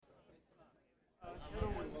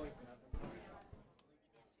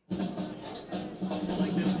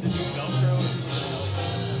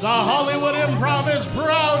The Hollywood Improv is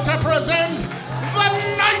proud to present The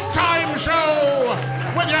Nighttime Show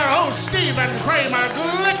with your host, Stephen Kramer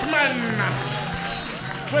Glickman.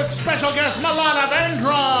 With special guest Milana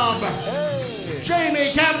Vayntraub. Hey.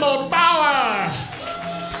 Jamie Campbell Bower.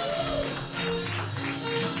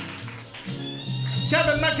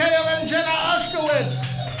 Kevin McHale and Jenna Ushkowitz.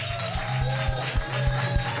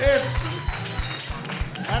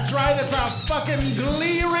 That's right, it's a fucking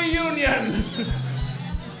Glee reunion.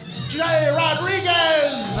 Jay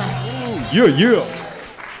Rodriguez. Yeah.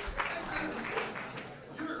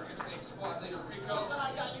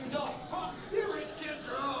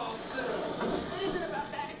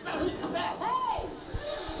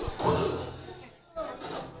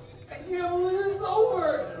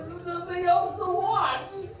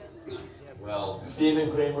 Well,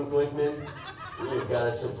 Stephen Kramer Glickman, we've got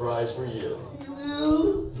a surprise for you. You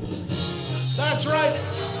do? That's right.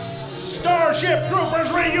 Starship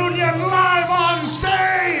Troopers reunion live on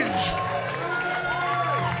stage.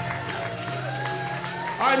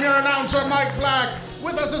 I'm your announcer, Mike Black.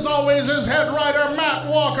 With us as always is head writer Matt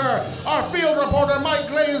Walker, our field reporter Mike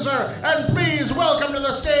Glazer, and please welcome to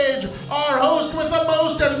the stage our host with the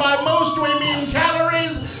most, and by most we mean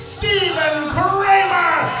calories, Stephen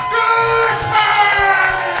Kramer Glickman!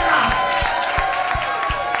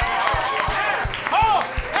 Oh,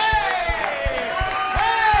 hey!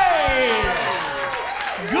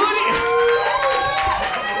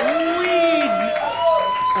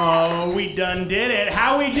 We done did it.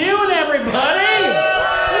 How we doing, everybody?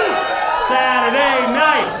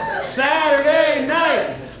 Saturday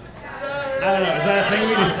night. I don't know, is that a thing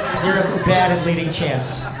we do? You're bad at leading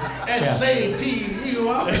chants.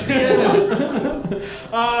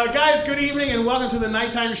 Guys, good evening and welcome to the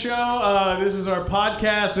Nighttime Show. This is our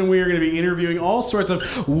podcast, and we are going to be interviewing all sorts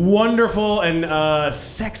of wonderful and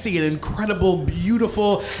sexy and incredible,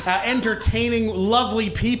 beautiful, entertaining, lovely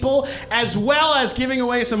people, as well as giving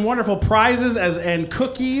away some wonderful prizes and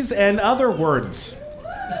cookies and other words.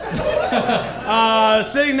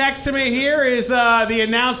 Sitting next to me here is the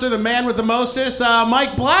announcer, the man with the mostest,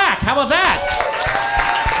 Mike Black. How about that?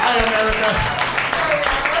 Hi, America.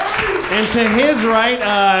 And to his right,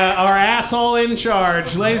 our asshole in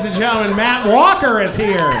charge, ladies and gentlemen, Matt Walker is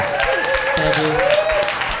here. Thank you.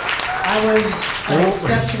 I was an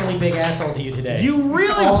exceptionally big asshole to you today. You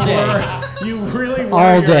really All were. day. You really were.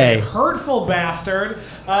 All You're day. a hurtful bastard.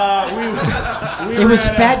 It was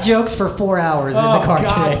fat jokes for 4 hours in the car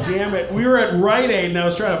God today. damn it. We were at Rite Aid, and I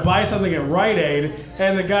was trying to buy something at Rite Aid,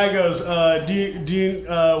 and the guy goes, do you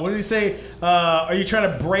what did he say? Are you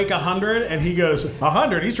trying to break 100? And he goes,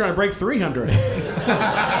 100? He's trying to break 300.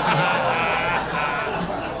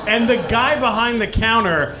 And the guy behind the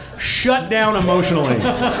counter shut down emotionally.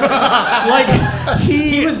 Like,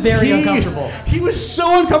 he was very uncomfortable. He was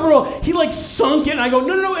so uncomfortable. He like sunk in. I go,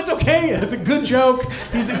 no, it's okay. It's a good joke.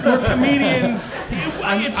 We're comedians.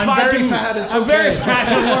 It's I'm fine. very fat. It's I'm okay. very fat.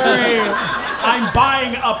 Don't worry. I'm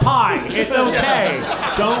buying a pie. It's okay.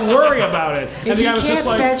 Don't worry about it. If you can't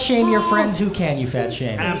fat shame your friends, who can you fat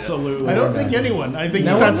shame? Absolutely. I don't think anyone. I think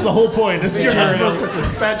No that's one? the whole point. Is you're not supposed to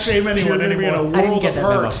fat shame anyone You're going to be in a anymore. I didn't world get of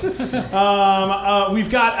that hurt. We've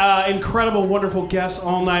got incredible, wonderful guests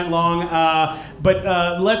all night long.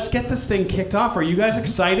 But let's get this thing kicked off. Are you guys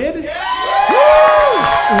excited? Yeah!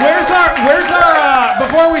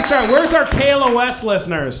 Before we start, where's our KLOS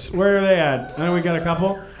listeners? Where are they at? I know we got a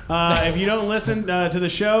couple. If you don't listen to the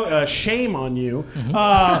show, shame on you.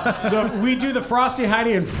 We do the Frosty,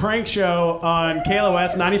 Heidi, and Frank show on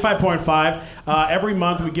KLOS 95.5. Every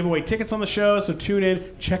month we give away tickets on the show, so tune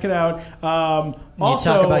in, check it out.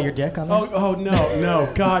 Also, you talk about your dick on there? Oh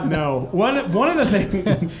no, God no. One of the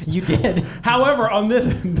things You did. However, on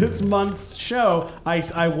this month's show,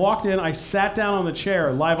 I walked in, I sat down on the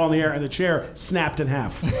chair live on the air, and the chair snapped in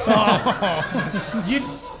half. You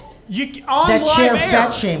on That live chair air.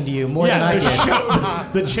 fat shamed you more than I did.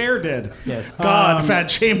 The chair did. Yes. God fat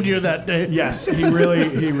shamed you that day. Yes, he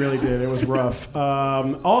really did. It was rough.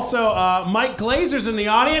 Also, Mike Glazer's in the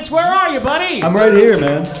audience. Where are you, buddy? I'm right here,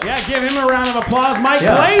 man. Yeah, give him a round of applause. Mike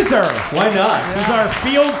Yeah. Glazer. Why not? He's our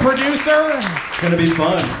field producer. It's gonna be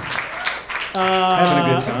fun.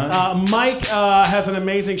 Having a good time. Mike has an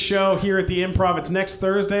amazing show here at the Improv. It's next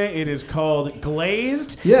Thursday. It is called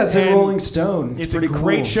Glazed. Yeah, it's in And Rolling Stone. It's pretty a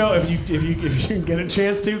great cool. show. If you can get a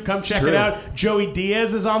chance to, come check it true. out. Joey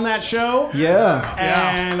Diaz is on that show. Yeah.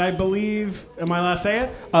 And I believe, am I allowed to say it?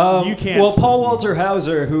 You can't. Well, Paul Walter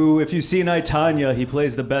Hauser, who, if you see I, Tanya, he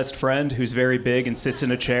plays the best friend who's very big and sits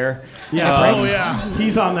in a chair. Yeah, Oh, yeah.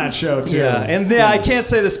 he's on that show too. Yeah, and I can't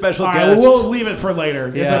say the special All right, guest. well, we'll leave it for later.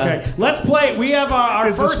 It's Yeah. okay. Let's play. We have our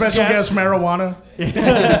Is the first special guest marijuana?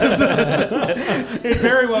 It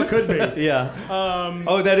very well could be. Yeah.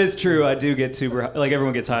 That is true. I do get super high. Like,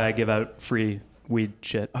 everyone gets high. I give out free weed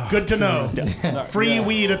shit. Good to know. Free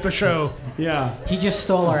weed at the show. Yeah. He just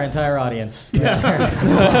stole our entire audience. Yes.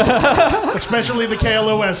 Especially the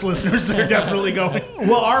KLOS listeners. They're definitely going.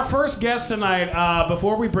 Well, our first guest tonight,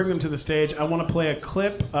 before we bring them to the stage, I want to play a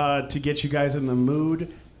clip to get you guys in the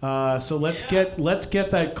mood. So let's get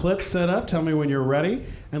that clip set up. Tell me when you're ready.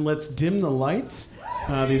 And let's dim the lights,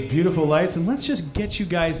 these beautiful lights. And let's just get you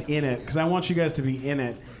guys in it, because I want you guys to be in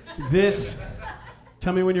it.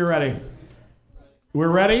 Tell me when you're ready. We're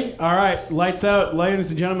ready? All right, lights out.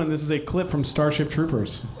 Ladies and gentlemen, this is a clip from Starship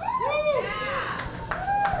Troopers.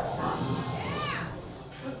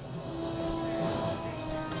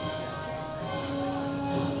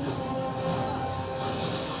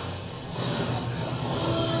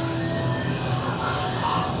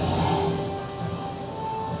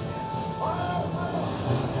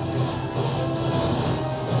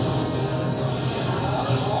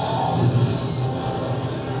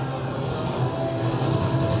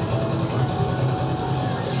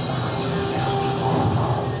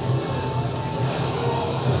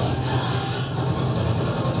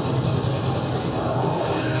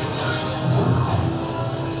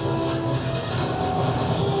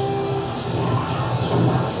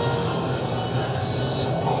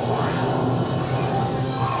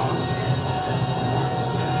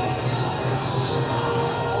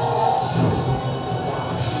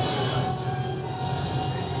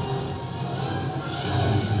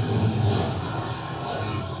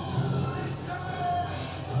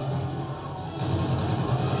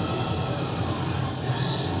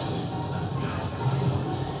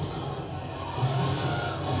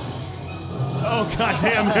 God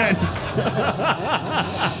damn it.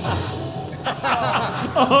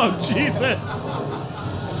 Oh, Jesus.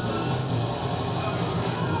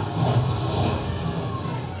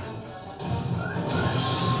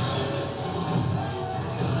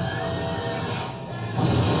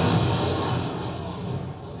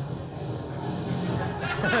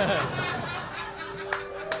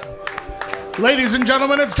 Ladies and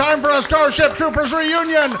gentlemen, it's time for a Starship Troopers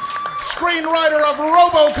reunion. Screenwriter of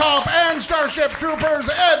RoboCop and Starship Troopers,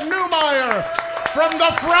 Ed Neumeier. From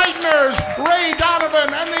The Frighteners, Ray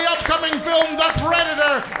Donovan, and the upcoming film The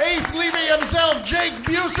Predator, Ace Levy himself, Jake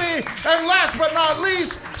Busey, and last but not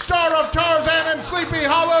least, star of Tarzan and Sleepy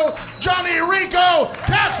Hollow, Johnny Rico,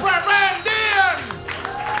 Casper Van Dien.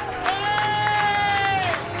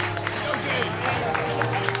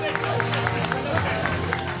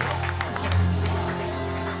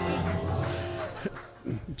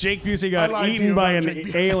 Jake Busey got eaten by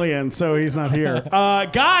an alien, so he's not here.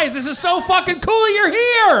 Guys, this is so fucking cool you're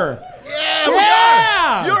here! Yeah, we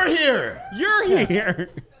are! You're here! You're here!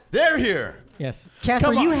 They're here! Yes.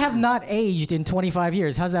 Casper, you have not aged in 25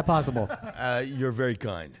 years. How's that possible? You're very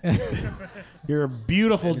kind. You're a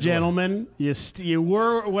beautiful gentleman. You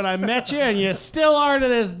were when I met you, and you still are to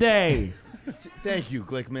this day. Thank you,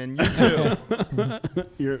 Glickman. You too.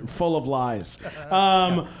 You're full of lies.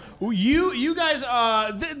 You guys,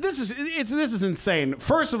 this is insane.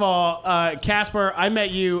 First of all, Casper, I met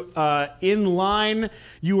you in line.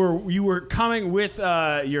 You were coming with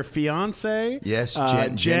your fiance. Yes,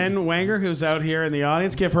 Jen Wanger, who's out here in the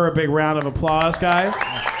audience. Give her a big round of applause, guys.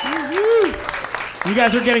 You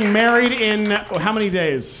guys are getting married in how many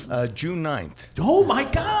days? June 9th. Oh my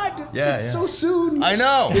God! Yeah, it's so soon. I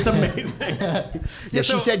know. It's amazing. Yeah,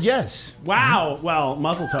 she said yes. Wow. Well,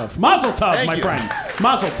 mazel tov. Mazel tov, Thank my you. friend.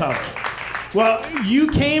 Mazel tov. Well, you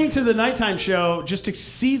came to the nighttime show just to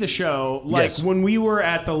see the show, like Yes. when we were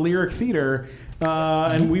at the Lyric Theater,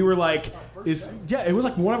 and we were like, it was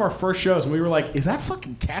like one of our first shows, and we were like, is that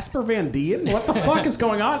fucking Casper Van Dien? What the fuck is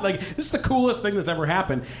going on? Like, this is the coolest thing that's ever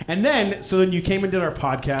happened. And then you came and did our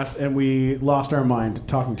podcast, and we lost our mind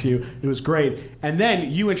talking to you. It was great. And then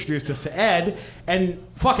you introduced us to Ed, and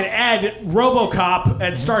fucking Ed, RoboCop,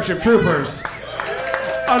 and Starship Troopers.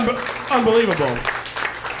 Unbelievable.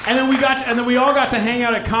 And then we all got to hang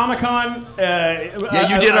out at Comic-Con. Yeah,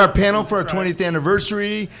 you did our panel for our 20th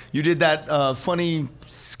anniversary. You did that funny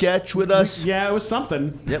sketch with us. Yeah, it was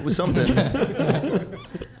something. Yeah, it was something.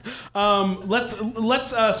 Let's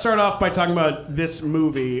start off by talking about this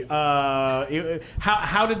movie. How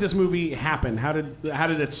did this movie happen? How did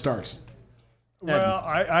it start? Well,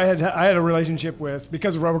 I had a relationship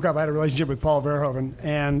because of RoboCop, I had a relationship with Paul Verhoeven,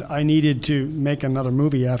 and I needed to make another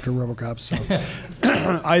movie after RoboCop. So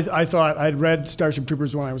I thought I'd read Starship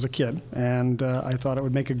Troopers when I was a kid, and I thought it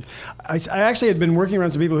would make I actually had been working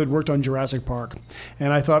around some people who had worked on Jurassic Park,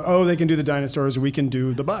 and I thought, oh, they can do the dinosaurs, we can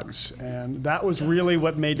do the bugs, and that was really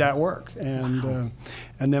what made that work. And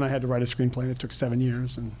and then I had to write a screenplay, and it took 7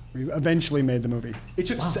 years, and we eventually made the movie. It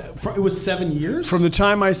took it was 7 years? From the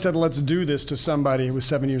time I said, let's do this to somebody, it was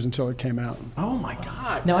 7 years until it came out. Oh my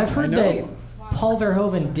God. Now, I've heard that Paul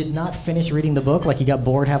Verhoeven did not finish reading the book, like he got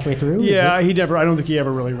bored halfway through? Yeah, I don't think he ever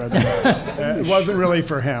really read the book. It wasn't really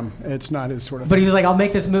for him. It's not his sort of But thing. he was like, I'll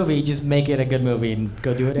make this movie, just make it a good movie and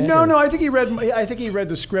go do it. No, I think he read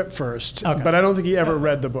the script first, Okay. but I don't think he ever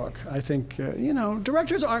read the book. I think,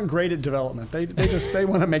 directors aren't great at development. They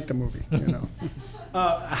want to make the movie,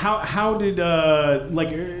 How did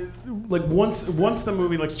once the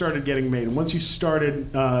movie started getting made, and once you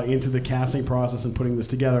started into the casting process and putting this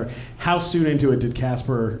together, how soon into it did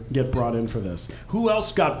Casper get brought in for this? Who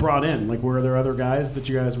else got brought in? Were there other guys that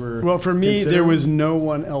you guys were? Well, for me, considering? there was no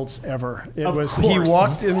one else ever. He course.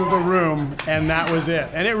 walked into the room, and that was it.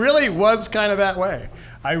 And it really was kind of that way.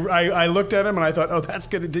 I looked at him and I thought, oh,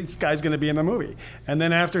 this guy's gonna be in the movie. And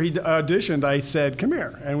then after he auditioned, I said, come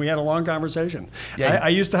here, and we had a long conversation. Yeah. I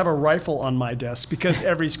used to have a rifle on my desk because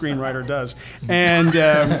every screenwriter does,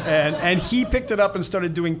 and he picked it up and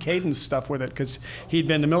started doing cadence stuff with it because he'd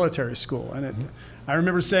been to military school. And I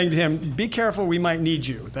remember saying to him, be careful, we might need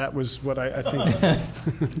you. That was what I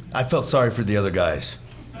think. I felt sorry for the other guys.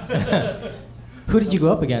 Who did you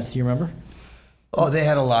go up against? Do you remember? Oh, they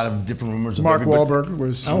had a lot of different rumors of Mark everybody. Wahlberg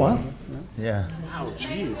was. Oh, wow. Yeah. Oh,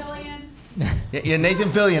 jeez. Yeah, Nathan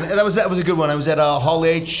Fillion. That was a good one. I was at Hall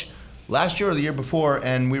H last year or the year before,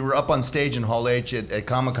 and we were up on stage in Hall H at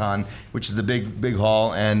Comic-Con, which is the big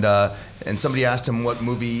hall, and somebody asked him what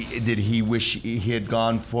movie did he wish he had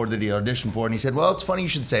gone for, that he auditioned for, and he said, well, it's funny you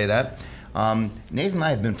should say that. Nathan and I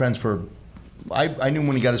have been friends for, I knew him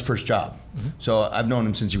when he got his first job, so I've known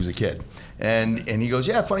him since he was a kid. And he goes,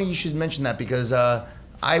 yeah, funny you should mention that because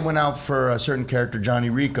I went out for a certain character, Johnny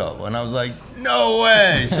Rico, and I was like, no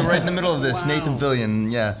way! So right in the middle of this, Nathan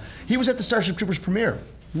Fillion, yeah. He was at the Starship Troopers premiere.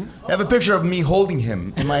 I have a picture of me holding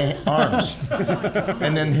him in my arms,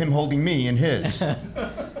 and then him holding me in his.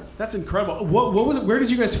 That's incredible. What was it? Where did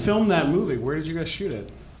you guys film that movie? Where did you guys shoot it?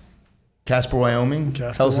 Casper, Wyoming,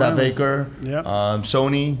 Casper, Hellsap Wyoming. Acre, Yep.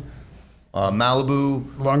 Sony, Malibu,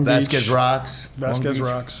 Long Vasquez Beach. Rocks. Vasquez Long Beach.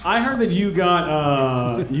 Rocks. I heard that you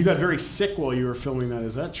got very sick while you were filming that.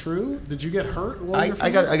 Is that true? Did you get hurt while you were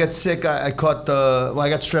I filming? got sick. I got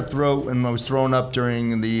strep throat, and I was thrown up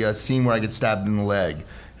during the scene where I get stabbed in the leg.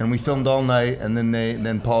 And we filmed all night, and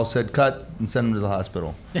then Paul said cut and send him to the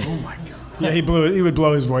hospital. Oh my God. Yeah, he would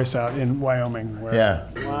blow his voice out in Wyoming. Where Yeah,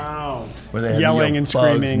 Wow. where they had Yelling and bugs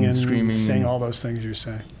screaming and screaming saying all those things you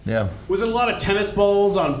say. Yeah. Was it a lot of tennis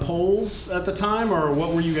balls on poles at the time, or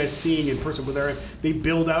what were you guys seeing in person? Were they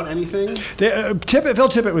build out anything? Phil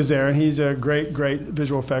Tippett was there, and he's a great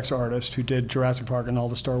visual effects artist who did Jurassic Park and all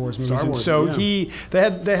the Star Wars movies. Star And Wars, so yeah.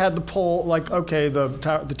 they had the pole okay, the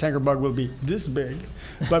tanker bug will be this big,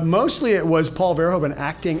 but mostly it was Paul Verhoeven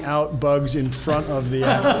acting out bugs in front of the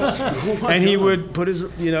actors, and he would put his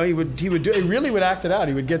he really would act it out.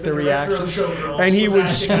 He would get the reaction, and he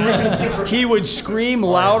would scream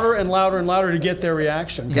louder and louder and louder to get their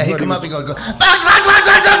reaction. Yeah, he'd But come he up and was- go, bugs, bugs, bugs,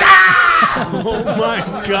 bugs, bugs, ah! Oh my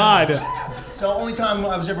God. So only time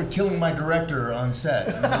I was ever killing my director on set,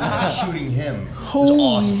 shooting him. It was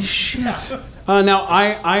awesome. Shit. Now,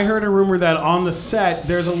 I heard a rumor that on the set,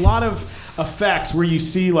 there's a lot of effects where you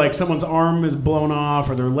see someone's arm is blown off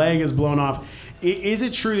or their leg is blown off. Is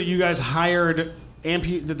it true that you guys hired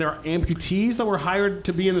that there are amputees that were hired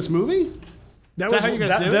to be in this movie? Is that how you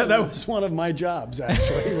guys do it? That was one of my jobs,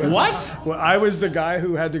 actually. What? Well, I was the guy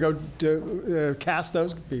who had to go to cast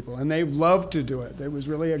those people, and they loved to do it. It was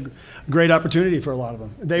really a great opportunity for a lot of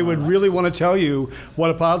them. They would really want to tell you what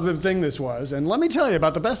a positive thing this was. And let me tell you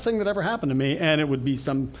about the best thing that ever happened to me, and it would be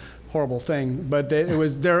some horrible thing. But it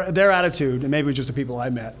was their attitude, and maybe it was just the people I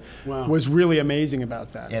met, was really amazing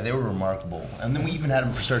about that. Yeah, they were remarkable. And then we even had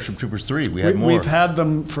them for Starship Troopers 3. We had more. We've had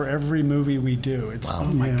them for every movie we do. It's, Wow.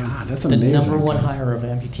 Oh my God, that's The amazing. number one hire of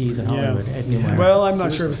amputees in Hollywood. Ed Neumeier. Well, I'm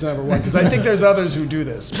not sure if it's number one, because I think there's others who do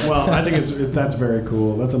this. Well, I think that's very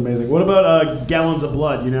cool. That's amazing. What about Gallons of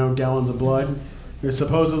Blood? You know, Gallons of Blood? There's a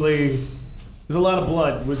lot of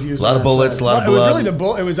blood was used. A lot of bullets, a lot of It was blood. really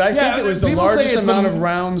I think it was the people say largest it's amount the- of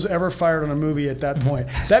rounds ever fired on a movie at that point.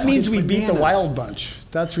 That means we beat the bananas. Wild Bunch.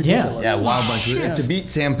 That's ridiculous. Yeah, Wild Bunch. To beat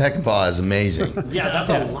Sam Peckinpah is amazing. Yeah, that's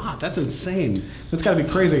a lot. That's insane. That's got to be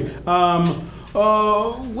crazy.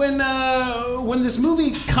 When this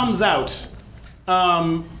movie comes out,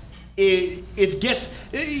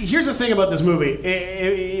 Here's the thing about this movie.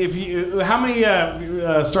 How many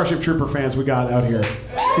Starship Trooper fans we got out here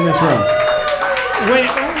in this room?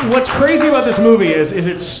 What's crazy about this movie is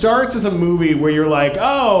it starts as a movie where you're like,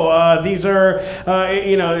 these are,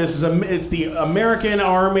 it's the American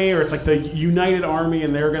Army, or it's like the United Army,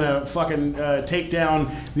 and they're gonna fucking take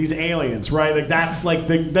down these aliens, right? Like that's like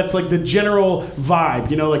the general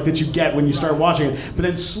vibe, like that you get when you start watching it. But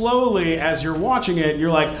then slowly, as you're watching it,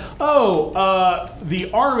 you're like, the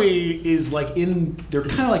army is they're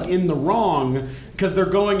kind of like in the wrong. Because they're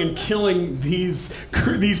going and killing these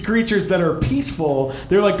creatures that are peaceful.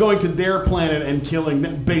 They're like going to their planet and killing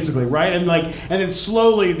them, basically, right? And then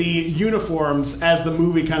slowly the uniforms, as the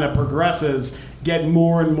movie kind of progresses, get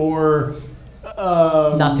more and more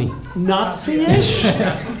Nazi-ish?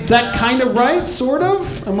 Is that kind of right? Sort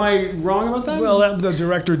of? Am I wrong about that? Well, the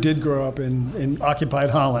director did grow up in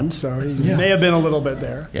occupied Holland, so he may have been a little bit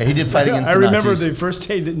there. Yeah, he did fight against the I remember Nazis. the first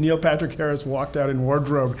day that Neil Patrick Harris walked out in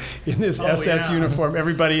wardrobe in this SS uniform.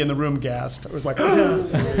 Everybody in the room gasped. It was like, oh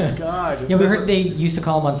my God. Yeah, we heard they used to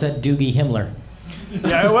call him on set Doogie Himmler.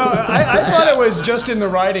 Yeah, well, I thought it was just in the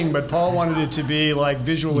writing, but Paul wanted it to be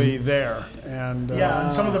visually there. And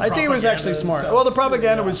and some of the I think it was actually smart. Well, the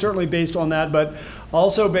propaganda was certainly based on that, but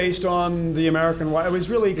also based on the American. It was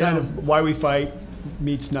really kind of Why We Fight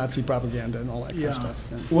meets Nazi propaganda and all that kind of stuff.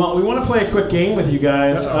 Yeah. Well, we want to play a quick game with you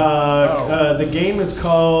guys. The game is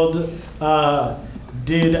called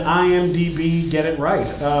Did IMDb Get It Right?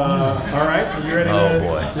 All right, you ready?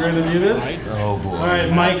 You ready to do this? Oh boy! All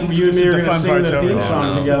right, Mike, you and me are going to sing the theme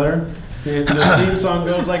song together. And the theme song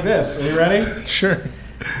goes like this. Are you ready? Sure.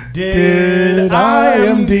 Did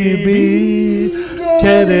IMDb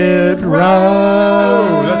get it right?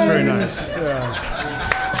 Oh, that's very nice. Yeah.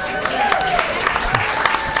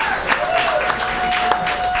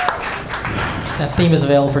 That theme is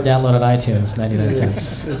available for download on iTunes, 99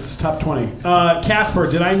 cents. It's top 20. Casper,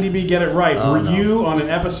 did IMDb get it right? Were you on an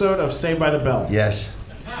episode of Saved by the Bell? Yes.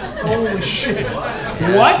 Holy shit.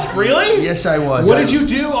 What? Really? Yes, I was. What did you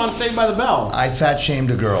do on Saved by the Bell? I fat shamed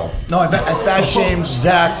a girl. No, I fat shamed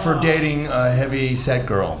Zach for dating a heavy set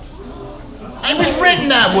girl. It was written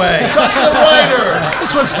that way. Talk to the writer.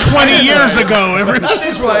 This was 20 years ago. Not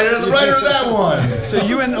this writer, the writer of that one. So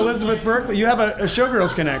you and Elizabeth Berkley, you have a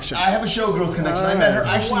Showgirls connection. I have a Showgirls connection. I met her.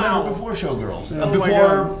 I actually met her before Showgirls.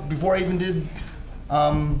 Before I even did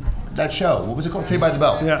that show. What was it called? Saved by the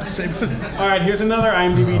Bell. Yeah. All right, here's another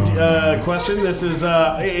IMDb question. This is,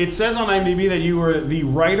 it says on IMDb that you were the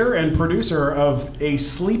writer and producer of a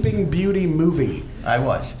Sleeping Beauty movie. I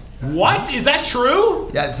was. What? Is that true?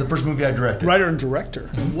 Yeah, it's the first movie I directed. Writer and director.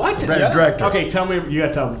 What? Director. Okay, tell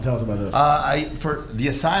us about this. For The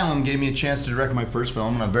Asylum gave me a chance to direct my first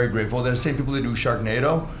film, and I'm very grateful. They're the same people that do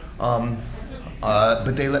Sharknado.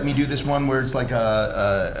 But they let me do this one where it's like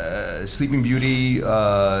a Sleeping Beauty,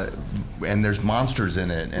 and there's monsters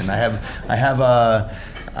in it, and I have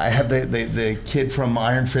the kid from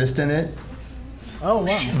Iron Fist in it. Oh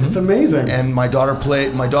wow, that's amazing. And my daughter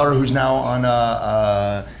who's now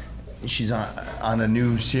on she's on a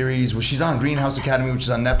new series. Well, she's on Greenhouse Academy, which is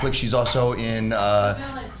on Netflix. She's also in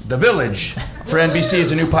The Village for NBC.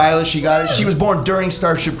 It's a new pilot. She got it. She was born during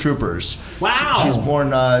Starship Troopers. Wow. She was born.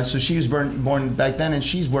 So she was born back then, and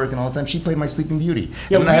she's working all the time. She played my Sleeping Beauty.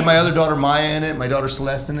 And then I had my other daughter Maya in it. My daughter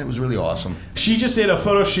Celeste in it. It was really awesome. She just did a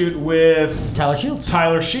photo shoot with Tyler Shields.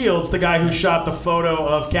 Tyler Shields, the guy who shot the photo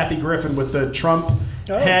of Kathy Griffin with the Trump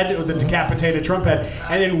head, with the decapitated Trump head.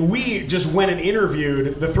 And then we just went and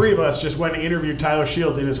interviewed, the three of us just went and interviewed Tyler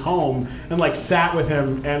Shields in his home and sat with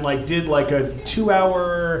him and did a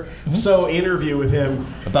 2-hour so interview with him.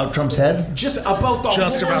 About Trump's head? Just about the whole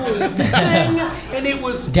thing. And it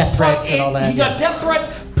was death threats and all that. He got death threats.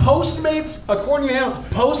 Postmates, according to him,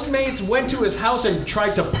 Postmates went to his house and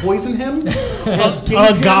tried to poison him.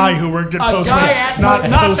 A guy who worked at Postmates, not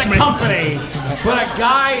the company, but a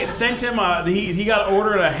guy sent him he got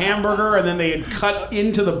ordered a hamburger, and then they had cut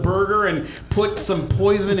into the burger and put some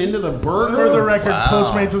poison into the burger. For the record,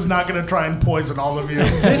 Postmates is not going to try and poison all of you.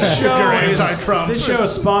 This show you're anti-Trump. This show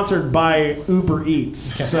is sponsored by Uber Eats,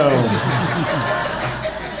 so.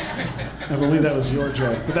 I believe that was your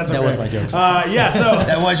joke, but that's okay. That was my joke. So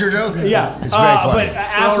That was your joke? Yeah, it's very funny. But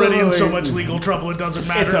We're already in so much legal trouble, it doesn't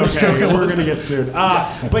matter. It's okay. We're gonna get sued.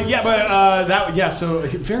 So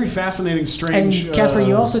very fascinating, strange. And Casper,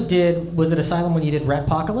 you also did. Was it Asylum when you did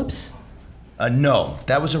Ratpocalypse? No,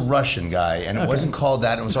 that was a Russian guy, and it wasn't called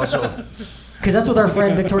that. It was also because that's with our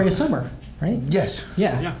friend Victoria Summer, right? Yes.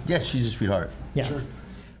 Yeah. Yes, she's a sweetheart. Yeah. Sure.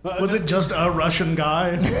 Was it just a Russian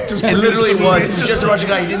guy? Just It literally was. It was just a Russian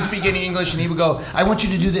guy. He didn't speak any English, and he would go, "I want you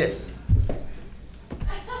to do this."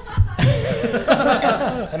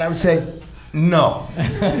 And I would say, no.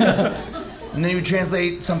 And then he would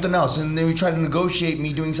translate something else, and then we tried to negotiate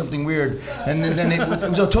me doing something weird. And then it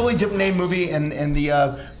was a totally different name movie, and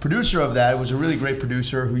the producer of that was a really great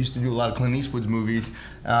producer who used to do a lot of Clint Eastwood's movies.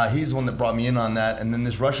 He's the one that brought me in on that. And then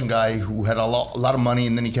this Russian guy who had a lot of money,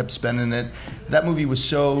 and then he kept spending it. That movie was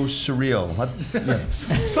so surreal.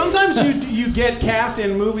 Sometimes you get cast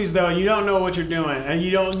in movies, though, and you don't know what you're doing, and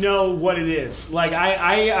you don't know what it is. Like,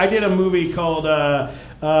 I did a movie called,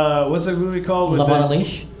 what's the movie called? Love on a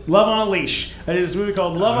Leash? Love on a Leash. I did this movie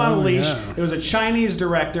called Love on a Leash. Yeah. It was a Chinese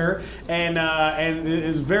director, and it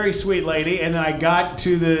was a very sweet lady. And then I got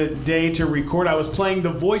to the day to record. I was playing the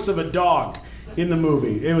voice of a dog in the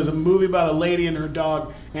movie. It was a movie about a lady and her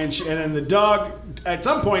dog, and then the dog at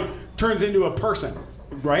some point turns into a person.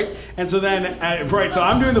 Right, and so then, so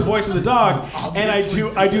I'm doing the voice of the dog, and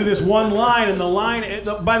I do this one line, and the line.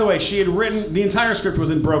 By the way, she had written the entire script was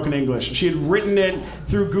in broken English. She had written it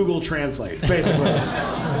through Google Translate, basically.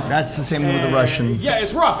 That's the same with the Russian. Yeah,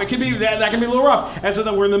 it's rough. It can be that can be a little rough. And so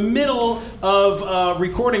then we're in the middle of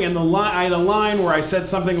recording, and I had a line where I said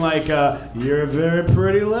something like, "You're a very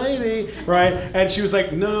pretty lady," right? And she was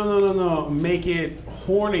like, "No, make it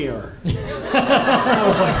hornier." I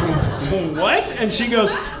was like, "What?" And she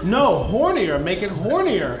goes, "No, hornier. Make it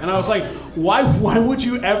hornier." And I was like, "Why would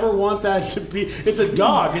you ever want that to be? It's a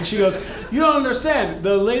dog." And she goes, "You don't understand.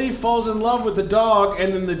 The lady falls in love with the dog,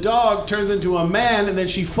 and then the dog turns into a man, and then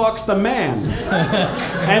she fucks the man,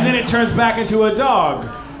 and then it turns back into a dog."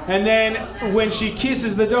 And then when she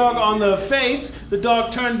kisses the dog on the face, the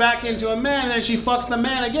dog turned back into a man, and then she fucks the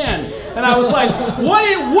man again. And I was like, what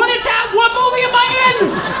is that? What movie am I in?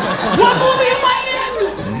 What movie am I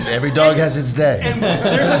in? Every dog has its day. And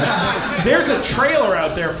there's a trailer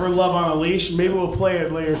out there for Love on a Leash. Maybe we'll play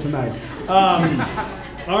it later tonight.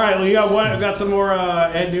 All right, we got some more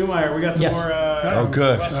Ed Neumeier. We got some more. Oh,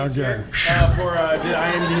 good. Questions here. Did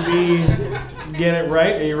IMDb get it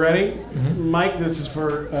right? Are you ready? Mm-hmm. Mike, this is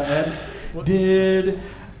for Ed. Did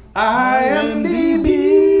IMDb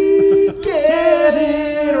get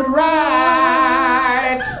it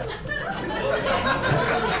right?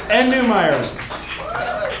 Ed Neumeier.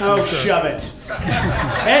 Oh, shove it.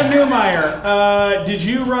 Ed Neumeier, did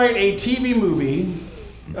you write a TV movie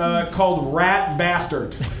called Rat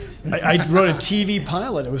Bastard? I wrote a TV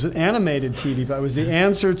pilot. It was an animated TV pilot. It was the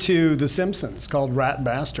answer to The Simpsons, called Rat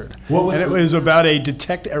Bastard. What was and it? It was about a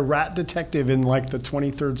rat detective in like the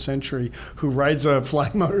 23rd century who rides a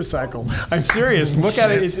flying motorcycle. I'm serious. Look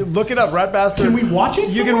at it. Look it up, Rat Bastard. Can we watch it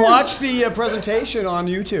You somewhere? can watch the presentation on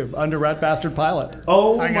YouTube under Rat Bastard Pilot.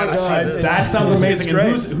 Oh my gotta see God, this. that sounds amazing. It's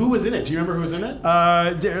great. And who was in it? Do you remember who was in it? I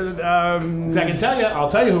I can tell you. I'll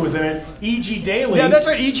tell you who was in it. E.G. Daily. Yeah, that's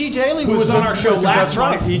right. E.G. Daily who was on our show last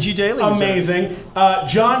month. Right. E.G. Daily was there. Amazing.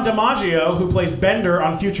 John DiMaggio, who plays Bender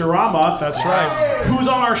on Futurama. That's right. Who's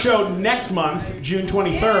on our show next month, June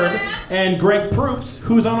 23rd. And Greg Proops,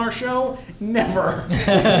 who's on our show never.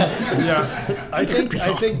 Yeah. I think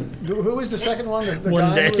who was the second one? The One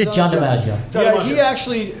guy day. who was on John the show? DiMaggio. Yeah, he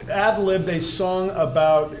actually ad-libbed a song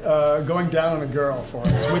about going down on a girl for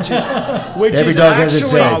us, which Every is dog has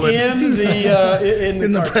its actually day. in the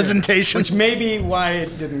In the cartoon, presentation. which may be why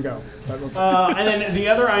it didn't go. But we'll see. And then the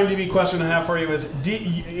other IMDb question I have for you is,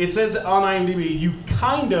 it says on IMDb you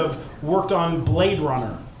kind of worked on Blade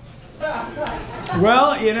Runner.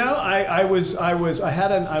 Well, you know, I was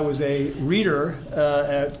a reader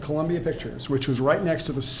at Columbia Pictures, which was right next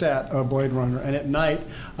to the set of Blade Runner. And at night,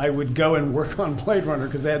 I would go and work on Blade Runner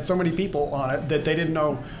because they had so many people on it that they didn't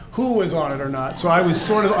know who was on it or not. So I was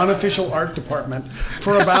sort of unofficial art department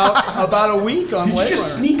for about a week on Did Blade you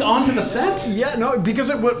just Runner. sneak onto the set? Yeah, no, because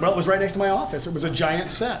it was right next to my office. It was a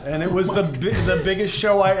giant set, and it was the biggest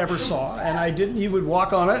show I ever saw. And you would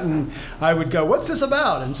walk on it, and I would go, "What's this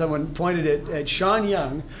about?" And someone pointed it at Sean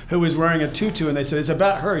Young, who was wearing a tutu, and they said, "It's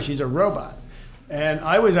about her. She's a robot." And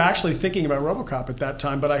I was actually thinking about RoboCop at that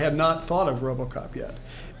time, but I had not thought of RoboCop yet.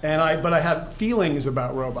 But I had feelings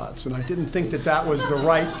about robots, and I didn't think that was the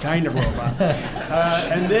right kind of robot.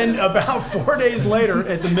 And then about 4 days later,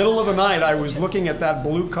 at the middle of the night, I was looking at that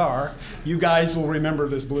blue car. You guys will remember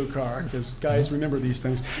this blue car, because guys remember these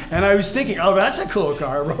things. And I was thinking, oh, that's a cool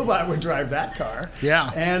car. A robot would drive that car.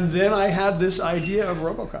 Yeah. And then I had this idea of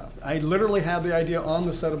RoboCop. I literally had the idea on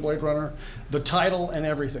the set of Blade Runner, the title and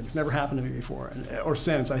everything. It's never happened to me before or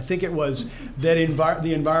since. I think it was that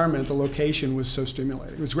the environment, the location was so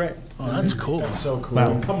stimulating. It was great. Oh, that's cool. That's so cool.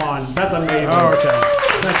 Come on, that's amazing. Oh, okay.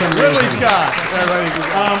 That's amazing. Ridley Scott.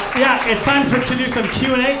 Yeah, it's time to do some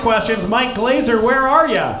Q&A questions. Mike Glazer, where are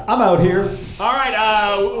you? I'm out here. All right,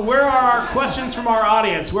 where are our questions from our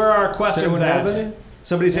audience? Where are our questions at?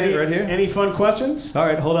 Somebody's hand right here. Any fun questions? All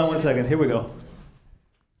right, hold on one second. Here we go.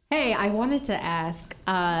 Hey, I wanted to ask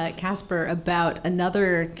Casper about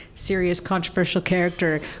another serious controversial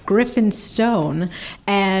character, Griffin Stone,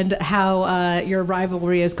 and how your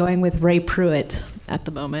rivalry is going with Ray Pruitt at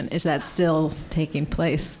the moment. Is that still taking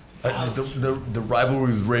place? The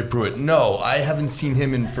rivalry with Ray Pruitt. No, I haven't seen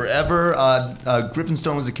him in forever. Griffin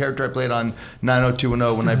Stone was a character I played on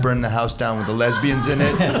 90210 when I burned the house down with the lesbians in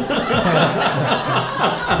it.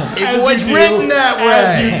 It was written that way.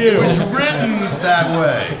 As you do. It was written that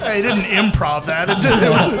way. They didn't improv that.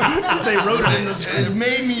 They wrote it in the script. It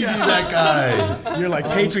made me be that guy. You're like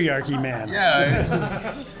patriarchy man.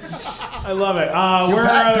 Yeah. I love it. Where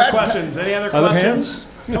are other questions? Any other Other questions? hands?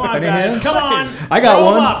 Come on, Any guys. hands? Come on. I got Throw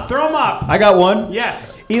one. Them up. Throw them up. I got one.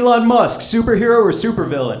 Yes. Elon Musk, superhero or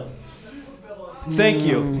supervillain? Thank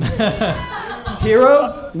you.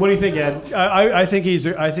 Hero? What do you think, Ed? I think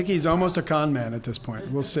he's almost a con man at this point.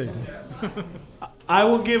 We'll see. I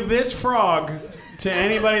will give this frog to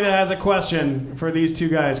anybody that has a question for these two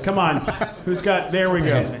guys. Come on. Who's got... There we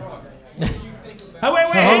go. Oh, wait,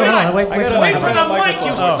 hang on. Wait for the Wait for the mic, microphone.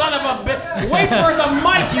 you son of a bitch. Wait for the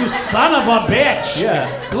mic, you son of a bitch.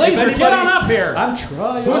 Yeah. Glazer, get on up here. I'm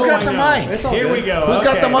trying. Who's got the mic? It's all Here good. we go. Who's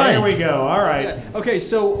got the mic? Here we go. All right. Okay,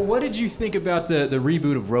 so what did you think about the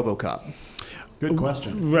reboot of RoboCop? Good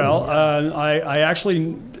question. Well, I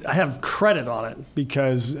actually have credit on it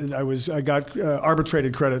because I got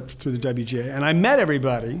arbitrated credit through the WGA, and I met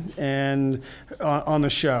everybody and on the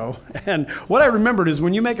show. And what I remembered is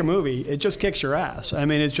when you make a movie, it just kicks your ass. I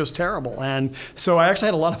mean, it's just terrible. And so I actually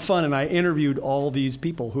had a lot of fun, and I interviewed all these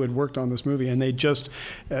people who had worked on this movie, and they just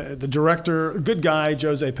the director, good guy,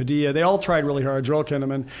 Jose Padilla, they all tried really hard, Joel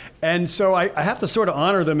Kinnaman, and so I have to sort of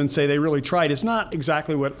honor them and say they really tried. It's not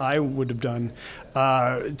exactly what I would have done.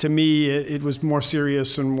 To me, it was more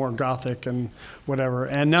serious and more gothic and whatever.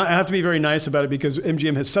 And now I have to be very nice about it because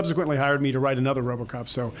MGM has subsequently hired me to write another RoboCop,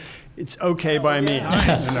 so it's okay by me.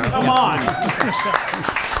 Nice. Come on.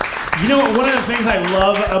 You know, one of the things I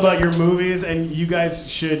love about your movies, and you guys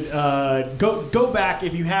should go back,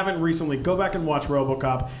 if you haven't recently, go back and watch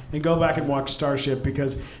RoboCop and go back and watch Starship,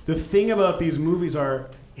 because the thing about these movies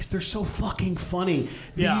is they're so fucking funny.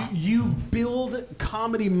 Yeah. You build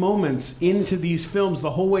comedy moments into these films the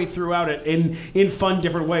whole way throughout it in fun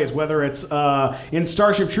different ways, whether it's in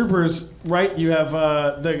Starship Troopers, right? You have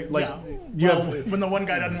when the one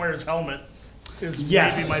guy doesn't wear his helmet is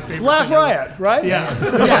Yes. maybe my favorite Laugh thing. Riot, right? Yeah.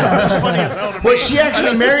 It's funny as hell to me. Well, she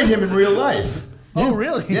actually married him in real life. Oh,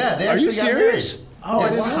 really? Yeah, they Are you actually got serious? married. Oh, I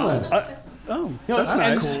didn't know that. Oh, No, that's and,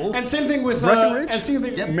 nice. cool. And same thing with Breckenridge? and same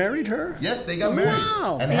thing. Married her? Yes, they got married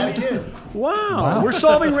Wow. and had a kid. Wow. We're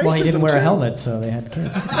solving racism. Well, he didn't wear too. a helmet, so they had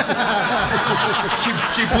kids.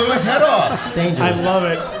 She blew his head off. It's dangerous. I love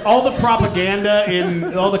it. All the propaganda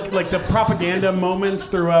in all the propaganda moments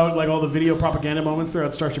throughout, like all the video propaganda moments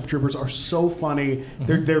throughout Starship Troopers are so funny.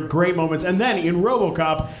 They're great moments. And then in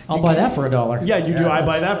RoboCop, I'll buy that for $1. yeah, you do. I'll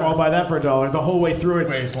buy that for $1 the whole way through it,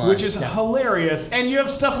 Greatest line. which is hilarious. And you have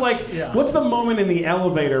stuff like, what's the moment in the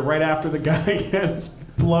elevator right after the guy gets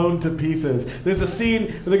blown to pieces? There's a scene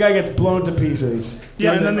where the guy gets blown to pieces.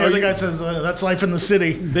 Yeah, and then the other guy says, "That's life in the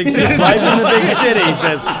city." Big city. Life in the big city,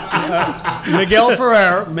 says Miguel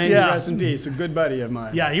Ferrer, may he Yeah. rest in peace, a good buddy of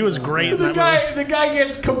mine. Yeah, he was great. In The that guy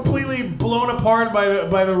gets completely blown apart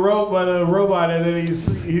by the robot, and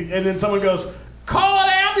then then someone goes, "Call an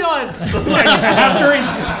ambulance!" Like, after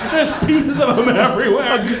there's pieces of him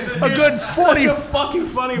everywhere. A good It's 40 such a fucking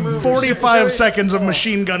funny movie. 45 seconds of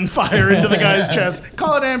machine gun fire into the guy's chest.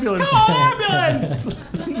 Call an ambulance. Call an ambulance!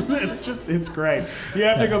 It's great. You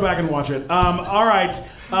have to go back and watch it. All right.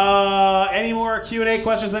 Any more Q&A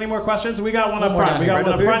questions? Any more questions? We got one up front. We got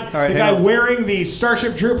one up front. All right, the hang guy on. wearing the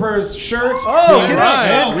Starship Troopers shirt. Oh, get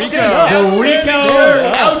right. out. Rico. The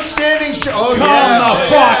Rico. Outstanding show. Oh, Come yeah. the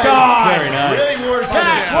fuck on! Very nice. Really worth it.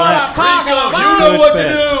 That's what I'm talking about. You know what to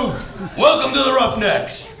do. Welcome to the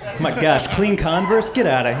Roughnecks. Oh my gosh, clean Converse? Get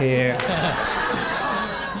out of here.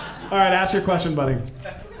 All right, ask your question, buddy.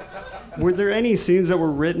 Were there any scenes that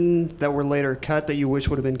were written that were later cut that you wish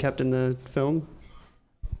would have been kept in the film?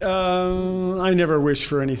 I never wished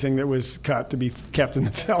for anything that was cut to be kept in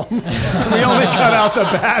the film. We only cut out the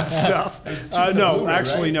bad stuff. No, Blu-ray,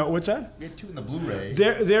 actually, right? no. What's that? We had two in the Blu-ray.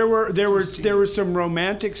 There were some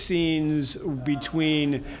romantic scenes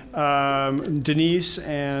between Denise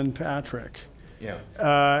and Patrick. Yeah.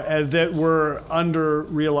 That were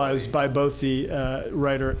under-realized by both the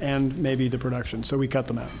writer and maybe the production, so we cut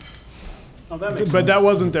them out. Oh, that makes But sense. that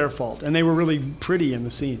wasn't their fault, and they were really pretty in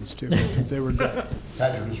the scenes too. They were good.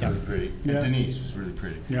 Patrick was really pretty. Yeah. And Denise was really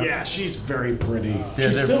pretty. Yeah, she's very pretty. Yeah,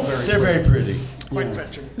 She's still very they're pretty. very pretty. Quite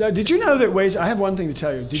fetching. Did you know that I have one thing to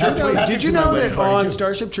tell you. Did Patrick's you in my know wedding that party, on too.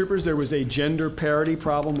 Starship Troopers there was a gender parity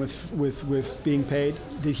problem with being paid?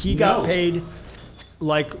 That he got paid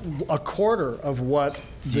like a quarter of what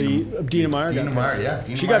Dina Meyer got. Dina Meyer, yeah.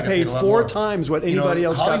 Dina She Meyer got paid a lot 4 more. times what anybody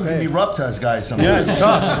else got Hollywood can paid. be rough to us guys sometimes. Yeah, it's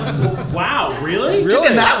tough. Wow, really? Just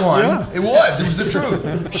in that one, Yeah. it was the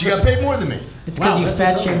truth. She got paid more than me. It's because you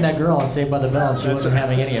fat shamed that girl on Saved by the Bell and she wasn't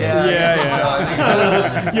having any of it.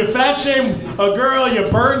 Yeah. You fat shame a girl, you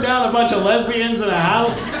burn down a bunch of lesbians in a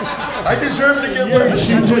house. I deserve to get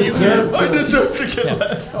less. I deserve to get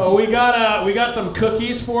less. Oh, we got some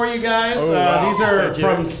cookies for you guys. These are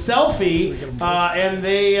from Selfie, and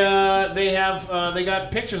they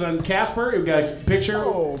got pictures on Casper. We got a picture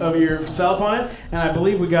of yourself on it, and I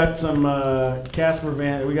believe we got some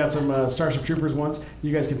Starship Troopers ones.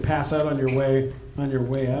 You guys can pass out on your way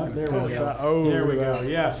out. There we go. Oh, there we go.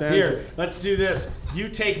 Yeah. fancy. Here, let's do this. You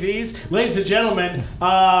take these, ladies and gentlemen.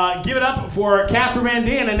 Give it up for Casper Van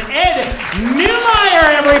Dien and Ed Neumeier,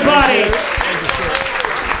 everybody.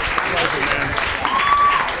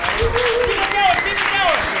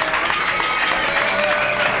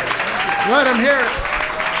 Let him hear it.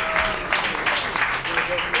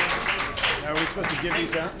 Are we supposed to give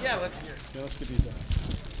these out? Yeah, let's hear it. Yeah, let's give these out.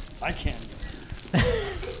 I can't.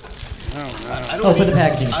 Open the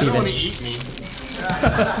packaging, I don't Steven. want to eat me.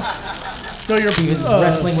 So you're Steven's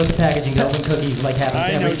wrestling with the packaging to open cookies like happens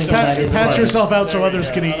every single night. at the pass party. yourself out so others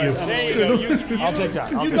can eat you. There you go. I'll take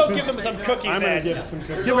that. You go give them some cookies, I'm gonna Ed. give some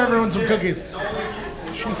cookies. Give everyone some cookies.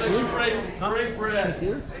 Break bread.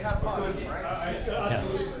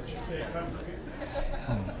 Yes.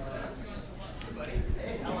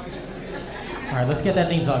 All right, let's get that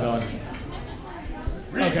theme song going.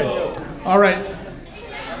 Okay. All right.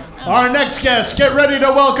 Our next guest, get ready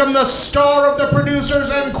to welcome the star of the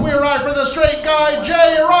producers and Queer Eye for the Straight Guy,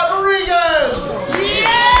 Jay Rodriguez.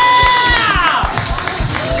 Yeah!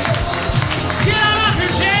 Get on up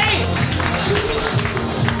here, Jay!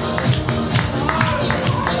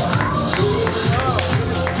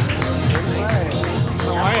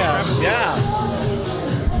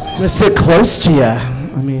 I'm gonna sit close to you.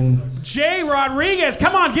 I mean, Jay Rodriguez,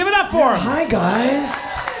 come on, give it up for him. hi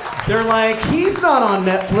guys. They're like, he's not on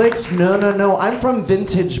Netflix. No. I'm from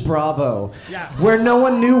Vintage Bravo, where no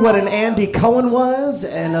one knew what an Andy Cohen was,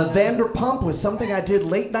 and a Vanderpump was something I did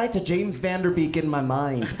late night to James Vanderbeek in my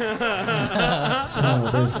mind.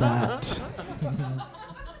 So there's that.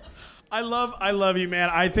 I love you, man.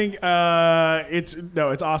 I think it's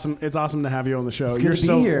awesome. It's awesome to have you on the show. It's good You're to be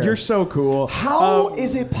so here. You're so cool. How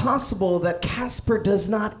is it possible that Casper does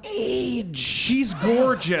not age? She's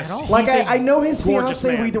gorgeous. Like He's a I know his gorgeous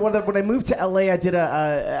fiance. man. When I moved to LA,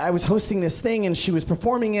 I was hosting this thing, and she was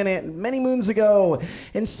performing in it many moons ago.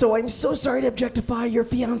 And so I'm so sorry to objectify your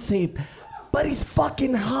fiance, but he's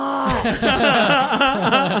fucking hot.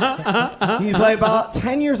 He's like about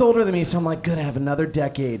 10 years older than me, so I'm like, good, I have another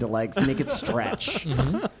decade to like make it stretch. He's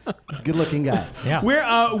a good-looking guy. Yeah.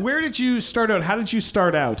 Where did you start out? How did you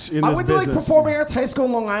start out in this I went to like business? Performing Arts High School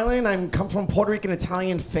in Long Island. I come from Puerto Rican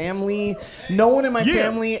Italian family. No one in my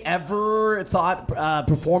family ever thought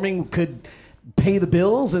performing could pay the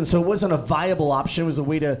bills, and so it wasn't a viable option. It was a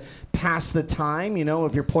way to pass the time. You know,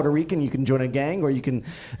 if you're Puerto Rican, you can join a gang, or you can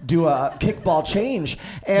do a kickball change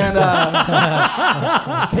and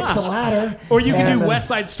pick the latter. Or you can do West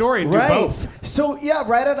Side Story and do both. So yeah,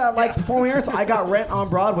 right at like Performing Arts, I got Rent on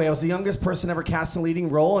Broadway. I was the youngest person ever cast a leading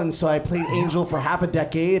role, and so I played Angel for half a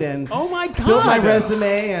decade, and Oh my God. built my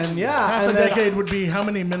resume, and yeah, Half and a then decade would be how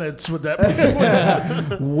many minutes would that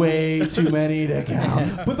be? way too many to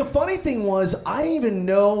count. But the funny thing was, I didn't even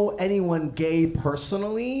know anyone gay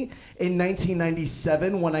personally in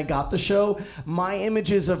 1997 when I got the show. My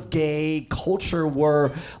images of gay culture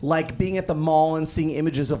were like being at the mall and seeing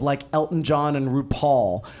images of like Elton John and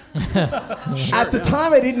RuPaul. At the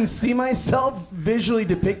time, I didn't see myself visually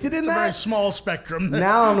depicted in It's a very that. small spectrum.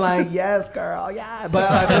 Now I'm like, yes, girl, yeah. But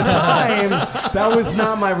at the time, that was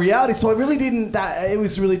not my reality. So I really didn't. It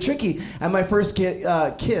was really tricky. And my first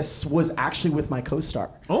kiss was actually with my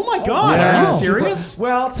co-star. Oh my God. Yeah. Are you serious?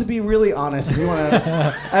 Well, to be really honest, if you want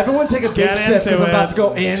to, everyone take a big Get sip because into I'm about it. to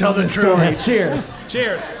go in Tell on the the story. truth. Cheers.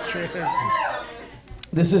 Cheers.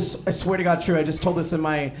 This is, I swear to God, true. I just told this in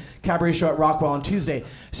my cabaret show at Rockwell on Tuesday.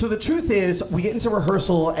 So the truth is, we get into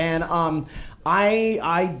rehearsal, and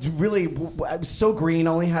I was so green.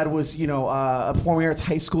 All I had was, a Performing Arts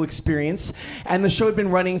high school experience, and the show had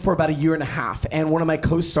been running for about a year and a half. And one of my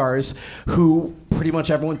co-stars, who pretty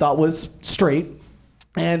much everyone thought was straight.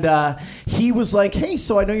 And he was like, hey,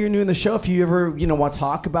 so I know you're new in the show. If you ever, want to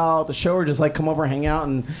talk about the show or just like come over, hang out,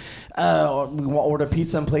 and we want to order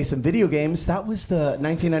pizza and play some video games. That was the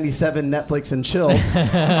 1997 Netflix and chill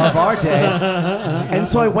of our day. And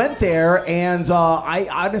so I went there, and I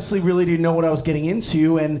honestly really didn't know what I was getting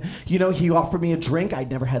into. And, he offered me a drink.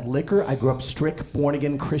 I'd never had liquor. I grew up strict,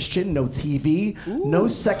 born-again Christian, no TV, no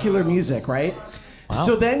secular music, right? Wow.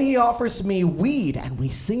 So then he offers me weed, and we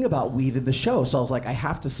sing about weed in the show. So I was like, I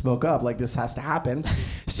have to smoke up. Like, this has to happen.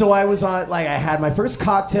 So I was on, I had my first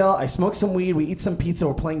cocktail. I smoked some weed. We eat some pizza.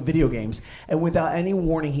 We're playing video games. And without any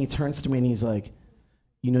warning, he turns to me and he's like,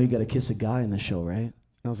 you got to kiss a guy in the show, right? And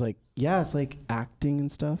I was like, yeah, it's like acting and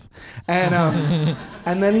stuff. And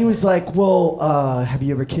and then he was like, well, have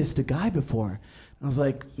you ever kissed a guy before? I was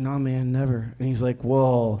like, no, man, never. And he's like,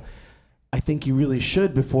 well, I think you really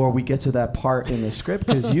should before we get to that part in the script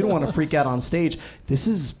because you don't want to freak out on stage. This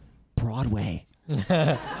is Broadway. And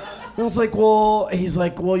I was like, well, he's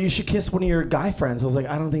like, well, you should kiss one of your guy friends. I was like,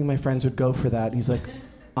 I don't think my friends would go for that. And he's like,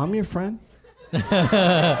 I'm your friend.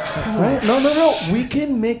 Right? No. We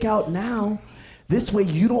can make out now. This way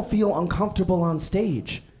you don't feel uncomfortable on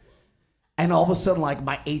stage. And all of a sudden, like,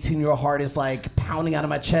 my 18-year-old heart is like pounding out of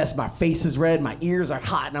my chest. My face is red. My ears are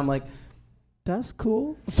hot. And I'm like, that's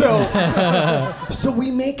cool. So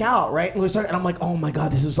we make out, right? And I'm like, oh my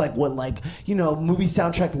God, this is like what movie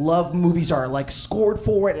soundtrack love movies are like scored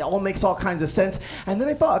for it. It all makes all kinds of sense. And then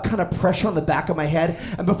I felt a kind of pressure on the back of my head.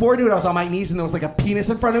 And before I knew it, I was on my knees and there was like a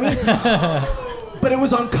penis in front of me. But it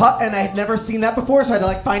was uncut and I had never seen that before, so I had to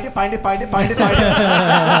like find it.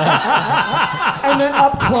 And then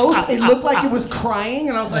up close, it looked like it was crying,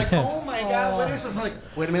 and I was like, oh my God, what is this? I'm like,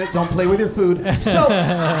 wait a minute, don't play with your food. So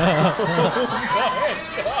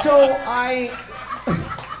I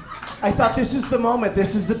thought this is the moment,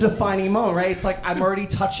 this is the defining moment, right? It's like I'm already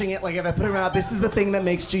touching it, like if I put it around, this is the thing that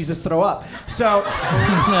makes Jesus throw up. So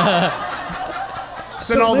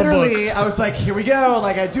literally, I was like, here we go.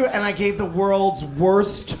 Like, I do it. And I gave the world's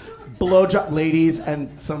worst blowjob. Ladies,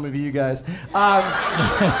 and some of you guys,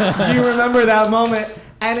 you remember that moment.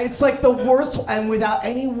 And it's like the worst. And without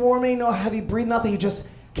any warning, no heavy breathing, nothing, he just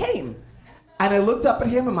came. And I looked up at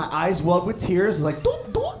him, and my eyes welled with tears. Like,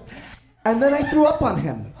 doot, doot. And then I threw up on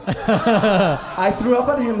him. I threw up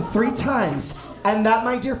on him 3 times. And that,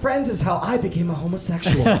 my dear friends, is how I became a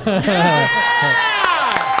homosexual.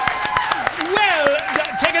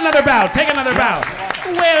 Take another bow.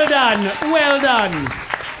 Well done.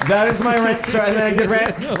 That is my rant story. And then I did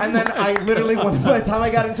rant. And then I literally, by the time I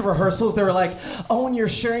got into rehearsals, they were like, oh, and you're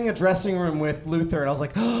sharing a dressing room with Luther. And I was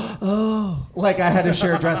like, oh. Like I had to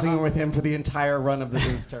share a dressing room with him for the entire run of the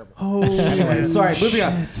It was terrible. Oh, anyway, sorry, moving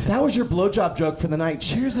on. That was your blowjob joke for the night.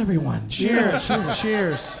 Cheers, everyone. Cheers.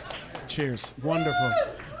 Cheers. Wonderful.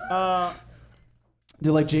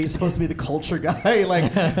 They're like, Jay's supposed to be the culture guy,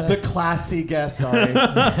 like the classy guest. Sorry,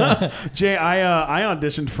 Jay. I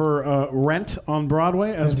auditioned for Rent on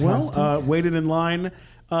Broadway as well. Waited in line.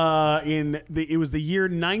 It was the year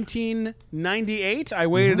 1998. I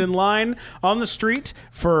waited in line on the street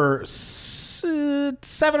for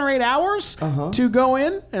 7 or 8 hours to go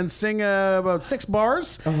in and sing about 6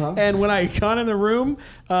 bars. And when I got in the room,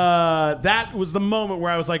 that was the moment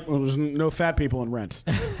where I was like, well, there's no fat people in Rent.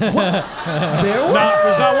 There's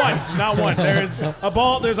not one. There's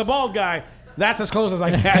a bald guy. That's as close as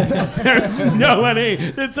I get. There's nobody.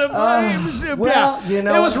 It was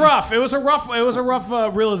rough. It was a rough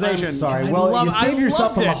realization. I'm sorry. Well, you saved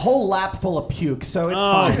yourself from a whole lap full of puke, so it's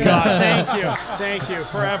fine. Oh God, thank you,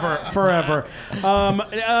 forever.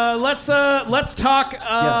 Let's talk.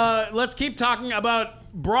 Yes. Let's keep talking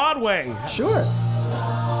about Broadway. Sure.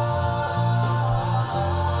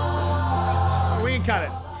 We can cut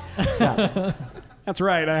it. Yeah. That's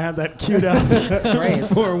right. I had that queued up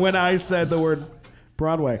for when I said the word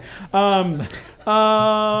Broadway.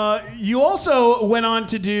 You also went on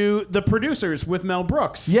to do The Producers with Mel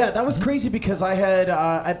Brooks. Yeah, that was crazy because I had,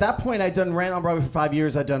 at that point, I'd done Rent on Broadway for 5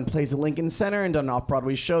 years. I'd done plays at Lincoln Center and done an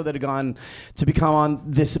off-Broadway show that had gone to become on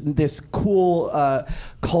this cool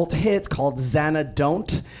cult hit called Xana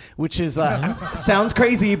Don't, which is, sounds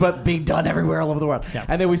crazy, but being done everywhere all over the world. Yeah.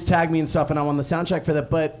 And they always tag me and stuff, and I'm on the soundtrack for that.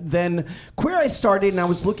 But then Queer Eye started, and I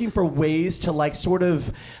was looking for ways to, like, sort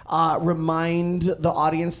of remind the the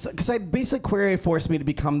audience, because Queer Eye forced me to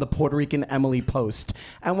become the Puerto Rican Emily Post.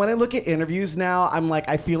 And when I look at interviews now, I'm like,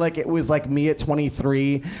 I feel like it was like me at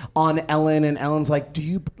 23 on Ellen, and Ellen's like,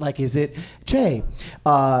 is it, Jay,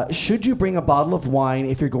 should you bring a bottle of wine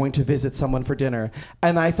if you're going to visit someone for dinner?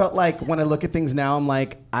 And I felt like when I look at things now, I'm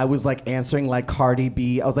like, I was like answering like Cardi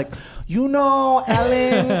B. I was like,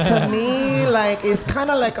 Ellen, to me, like, it's kind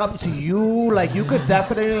of like up to you. Like, you could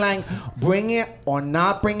definitely like bring it or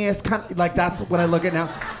not bring it. It's kind of like, that's what I look at now.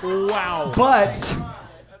 Wow. But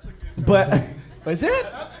was it?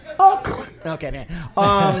 Oh, okay.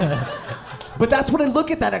 But that's what I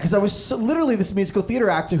look at that because I was literally this musical theater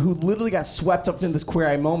actor who literally got swept up in this Queer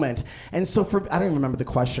Eye moment. And so I don't even remember the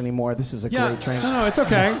question anymore. This is a great train. No, it's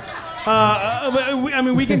okay.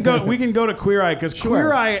 We can go to Queer Eye because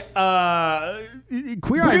Queer Eye.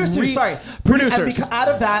 Producers. And out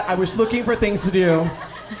of that, I was looking for things to do,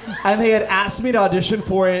 and they had asked me to audition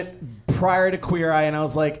for it prior to Queer Eye, and I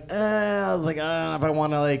was like, I don't know if I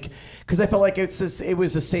want to like, because I felt like it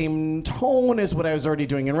was the same tone as what I was already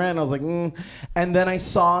doing in Rent. I was like, And then I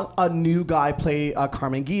saw a new guy play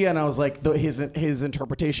Carmen Gia, and I was like, his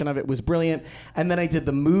interpretation of it was brilliant. And then I did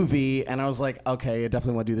the movie, and I was like, okay, I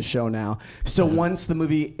definitely want to do the show now. So once the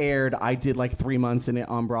movie aired, I did like 3 months in it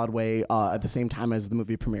on Broadway at the same time as the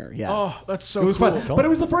movie premiere. Yeah. Oh, that's so cool. It was fun. Cool. But it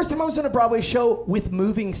was the first time I was in a Broadway show with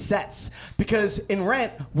moving sets, because in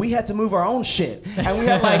Rent, we had to move our own shit. And we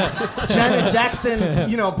had like Janet Jackson,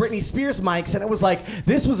 Britney Spears mics, and it was like,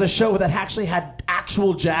 this was a show that actually had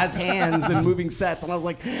actual jazz hands and moving sets, and I was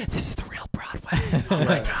like, this is the real Broadway. Oh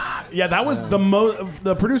my God. Yeah, that was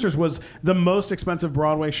the Producers was the most expensive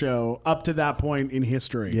Broadway show up to that point in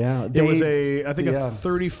history. Yeah. It was a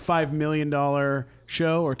 $35 million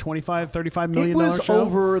show or $35 million show. It was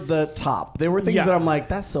over the top. There were things that I'm like,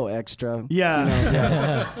 that's so extra.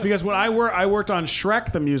 Yeah. Because when I worked on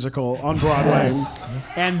Shrek the musical on Broadway,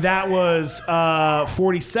 and that was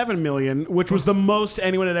 $47 million, which was the most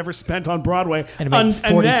anyone had ever spent on Broadway. And it made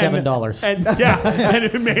 $47. And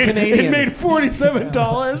it made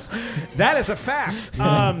 $47. That is a fact.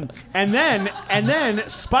 And then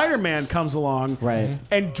Spider-Man comes along,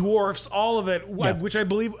 and dwarfs all of it, which I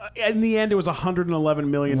believe in the end it was $111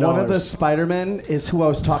 million. One of the Spider-Men is who I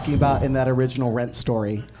was talking about in that original Rent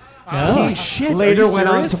story. Holy shit! Later went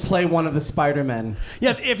on to play one of the Spider-Men.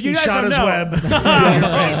 Yeah, if you guys shot don't his know, web.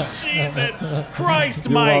 Jesus Christ,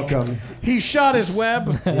 You're Mike! welcome. He shot his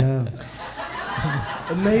web. Yeah.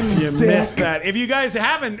 You missed that. If you guys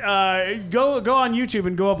haven't, go on YouTube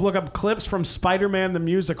and look up clips from Spider-Man the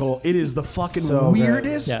musical. It is the fucking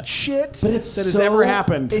weirdest shit that has ever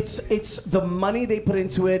happened. It's the money they put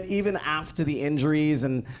into it, even after the injuries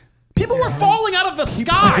and. People were falling out of the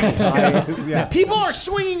sky. Yeah. People are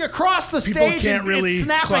swinging across the stage can't and really it's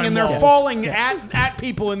snapping climb and they're walls. falling at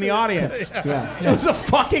people in the audience. Yeah. It was a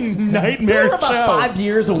fucking We nightmare were about show. 5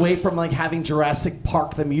 years away from like having Jurassic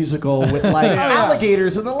Park the musical with like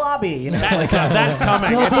alligators in the lobby. That's coming.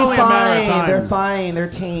 They'll It's be only a matter of fine. time. They're fine. They're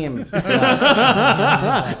tame.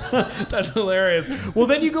 That's hilarious. Well,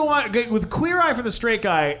 then you go on with Queer Eye for the Straight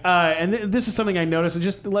Guy, and this is something I noticed, and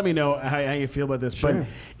just let me know how you feel about this. Sure. But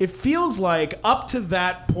it feels like up to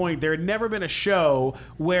that point, there had never been a show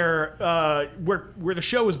where the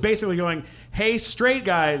show was basically going, "Hey, straight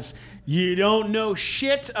guys, you don't know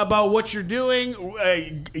shit about what you're doing.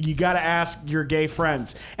 You got to ask your gay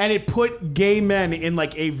friends." And it put gay men in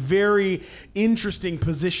like a very interesting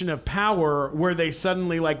position of power where they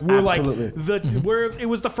suddenly were where it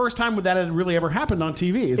was the first time that had really ever happened on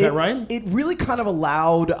TV. Is that right? It really kind of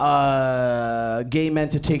allowed gay men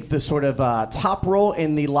to take the sort of top role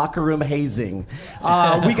in the locker room hazing.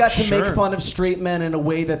 We got to make fun of straight men in a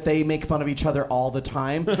way that they make fun of each other all the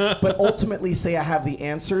time, but ultimately say I have the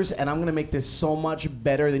answers and I'm going to make this so much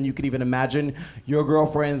better than you could even imagine. Your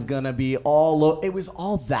girlfriend's going to be it was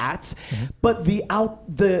all that. But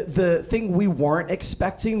the thing we weren't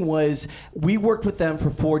expecting was we worked with them for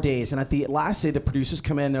 4 days, and at the last day the producers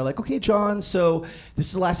come in, they're like, "Okay, John, so this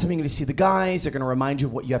is the last time you're going to see the guys. They're going to remind you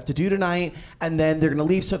of what you have to do tonight, and then they're going to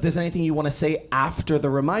leave. So if there's anything you want to say after the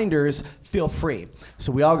reminders, feel free."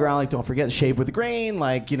 So we all go around like, "Don't forget to shave with the grain,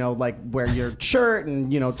 like wear your shirt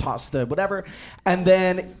and toss the whatever." And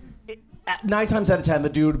then 9 times out of 10, the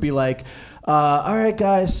dude would be like, "All right,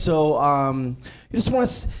 guys, so you just want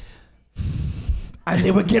to." And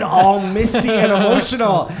they would get all misty and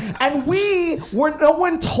emotional. And no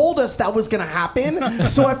one told us that was going to happen.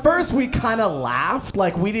 So at first we kind of laughed,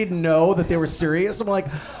 like we didn't know that they were serious. I'm like,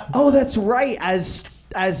 oh, that's right. As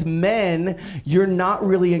as men, you're not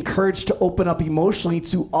really encouraged to open up emotionally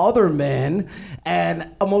to other men, and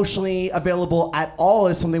emotionally available at all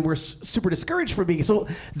is something we're super discouraged for being. So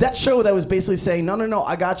that show that was basically saying, no,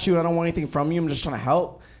 I got you, I don't want anything from you, I'm just trying to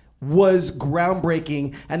help, was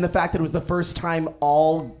groundbreaking. And the fact that it was the first time an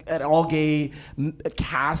all gay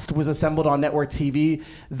cast was assembled on network TV,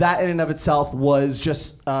 that in and of itself was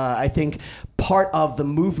just, I think, part of the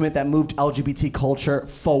movement that moved LGBT culture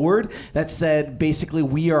forward, that said basically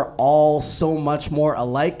we are all so much more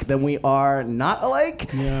alike than we are not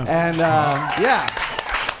alike. Yeah. And yeah.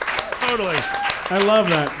 Totally. I love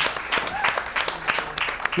that.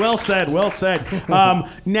 Well said. Well said.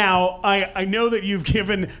 Now, I know that you've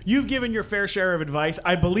given your fair share of advice.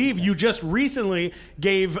 I believe you just recently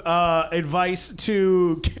gave advice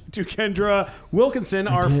to Kendra Wilkinson,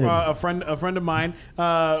 a friend of mine,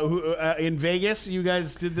 who in Vegas. You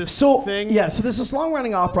guys did this thing. Yeah. So this is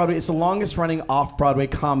long-running off-Broadway. It's the longest-running off-Broadway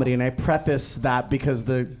comedy, and I preface that because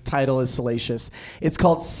the title is salacious. It's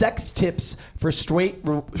called Sex Tips for Straight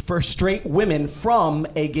Women from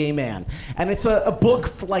a Gay Man, and it's a book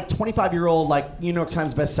for like 25-year-old, like New York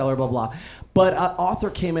Times bestseller, blah blah. But an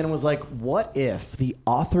author came in and was like, what if the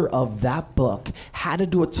author of that book had to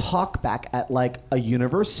do a talk back at like a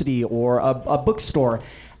university or a bookstore,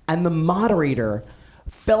 and the moderator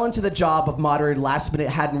fell into the job of moderator last minute,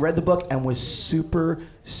 hadn't read the book, and was super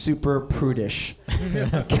prudish.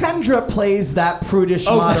 Kendra plays that prudish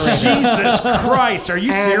moderator. Jesus Christ, are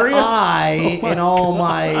you serious? And I, in all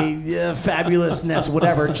my fabulousness,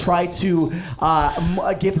 whatever, try to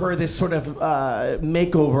give her this sort of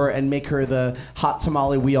makeover and make her the hot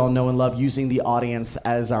tamale we all know and love, using the audience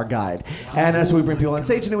as our guide. And as we bring people on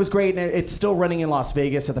stage, and it was great, and it's still running in Las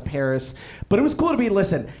Vegas at the Paris. But it was cool to be,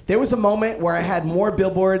 listen, there was a moment where I had more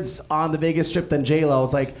billboards on the Vegas Strip than J-Lo. I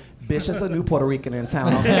was like, bitch, that's a new Puerto Rican in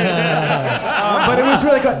town. But it was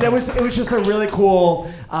really good. It was just a really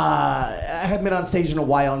cool. I hadn't been on stage in a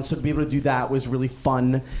while, and so to be able to do that was really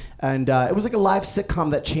fun. And it was like a live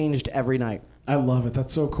sitcom that changed every night. I love it.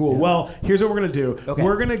 That's so cool. Yeah. Well, here's what we're going to do. Okay.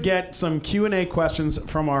 We're going to get some Q&A questions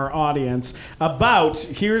from our audience about,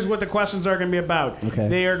 here's what the questions are going to be about. Okay.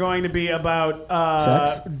 They are going to be about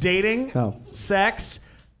sex? Dating, sex,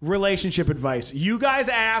 relationship advice. You guys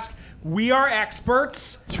ask. We are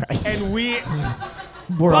experts. That's right. And we...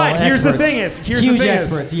 We're all here's the experts. thing is, Huge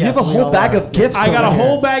experts. Yes, you have a whole bag of gifts. I got a here.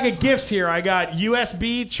 whole bag of gifts here. I got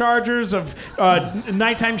USB chargers of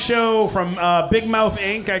Nighttime Show from Big Mouth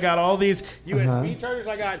Inc. I got all these USB chargers.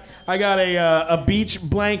 I got a beach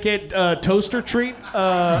blanket toaster treat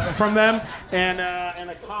from them, and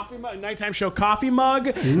a coffee mug, Nighttime Show coffee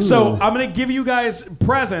mug. Ooh. So I'm gonna give you guys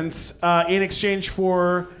presents in exchange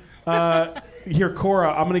for. Here,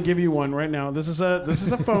 Cora, I'm gonna give you one right now. This is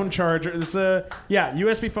a phone charger. This is a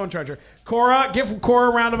USB phone charger. Cora, give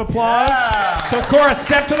Cora a round of applause. Yeah. So Cora,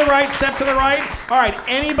 step to the right, step to the right. All right,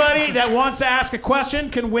 anybody that wants to ask a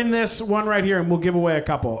question can win this one right here, and we'll give away a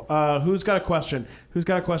couple. Who's got a question? Who's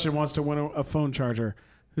got a question? Wants to win a phone charger?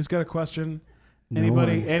 Who's got a question?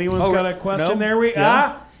 Anybody? Anyone's got a question? No. There we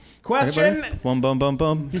Question. Boom, boom, boom,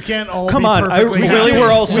 boom. You can't all Come be on, perfectly really happy.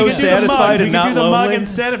 we're all so satisfied and not We can do the lonely. mug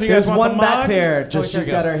instead if you There's guys want one the mug. back there. Just she's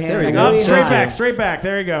got her hand. There you up. go. Straight back.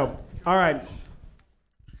 There you go. All right.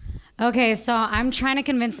 Okay, so I'm trying to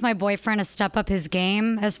convince my boyfriend to step up his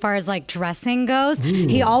game as far as like dressing goes. Ooh.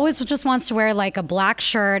 He always just wants to wear like a black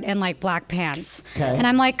shirt and like black pants. Okay. And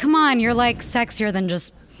I'm like, come on, you're like sexier than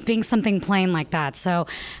just being something plain like that. So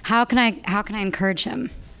how can I encourage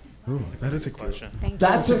him? Ooh, that is a question.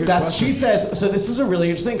 That's she says. So this is a really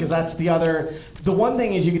interesting because that's the one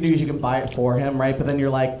thing is you can do is you can buy it for him, right? But then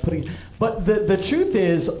you're like putting. But the truth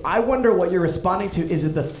is, I wonder what you're responding to. Is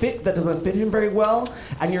it the fit that doesn't fit him very well,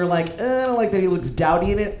 and you're like, I don't like that he looks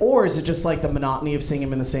dowdy in it, or is it just like the monotony of seeing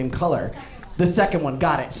him in the same color? The second one,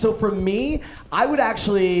 got it. So for me, I would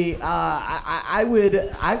actually, I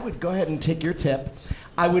would go ahead and take your tip.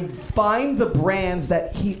 I would find the brands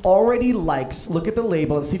that he already likes, look at the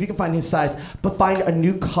label and see if you can find his size, but find a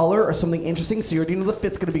new color or something interesting so you already know the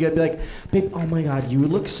fit's gonna be good. Be like, babe, oh my God, you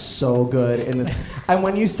look so good in this. And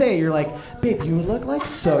when you say it, you're like, babe, you look like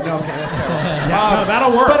so. No, okay, that's all right. Yeah, no,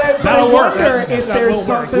 that'll work. But I wonder if there's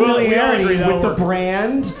some We'll familiarity agree that'll with the work.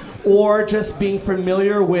 brand or just being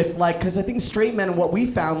familiar with, like, because I think straight men, what we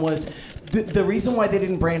found was the reason why they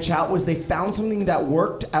didn't branch out was they found something that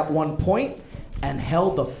worked at one point and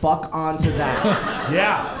held the fuck onto that.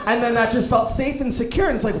 Yeah. And then that just felt safe and secure.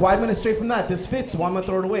 And it's like, why am I gonna stray from that? This fits. Why am I gonna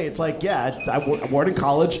throw it away? It's like, yeah, I wore it in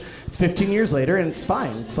college. It's 15 years later, and it's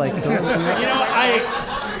fine. It's like,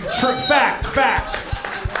 fact.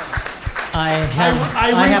 I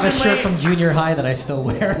have a shirt from junior high that I still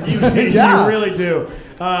wear. You really do.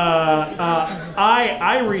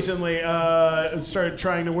 I recently started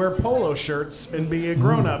trying to wear polo shirts and be a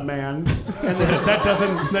grown-up man, and that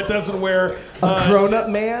doesn't wear a grown-up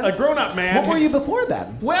man. A grown-up man. What were you before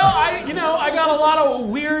then? Well, I got a lot of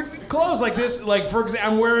weird clothes like this. Like for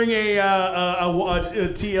example, I'm wearing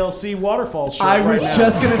a TLC waterfall shirt. I was right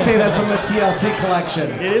just now. gonna say that's from the TLC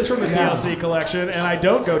collection. It is from the TLC collection, and I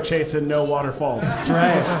don't go chasing no waterfalls. That's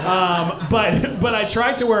right. But I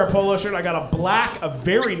tried to wear a polo shirt. I got a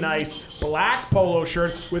very nice black polo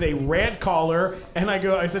shirt with a red collar, and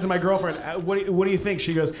I said to my girlfriend, what do you think?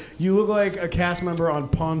 She goes, you look like a cast member on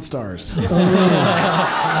Pawn Stars.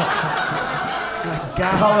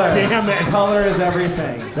 God damn it. Color is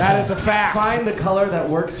everything. That is a fact. Find the color that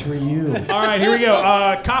works for you. All right, here we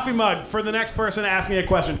go. Coffee mug for the next person asking a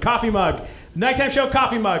question. Coffee mug. Nighttime show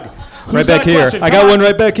coffee mug. Who's right got back a here. question? I Come got on. one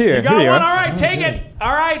right back here. You got Here you one? are. All right, take it.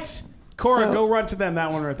 All right. Cora, So- go run to them.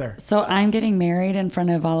 That one right there. So I'm getting married in front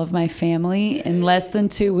of all of my family in less than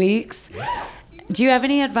 2 weeks. Do you have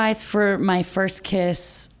any advice for my first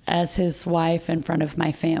kiss as his wife in front of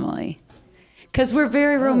my family? Because we're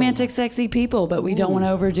very romantic, sexy people, but we don't want to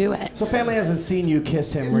overdo it. So family hasn't seen you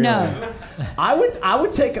kiss him, really. No. I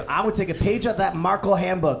would take a page out of that Markle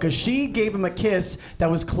handbook, because she gave him a kiss that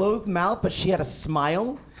was closed mouth, but she had a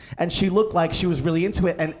smile, and she looked like she was really into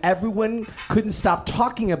it, and everyone couldn't stop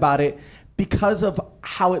talking about it because of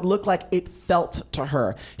how it looked like it felt to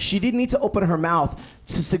her. She didn't need to open her mouth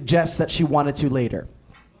to suggest that she wanted to later.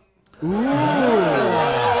 Ooh.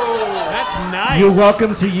 That's nice. You're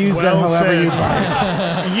welcome to use that Well however said. you'd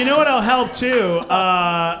like. You know what'll help too,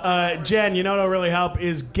 Jen. You know what'll really help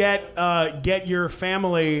is get your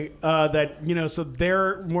family so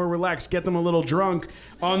they're more relaxed. Get them a little drunk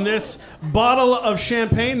on this bottle of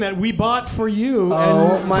champagne that we bought for you.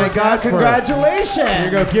 Oh and my for God! Casper. Congratulations! Here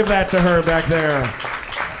you go. Give that to her back there.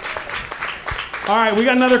 All right, we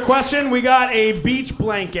got another question. We got a beach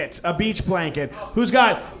blanket. A beach blanket. Who's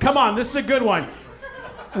got? Come on, this is a good one.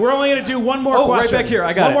 We're only going to do one more question. Right back here.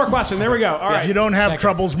 I got one it. more question. There we go. All right. If you don't have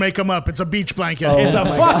troubles, make them up. It's a beach blanket. It's a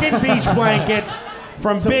fucking beach blanket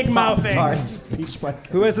from Big Mouth Inc. Beach blanket.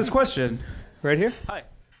 Who has this question? Right here? Hi.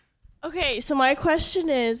 Okay, so my question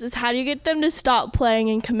is how do you get them to stop playing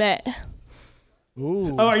and commit? Ooh.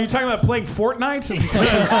 Oh, are you talking about playing Fortnite?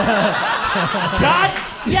 Because God,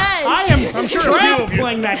 yes. I'm sure trapped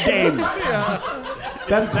playing that game.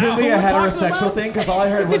 That's clearly a heterosexual thing, because all I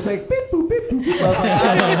heard was like beep boop beep boop. I was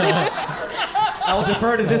like, I'll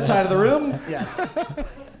defer to this side of the room. Yes.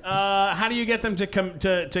 How do you get them to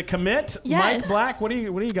commit? Yes. Mike Black, what do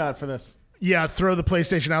you got for this? Yeah, throw the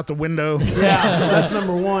PlayStation out the window. Yeah, that's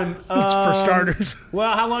number one. It's for starters.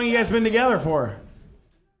 Well, how long you guys been together for?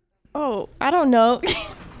 Oh, I don't know.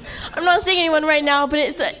 I'm not seeing anyone right now, but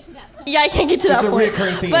it's I can't get to that point. It's a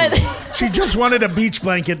recurring theme. But She just wanted a beach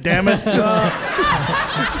blanket, damn it.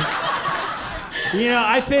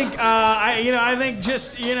 I think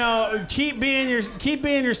just keep being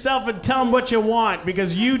yourself and tell them what you want,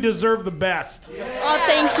 because you deserve the best. oh,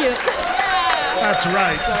 thank you. That's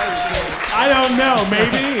right. I don't know,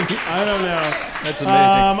 maybe. I don't know. That's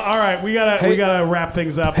amazing. All right, we gotta wrap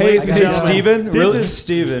things up. Hey, Ladies and gentlemen, Steven. This is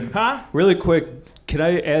Steven. Huh? Really quick, can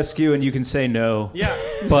I ask you, and you can say no? Yeah.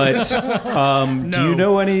 But do you No.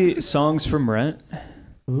 know any songs from Rent?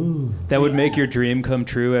 Ooh. That would make your dream come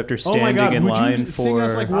true after standing in would line you for. sing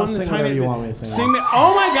us like I'll one sing tiny whatever you want me to sing. Sing it.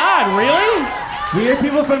 Oh my God! Really? We have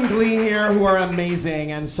people from Glee here who are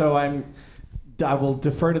amazing, and so I will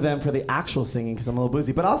defer to them for the actual singing because I'm a little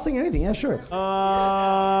boozy. But I'll sing anything. Yeah, sure.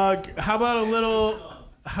 How about a little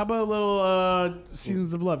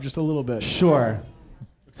Seasons of Love? Just a little bit. Sure.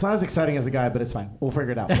 It's not as exciting as a guy, but it's fine. We'll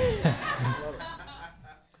figure it out.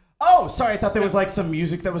 Oh, sorry. I thought there was like some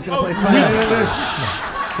music that was going to play. It's fine. No. Shh.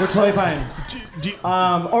 We're totally fine.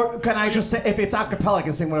 Or can I just say, if it's a cappella, I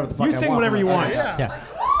can sing whatever the fuck I want. You sing whatever you want. Yeah.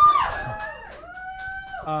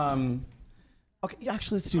 Okay,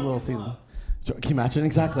 actually, let's do Little Season. Can you imagine?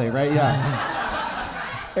 Exactly, right? Yeah.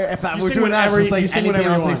 If we're sing doing that, whatever- it's just like you sing any whatever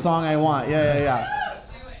you Beyonce want. song I want. Yeah.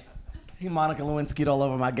 Hey, Monica Lewinsky all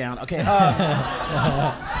over my gown. Okay.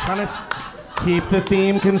 Trying to keep the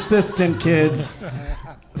theme consistent, kids.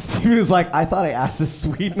 Steve was like, I thought I asked this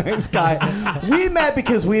sweet, nice guy. We met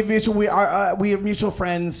because we have mutual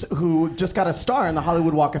friends who just got a star in the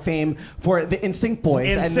Hollywood Walk of Fame for the NSYNC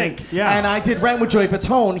boys. NSYNC, yeah. And I did Rent with Joey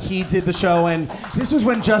Fatone. He did the show, and this was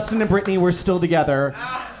when Justin and Brittany were still together.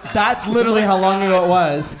 That's literally how long ago it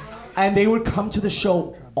was. And they would come to the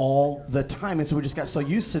show all the time, and so we just got so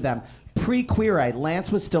used to them. Pre-Queer Eye,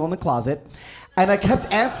 Lance was still in the closet, and I kept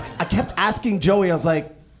asking Joey. I was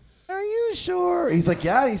like, "Are you really sure. He's like,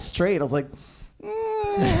 yeah, he's straight. I was like,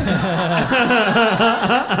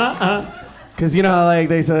 because you know how like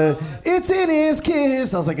they said, it's in his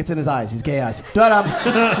kiss. I was like, it's in his eyes. He's gay eyes. But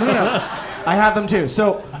I have them too.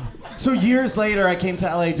 So years later, I came to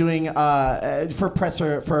LA doing for press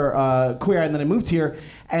for Queer, and then I moved here.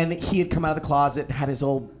 And he had come out of the closet, had his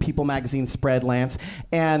old People magazine spread, Lance,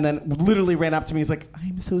 and then literally ran up to me. He's like,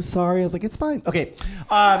 "I'm so sorry." I was like, "It's fine." Okay,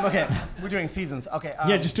 okay, we're doing seasons. Okay.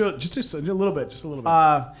 Yeah, just do it. Just a little bit. Just a little bit.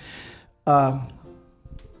 Oh,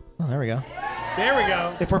 there we go. There we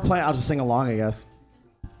go. If we're playing, I'll just sing along, I guess.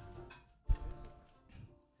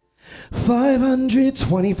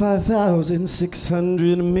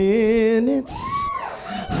 525,600 minutes.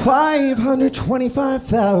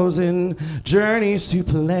 525,000 journeys to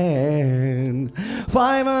plan.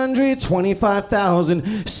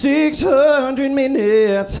 525,600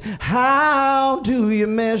 minutes. How do you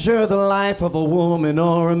measure the life of a woman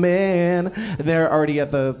or a man? They're already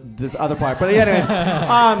at this other part, but anyway.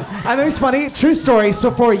 I know it's funny. True story. So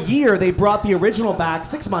for a year, they brought the original back,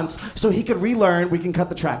 6 months, so he could relearn. We can cut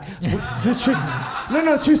the track. No,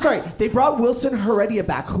 true story. They brought Wilson Heredia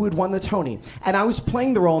back, who had won the Tony, and I was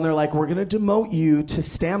playing the role, and they're like, we're going to demote you to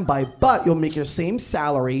standby, but you'll make your same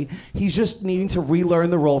salary. He's just needing to relearn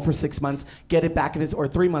the role for 6 months, get it back in his, or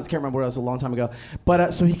 3 months, can't remember what it was, a long time ago,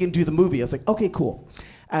 but so he can do the movie. I was like, okay, cool.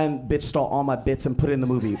 And bitch stole all my bits and put it in the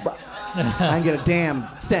movie. But I didn't get a damn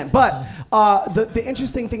cent. But the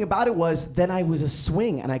interesting thing about it was then I was a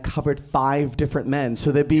swing and I covered 5 different men.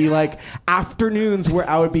 So there'd be like afternoons where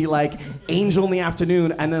I would be like Angel in the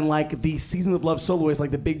afternoon, and then like the Season of Love soloist,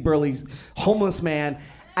 like the big burly homeless man.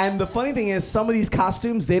 And the funny thing is, some of these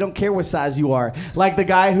costumes, they don't care what size you are. Like the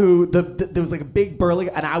guy who, there was like a big burly,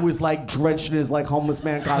 and I was like drenched in his like homeless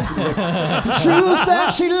man costume. Like, truths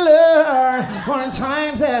that she learned, on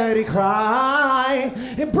times that he cried,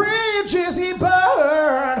 and bridges he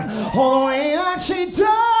burned, all the way that she died.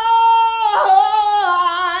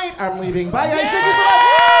 I'm leaving. Bye guys, thank you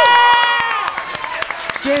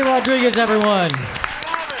so much. Jay Rodriguez, everyone.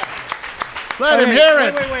 Let him hear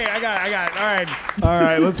it. Wait. I got it. All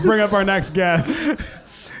right. Let's bring up our next guest.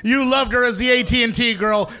 You loved her as the AT&T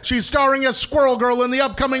girl. She's starring as Squirrel Girl in the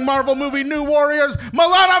upcoming Marvel movie New Warriors,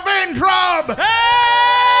 Milana Vayntraub.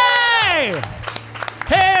 Hey!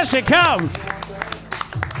 Here she comes.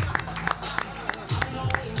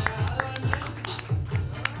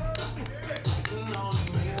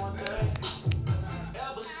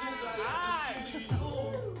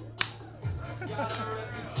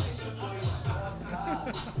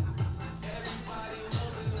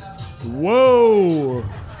 Whoa.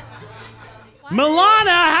 Milana,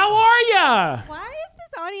 how are ya? Why is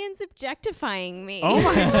this audience objectifying me? Oh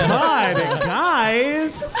my God,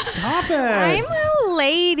 guys, stop it. I'm a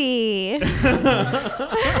lady.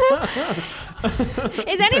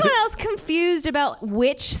 Is anyone else confused about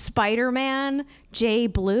which Spider-Man Jay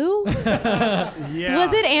blew? Yeah.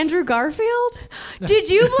 Was it Andrew Garfield?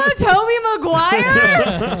 Did you blow Tobey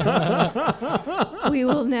Maguire? We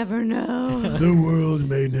will never know. The world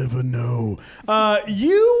may never know.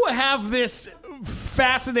 You have this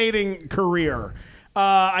fascinating career.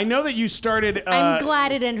 I know that you started... I'm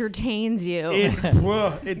glad it entertains you.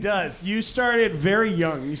 It does. You started very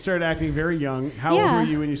young. You started acting very young. How old were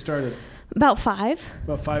you when you started? About 5.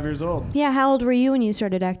 About 5 years old. Yeah, how old were you when you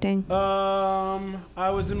started acting? I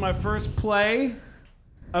was in my first play.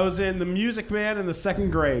 I was in The Music Man in the 2nd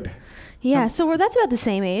grade. Yeah, so that's about the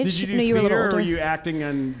same age. Did you do no, you were a little theater, or older. were you acting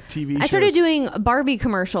on TV shows? I started doing Barbie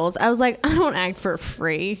commercials. I was like, I don't act for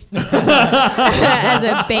free as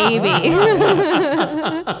a baby.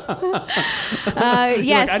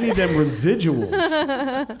 Yes. Like, I need them residuals.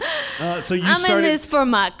 So you I'm in this for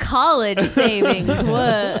my college savings.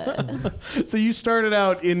 What? So you started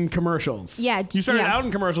out in commercials. Yeah. You started out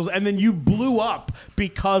in commercials, and then you blew up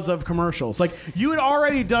because of commercials. Like, you had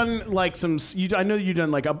already done like I know you'd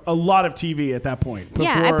done like a lot of TV at that point.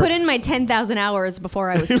 Yeah, I put in my 10,000 hours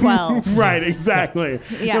before I was 12. Right, exactly.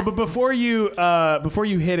 Yeah. No, but before you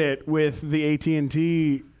hit it with the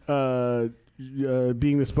AT&T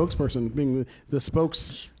being the spokesperson, being the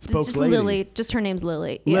spokes Just lady. Lily. Just her name's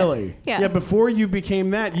Lily. Yeah. Lily. Yeah. Before you became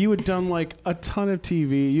that, you had done like a ton of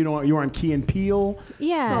TV. You were on Key and Peele.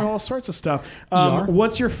 Yeah. All sorts of stuff.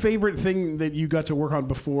 What's your favorite thing that you got to work on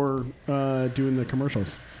before doing the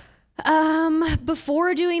commercials?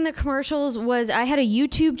 Before doing the commercials I had a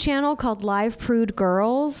YouTube channel called Live Prude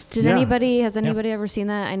Girls. Has anybody ever seen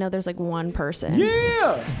that? I know there's like one person.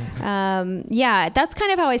 Yeah. Yeah, that's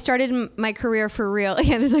kind of how I started my career for real.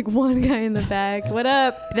 Yeah, there's like one guy in the back. What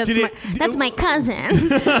up? That's my cousin.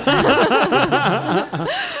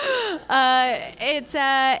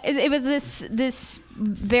 It was this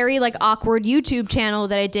very like awkward YouTube channel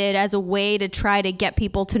that I did as a way to try to get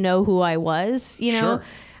people to know who I was. You know. Sure.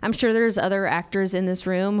 I'm sure there's other actors in this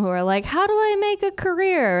room who are like, how do I make a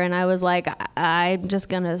career? And I was like, I'm just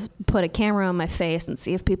going to put a camera on my face and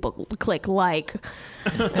see if people click like.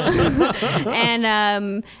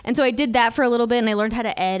 And so I did that for a little bit, and I learned how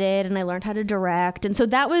to edit, and I learned how to direct. And so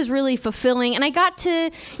that was really fulfilling. And I got to,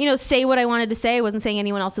 say what I wanted to say. I wasn't saying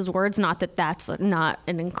anyone else's words. Not that that's not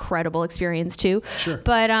an incredible experience too. Sure.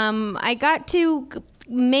 But I got to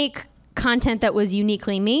make content that was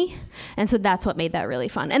uniquely me, and so that's what made that really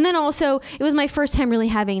fun. And then also it was my first time really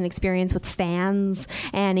having an experience with fans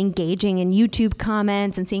and engaging in YouTube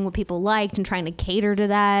comments and seeing what people liked and trying to cater to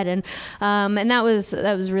that, and that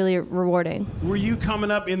was really rewarding. Were you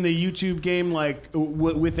coming up in the YouTube game like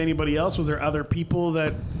with anybody else? Was there other people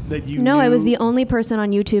that you No, knew? I was the only person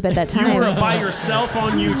on YouTube at that time. You were by yourself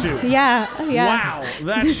on YouTube. Yeah. Wow,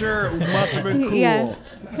 that sure must have been cool. Yeah.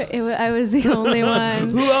 I was the only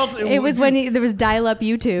one. Who else? It was when there was dial-up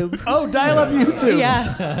YouTube. Oh, dial-up YouTube.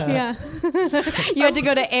 Yeah. You had to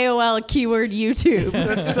go to AOL keyword YouTube.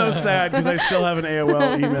 That's so sad because I still have an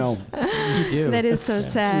AOL email. You do. That is so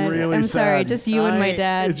sad. Really I'm sad. sorry, just you and my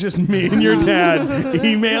dad. It's just me and your dad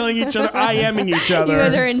emailing each other, IMing each other. You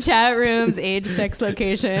guys are in chat rooms, age, sex,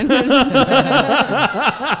 location.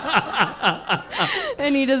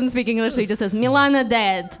 And he doesn't speak English, so he just says, Milana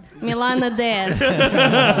dead. Milana dead.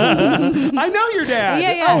 I know your dad.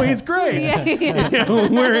 Yeah. Oh, he's great. Yeah.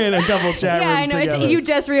 We're in a couple chat rooms I know. together. You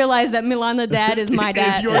just realized that Milana dad is my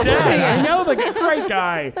dad. Is your dad. I know the great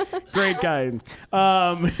guy. Great guy.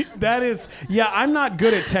 That is, I'm not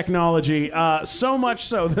good at technology. So much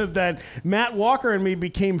so that Matt Walker and me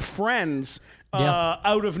became friends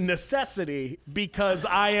out of necessity because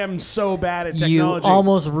I am so bad at technology. You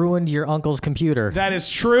almost ruined your uncle's computer. That is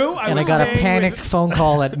true. I got a panicked phone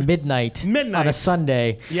call at midnight on a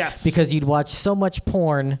Sunday. Yes. Because you'd watched so much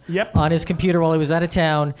porn on his computer while he was out of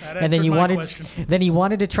town, and then he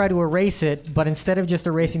wanted to try to erase it, but instead of just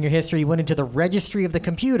erasing your history, he went into the registry of the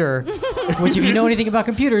computer, which, if you know anything about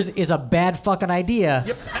computers, is a bad fucking idea.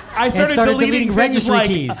 Yep. I started deleting registry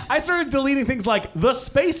keys. I started deleting things like the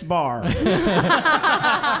space bar.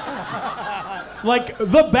 Like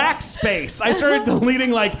the backspace. I started deleting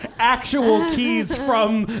like actual keys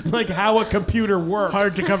from like how a computer works.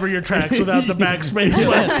 Hard to cover your tracks without the backspace.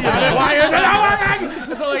 Why is it not working?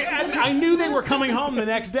 So like, and I knew they were coming home the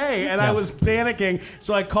next day, and I was panicking.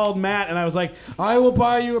 So I called Matt, and I was like, "I will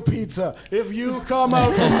buy you a pizza if you come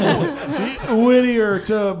out from Whittier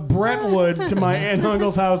to Brentwood to my aunt and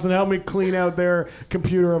uncle's house and help me clean out their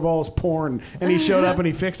computer of all his porn." And he showed up and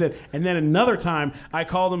he fixed it. And then another time, I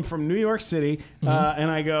called him from New York City, and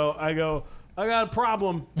I go, I got a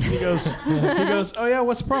problem. And he goes, oh yeah,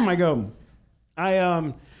 what's the problem? I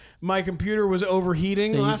go, my computer was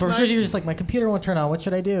overheating last night. You're just like, my computer won't turn on. What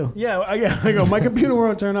should I do? I go, my computer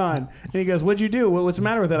won't turn on. And he goes, what'd you do? What's the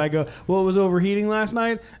matter with it? I go, well, it was overheating last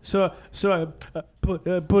night, so I put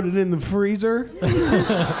it in the freezer. I've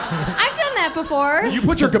done that before. You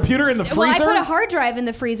put your computer in the freezer? Well, I put a hard drive in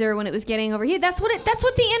the freezer when it was getting overheated. That's what the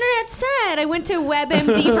internet said. I went to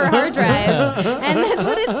WebMD for hard drives, and that's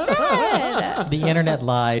what it said. The internet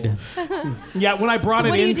lied. Yeah, when I brought it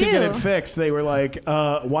what do in you to get do? it fixed, they were like,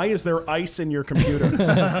 why is there ice in your computer?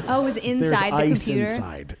 Oh, it was inside There's the ice computer?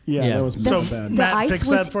 inside. Yeah, that was so bad. The ice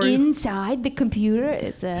was inside the computer?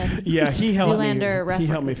 It's a he helped Zoolander me. reference. He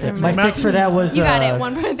helped me fix it. My fix for that was... You got it.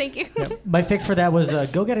 One point. Thank you. My fix for that was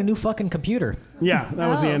go get a new fucking computer. Yeah, that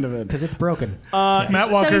was the end of it. Because it's broken. Matt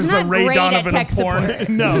Walker's the Ray Donovan of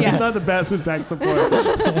porn. No, he's not the best in tech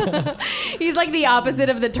support. He's like the opposite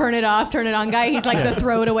of the turn it off, turn it on guy. He's like the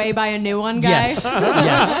throw it away, buy a new one guy. Yes.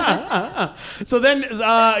 So then,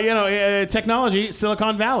 technology,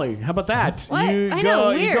 Silicon Valley. How about that? What? I know,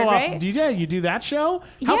 weird, right? You do that show?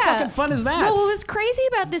 How Yeah. fucking fun is that? Well, what was crazy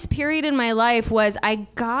about this period in my life was I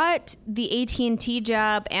got the AT&T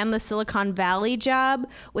job and the Silicon Valley job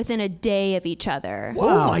within a day of each other.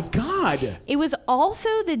 Oh my God. It was also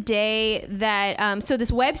the day that, so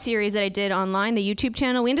this web series that I did online, the YouTube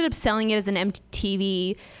channel, we ended up selling it as an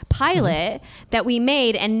MTV pilot that we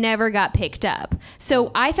made and never got picked up.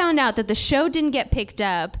 So I found out that the show didn't get picked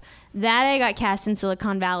up, that I got cast in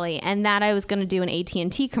Silicon Valley, and that I was going to do an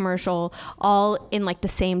AT&T commercial all in like the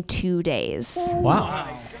same 2 days.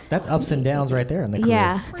 Wow. That's ups and downs right there in the career.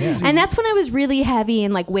 Yeah. And that's when I was really heavy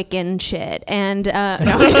in like Wiccan shit. And no.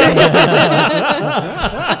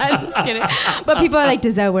 I'm just kidding. But people are like,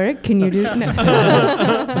 does that work? Can you do it? No.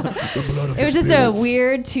 It was just a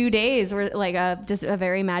weird 2 days where like just a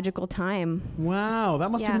very magical time. Wow,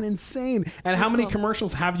 that must have been insane. And how many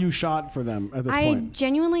commercials have you shot for them at this I point?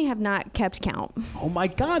 genuinely have not kept count. Oh my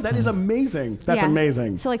God, that is amazing. That's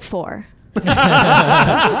amazing. So like 4. I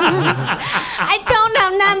don't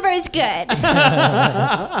know numbers good.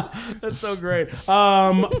 That's so great.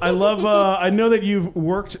 I love. I know that you've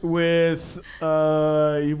worked with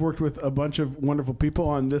a bunch of wonderful people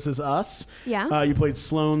on This Is Us. Yeah. You played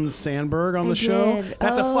Sloane Sandberg on the show. did.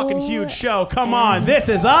 That's a fucking huge show. Come on, This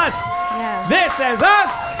Is Us. Yeah. This is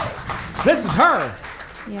us. This is her.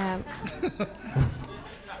 Yeah.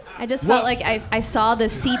 I just felt like I saw the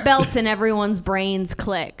seatbelts in everyone's brains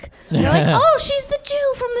click. They're like, oh, she's the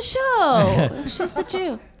Jew from the show. She's the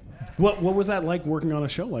Jew. What was that like working on a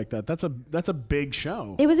show like that? That's a big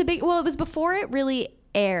show. It was it was before it really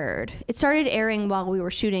aired. It started airing while we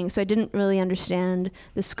were shooting, so I didn't really understand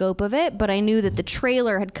the scope of it, but I knew that the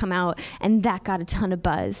trailer had come out and that got a ton of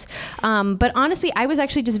buzz. But honestly, I was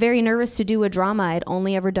actually just very nervous to do a drama. I'd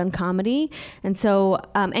only ever done comedy. And so,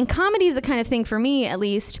 and comedy is the kind of thing, for me at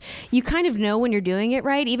least, you kind of know when you're doing it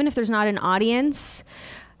right, even if there's not an audience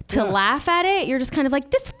to laugh at it. You're just kind of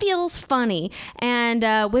like, this feels funny.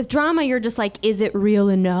 And with drama, you're just like, is it real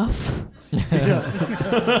enough?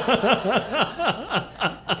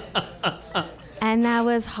 And that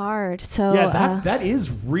was hard. So that is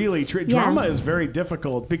really true. Drama is very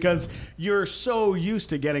difficult because you're so used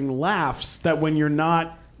to getting laughs that when you're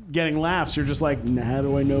not getting laughs, you're just like, how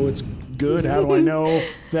do I know it's good? How do I know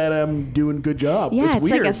that I'm doing a good job? Yeah, it's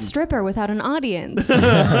weird. like a stripper without an audience.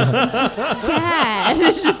 It's just sad.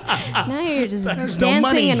 It's just, now you're just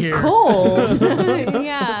dancing and cold.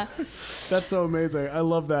 Yeah. That's so amazing. I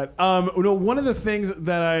love that. One of the things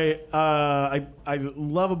that I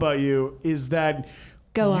love about you is that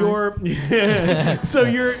So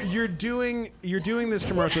you're doing this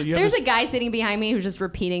commercial. There's a guy sitting behind me who's just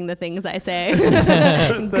repeating the things I say.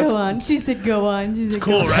 Go on. She said, "Go on." She said, it's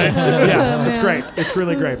cool, right? Yeah, it's great. It's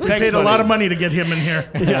really great. We paid a lot of money to get him in here.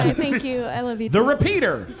 Yeah. Thank you. I love you. The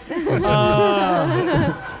repeater.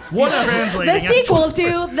 What's translating? The sequel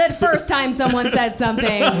to the first time someone said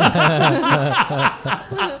something.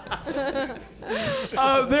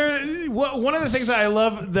 One of the things that I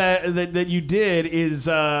love that you did is,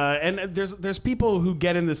 and there's people who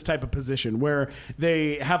get in this type of position where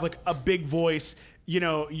they have like a big voice.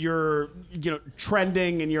 You're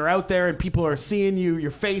trending and you're out there and people are seeing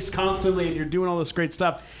your face constantly and you're doing all this great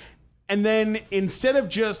stuff. And then instead of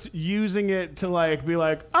just using it to like be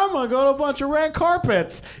like, I'm gonna go to a bunch of red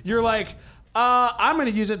carpets, you're like, I'm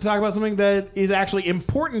going to use it to talk about something that is actually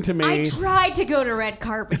important to me. I tried to go to red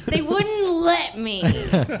carpets. They wouldn't let me.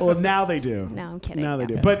 Well, now they do. No, I'm kidding. Now they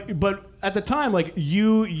do. But at the time, like,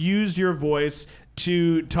 you used your voice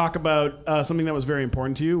to talk about something that was very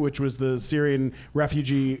important to you, which was the Syrian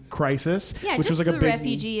refugee crisis. Yeah, which just was like the a big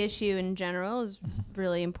refugee issue in general is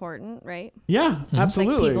really important, right? Yeah,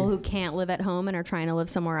 absolutely. Like people who can't live at home and are trying to live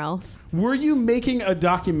somewhere else. Were you making a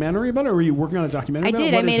documentary about it, or were you working on a documentary about it?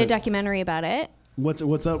 I did. I made a documentary about it. What's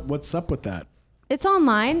up with that? It's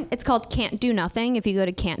online. It's called Can't Do Nothing. If you go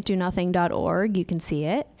to can'tdonothing.org, you can see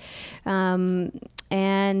it.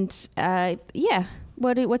 Yeah.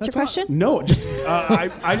 What's your question? No, just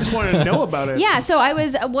I just wanted to know about it. Yeah, so I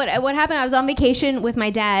was what happened? I was on vacation with my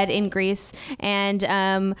dad in Greece, and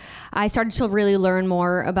I started to really learn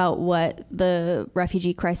more about what the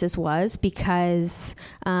refugee crisis was because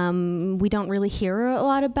we don't really hear a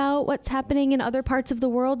lot about what's happening in other parts of the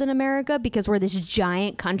world in America because we're this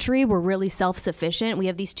giant country. We're really self-sufficient. We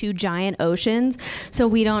have these 2 giant oceans, so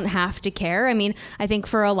we don't have to care. I mean, I think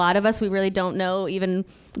for a lot of us, we really don't know even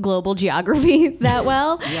global geography that well.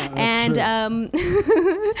 Yeah, that's and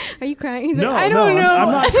true. Are you crying? No, I don't know. I'm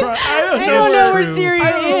not crying. I don't know where Syria is.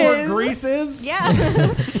 I don't know where Greece is.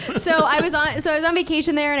 Yeah. So I was on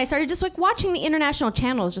vacation there, and I started just like watching the international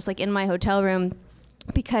channels, just like in my hotel room.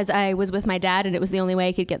 Because I was with my dad and it was the only way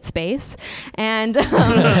I could get space. And so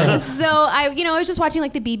I was just watching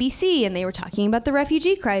like the BBC and they were talking about the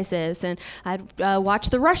refugee crisis. And I'd watch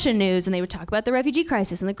the Russian news and they would talk about the refugee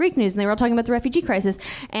crisis, and the Greek news and they were all talking about the refugee crisis.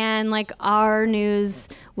 And like our news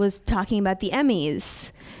was talking about the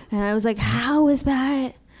Emmys. And I was like, how is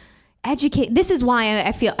that educate. This is why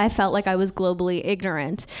I felt like I was globally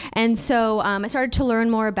ignorant. And so I started to learn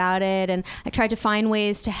more about it, and I tried to find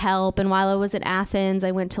ways to help. And while I was at Athens, I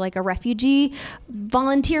went to like a refugee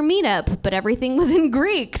volunteer meetup, but everything was in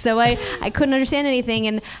Greek. So I couldn't understand anything.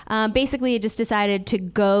 And basically I just decided to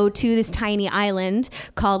go to this tiny island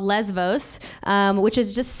called Lesbos, which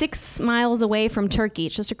is just 6 miles away from Turkey.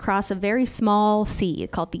 It's just across a very small sea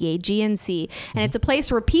called the Aegean Sea. And it's a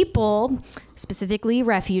place where people, specifically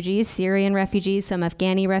refugees, Syrian refugees, some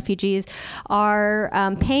Afghani refugees,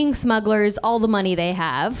 are paying smugglers all the money they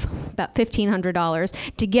have, about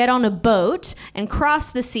 $1,500, to get on a boat and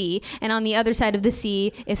cross the sea. And on the other side of the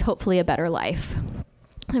sea is hopefully a better life.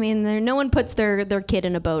 I mean, no one puts their kid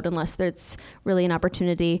in a boat unless there's really an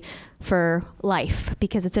opportunity for life,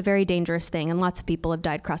 because it's a very dangerous thing, and lots of people have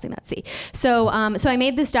died crossing that sea. So I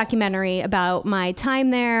made this documentary about my time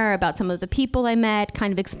there, about some of the people I met,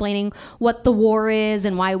 kind of explaining what the war is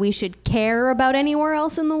and why we should care about anywhere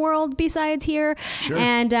else in the world besides here. Sure.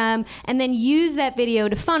 And then use that video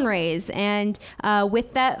to fundraise. And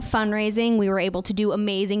with that fundraising, we were able to do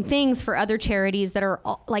amazing things for other charities that are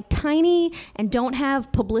like tiny and don't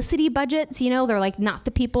have publicity budgets. You know, they're like not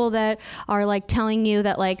the people that are like telling you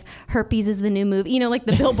that like herpes is the new movie, you know, like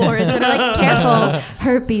the billboards that are like, careful,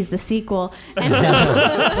 herpes the sequel. And so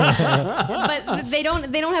but they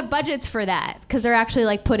don't have budgets for that, because they're actually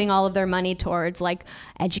like putting all of their money towards like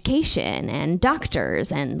education and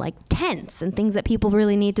doctors and like tents and things that people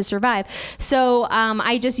really need to survive. So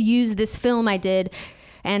I just used this film I did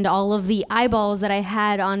and all of the eyeballs that I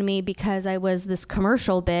had on me because I was this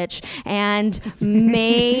commercial bitch, and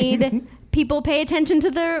made people pay attention to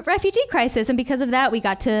the refugee crisis. And because of that, we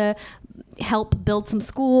got to help build some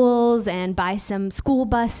schools and buy some school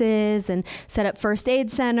buses and set up first aid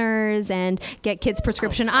centers and get kids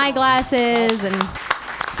prescription eyeglasses and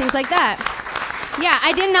things like that. Yeah,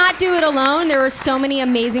 I did not do it alone. There were so many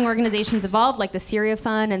amazing organizations involved, like the Syria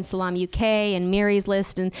Fund and Salam UK and Miri's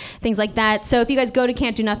List and things like that. So if you guys go to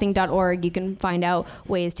can'tdonothing.org, you can find out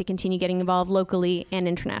ways to continue getting involved locally and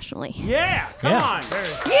internationally. Yeah, come on.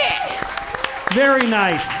 Yeah. Very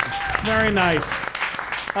nice. Very nice.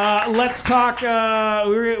 Let's talk.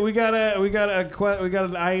 We got an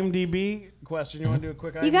IMDb question. You want to do a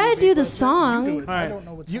quick IMDb? You got to do the song. All right. I don't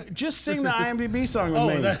know you just sing the IMDb song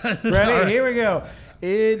with me. Ready? Right. Here we go.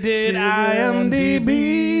 Did IMDb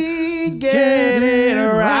get it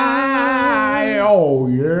right? Oh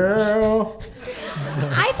yeah.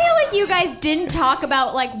 I feel like you guys didn't talk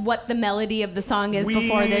about like what the melody of the song is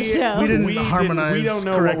before this show. We didn't harmonize. We don't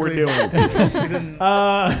know correctly. what we're doing.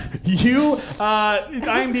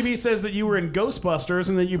 IMDb says that you were in Ghostbusters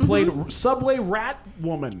and that you played Subway Rat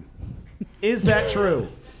Woman. Is that true?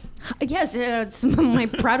 Yes, it's my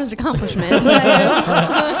proudest accomplishment.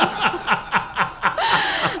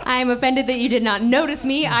 I'm offended that you did not notice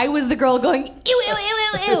me. I was the girl going, ew, ew, ew,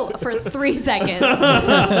 ew, ew, for 3 seconds.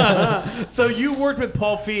 So you worked with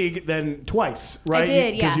Paul Feig then twice, right? I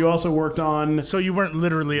did, yeah. Because you also worked on... So you weren't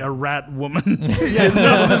literally a rat woman. Yeah,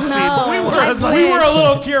 no, we were a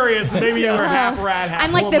little curious that maybe you were half rat, half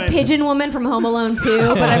I'm like woman. the pigeon woman from Home Alone 2,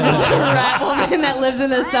 but I'm just a rat woman that lives in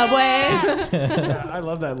the subway. Yeah, I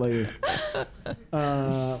love that lady.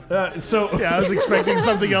 I was expecting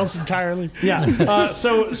something else entirely. Yeah.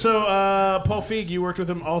 So Paul Feig, you worked with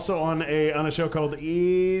him also on a show called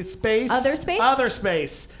Space. Other Space? Other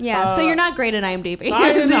Space. Yeah. So you're not great at IMDb.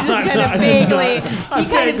 I You not, just kind of vaguely. You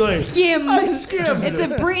kind of skim. I skimmed.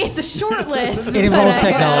 It's a short list. It involves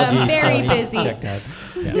technology. I'm very so busy. check that.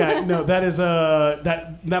 Yeah, no, that is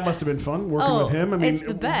that must have been fun working with him. I mean, it's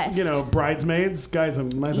the best. You know, Bridesmaids, guy's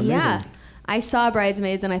amazing. Yeah. I saw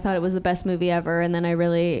Bridesmaids and I thought it was the best movie ever, and then I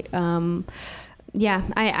really I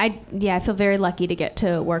feel very lucky to get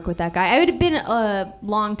to work with that guy. I would have been a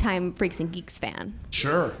long-time Freaks and Geeks fan.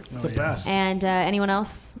 Sure, the best. And anyone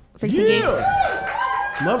else? Freaks and Geeks?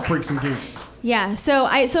 Love Freaks and Geeks. Yeah, so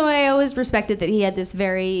I always respected that he had this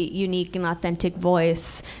very unique and authentic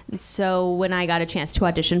voice. And so when I got a chance to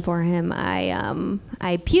audition for him,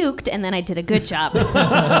 I puked and then I did a good job.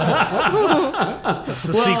 That's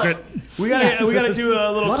the secret. We gotta do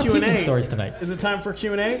a little lot Q&A. of puking stories tonight. Is it time for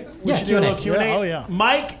Q&A? We Yeah, should do a little Q&A. Yeah, oh yeah.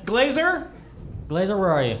 Mike Glazer. Glazer,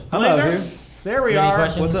 where are you? Glazer. There we Any are.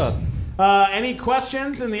 questions? What's up? Any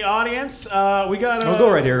questions in the audience? We got. I'll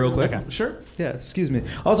go right here real quick. Sure. Yeah, excuse me.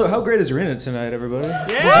 Also, how great is your internet tonight, everybody?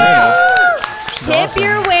 Yeah! Tip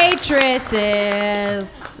your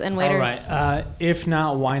waitresses and waiters. All right. If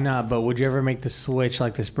not, why not? But would you ever make the switch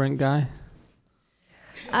like the Sprint guy?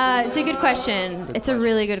 It's a good question. It's a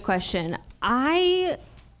really good question. I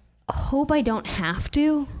hope I don't have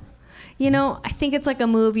to. I think it's like a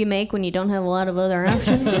move you make when you don't have a lot of other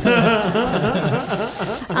options.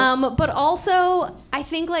 But also, I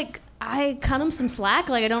think like I cut him some slack.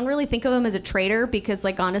 Like I don't really think of him as a traitor because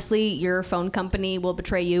like honestly, your phone company will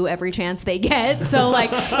betray you every chance they get. So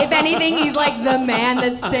like if anything, he's like the man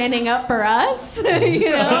that's standing up for us.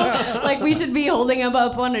 Like we should be holding him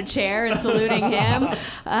up on a chair and saluting him.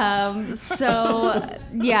 So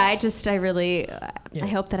yeah, I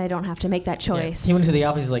hope that I don't have to make that choice. Yeah. He went to the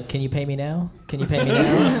office. He's like, "Can you pay me now? Can you pay me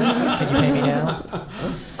now? Can you pay me now?"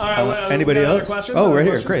 All right. Well, anybody else? Oh, right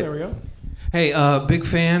here. Great. There we go. Hey, big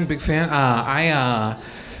fan. I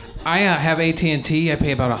have AT&T. I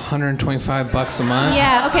pay about $125 a month.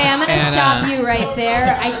 Yeah, okay, I'm gonna stop you right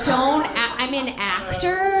there. I'm an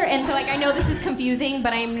actor, and so like I know this is confusing,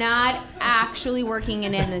 but I'm not actually working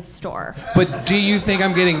in the store. But do you think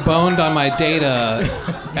I'm getting boned on my data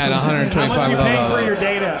at $125? How much are you paying for your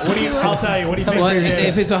data? I'll tell you. What do you pay for your data?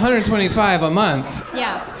 If it's $125 a month.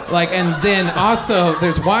 Yeah. Like, and then also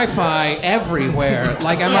there's Wi-Fi everywhere.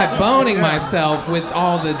 Like, am I boning myself with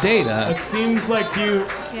all the data? It seems like you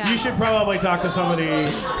should probably talk to somebody.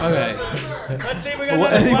 Okay. Let's see if we got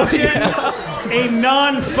another question. A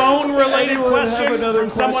non-phone related question from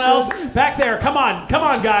someone else. Back there. Come on,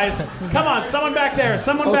 guys. Come on, someone back there.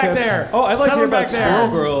 Back there. Oh, I'd like to hear about Squirrel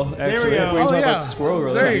Girl, actually. There we go. If we talk about Squirrel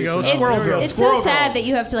Girl. There you go, Squirrel Girl. It's so sad that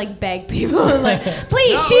you have to like beg people. Like,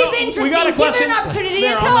 please, she's interesting. Give her an opportunity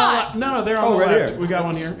to talk. No, they're on the right left. here. We got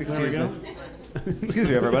one here. Excuse me. Excuse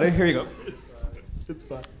me, everybody. Here you go. It's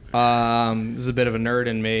fine. This is a bit of a nerd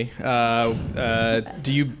in me.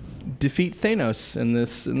 Do you defeat Thanos in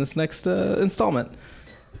this next installment?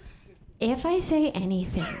 If I say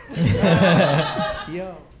anything,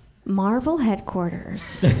 Marvel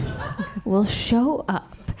headquarters will show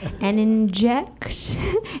up and inject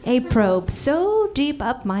a probe so deep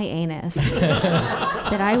up my anus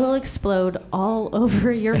that I will explode all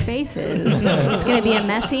over your faces. It's going to be a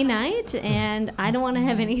messy night, and I don't want to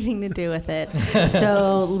have anything to do with it.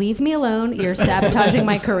 So leave me alone. You're sabotaging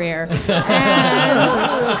my career. All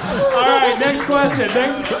right, next question.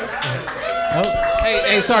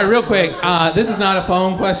 Hey, sorry, real quick. This is not a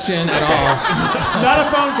phone question at all. Not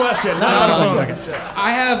a phone question.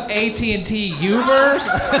 I have AT&T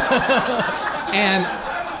Uverse, and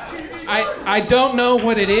I don't know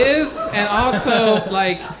what it is, and also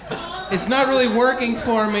like it's not really working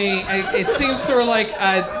for me. It seems sort of like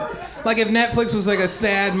if Netflix was like a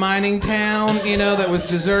sad mining town, that was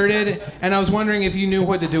deserted, and I was wondering if you knew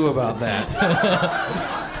what to do about that.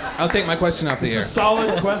 I'll take my question off the air. It's a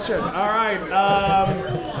solid question. All right.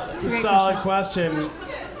 It's a solid question.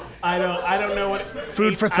 I don't know what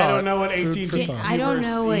food for thought. I don't know what AT&T. I don't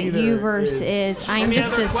know what Uverse is. I'm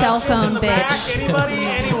just a cell phone bitch.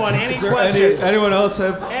 Anyone? Any questions? Anyone else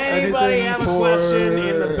have Anybody have a question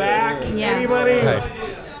in the back? Yeah.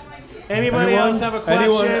 Anybody else have a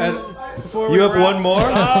question? You have one more?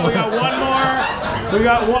 Oh, we got one more. We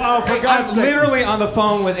got one. Oh, for God's sake. I'm literally on the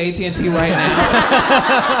phone with AT&T right now.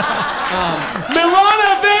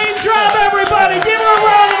 Milana Vayntraub, everybody, give her a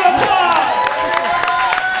round of applause.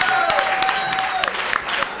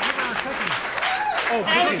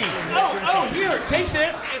 Oh, here, take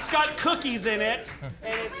this. It's got cookies in it,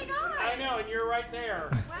 and it's. I know, and you're right there.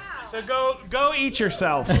 Wow. So go eat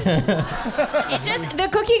yourself. The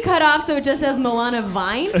cookie cut off, so it just says Milana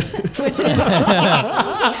Vayntraub, which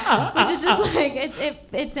is just like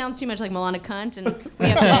it sounds too much like Milana Cunt, and we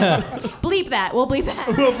have to bleep that. We'll bleep that.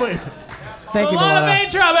 We'll bleep. Thank you, Milana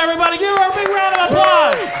Vayntraub, everybody, give her a big round of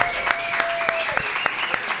applause.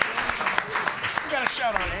 We got a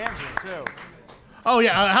shout out to Andrew too. Oh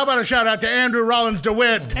yeah, how about a shout out to Andrew Rollins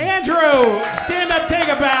DeWitt? Andrew, stand up, take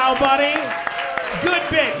a bow, buddy. Good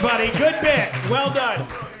bit, buddy. Good bit. Well done.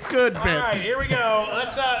 Good bit. All right, here we go.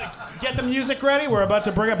 Let's get the music ready. We're about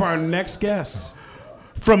to bring up our next guest.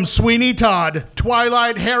 From Sweeney Todd,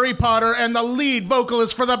 Twilight, Harry Potter, and the lead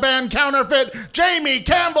vocalist for the band Counterfeit, Jamie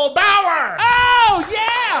Campbell Bower. Oh,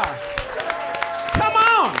 yeah! Come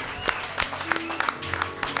on!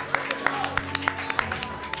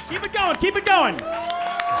 Keep it going, keep it going.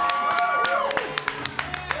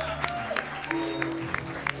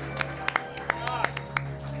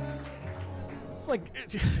 It's like,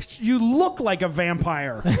 you look like a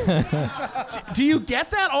vampire. Do you get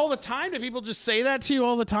that all the time? Do people just say that to you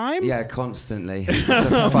all the time? Yeah, constantly. It's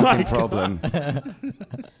a fucking problem.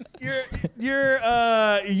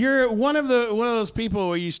 You're one of those people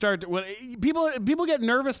where you start to, people get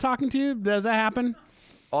nervous talking to you. Does that happen?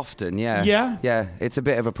 Often, yeah. Yeah? Yeah, it's a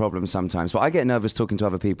bit of a problem sometimes. But I get nervous talking to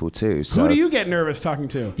other people too. So. Who do you get nervous talking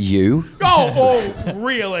to? You. Oh,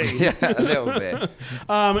 really? Yeah, a little bit.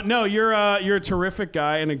 No, you're a terrific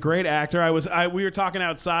guy and a great actor. We were talking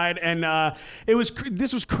outside, and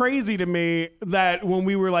this was crazy to me that when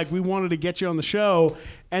we were like, we wanted to get you on the show,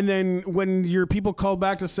 and then when your people called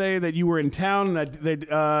back to say that you were in town,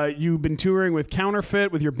 that you've been touring with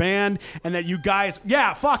Counterfeit with your band, and that you guys,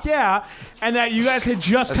 and that you guys had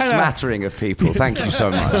just a kind of smattering of people. Thank you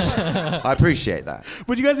so much. I appreciate that.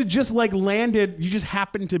 But you guys had just like landed. You just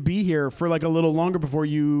happened to be here for like a little longer before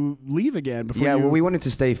you leave again. Well, we wanted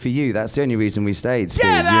to stay for you. That's the only reason we stayed, Steve.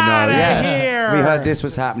 Get outta here! We heard this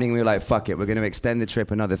was happening. We were like, fuck it. We're going to extend the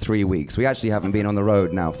trip another 3 weeks. We actually haven't been on the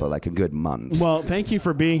road now for like a good month. Well, thank you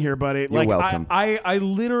for being here, buddy. You're welcome. I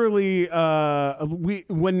literally,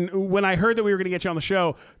 when I heard that we were going to get you on the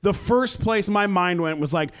show, the first place my mind went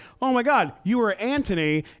was like, oh my God, you were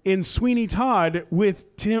Anthony in Sweeney Todd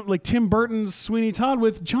with Tim Burton's Sweeney Todd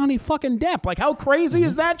with Johnny fucking Depp. Like, how crazy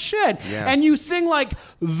is that shit? Yeah. And you sing like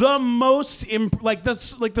the most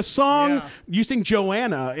the song you sing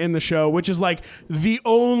Joanna in the show, which is like the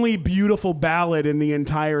only beautiful ballad in the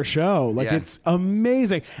entire show. Like it's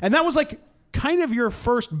amazing. And that was like kind of your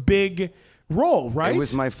first big role, right? It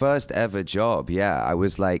was my first ever job. Yeah, I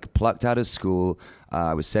was like plucked out of school.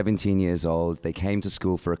 I was 17 years old. They came to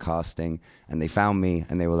school for a casting and they found me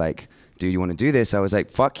and they were like, dude, you want to do this? I was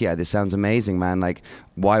like, fuck yeah, this sounds amazing, man. Like,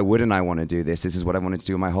 why wouldn't I want to do this? This is what I wanted to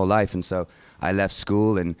do my whole life. And so I left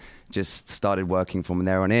school and just started working from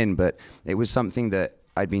there on in. But it was something that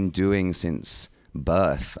I'd been doing since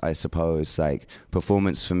birth, I suppose. Like,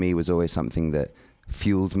 performance for me was always something that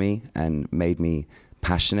fueled me and made me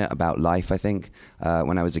passionate about life, I think.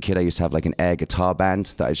 When I was a kid, I used to have like an air guitar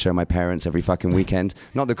band that I'd show my parents every fucking weekend.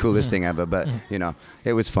 Not the coolest thing ever, but you know,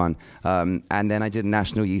 it was fun. And then I did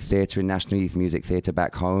National Youth Theatre and National Youth Music Theatre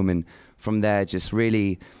back home. And from there, just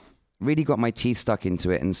really got my teeth stuck into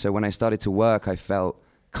it. And so when I started to work, I felt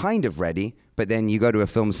kind of ready. But then you go to a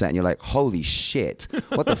film set and you're like, holy shit,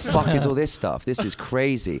 what the fuck is all this stuff? This is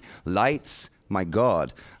crazy. Lights, my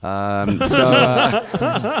God.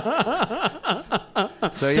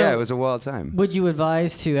 So yeah, it was a wild time. Would you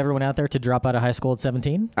advise to everyone out there to drop out of high school at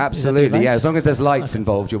 17? Absolutely, yeah. As long as there's lights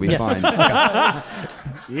involved, you'll be fine.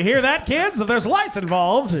 You hear that, kids? If there's lights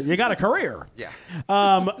involved, you got a career. Yeah.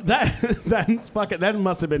 That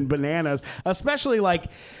must have been bananas. Especially like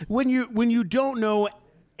when you don't know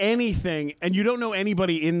anything and you don't know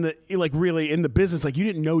anybody in the really in the business. Like, you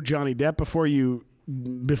didn't know Johnny Depp before you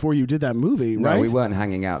did that movie, right? No, we weren't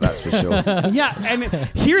hanging out, that's for sure. Yeah, and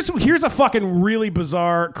here's a fucking really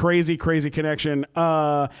bizarre, crazy connection.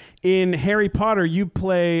 In Harry Potter, you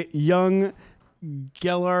play young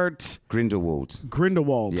Gellert Grindelwald.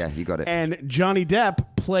 Yeah, you got it. And Johnny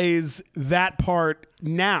Depp plays that part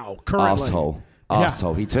now, currently.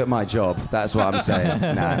 Asshole. He took my job. That's what I'm saying.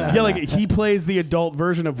 Nah. He plays the adult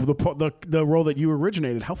version of the role that you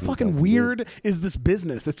originated. How fucking weird is this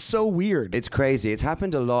business? It's so weird. It's crazy. It's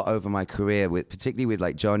happened a lot over my career, particularly with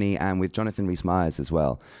like Johnny and with Jonathan Rhys-Meyers as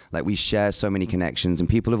well. Like, we share so many connections, and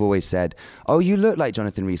people have always said, "Oh, you look like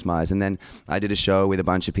Jonathan Rhys-Meyers." And then I did a show with a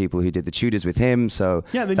bunch of people who did the Tudors with him. So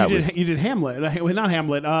yeah, then you did Hamlet. Not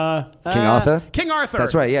Hamlet. King Arthur. King Arthur.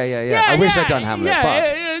 That's right. Yeah. I wish I'd done Hamlet.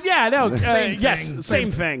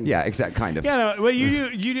 Same thing. Yeah, exactly. Kind of. Yeah, no. Well,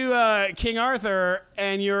 you do King Arthur,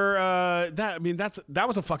 and you're that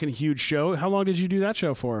was a fucking huge show. How long did you do that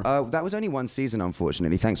show for? That was only one season,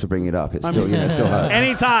 unfortunately. Thanks for bringing it up. It's still, it still hurts.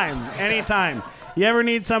 Anytime. You ever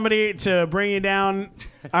need somebody to bring you down,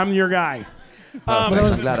 I'm your guy. I'm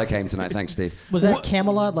glad I came tonight. Thanks, Steve. Was that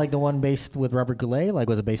Camelot, like the one based with Robert Goulet? Like,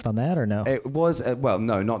 was it based on that or no? It was. Well,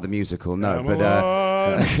 no, not the musical. No, but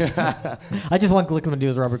I just want Glickman to do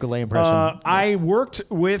his Robert Goulet impression. I worked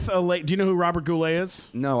with a lady. Do you know who Robert Goulet is?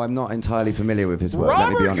 No, I'm not entirely familiar with his work.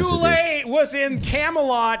 Robert Let me be honest Goulet was in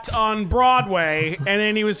Camelot on Broadway, and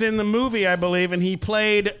then he was in the movie, I believe, and he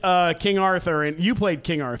played King Arthur. And you played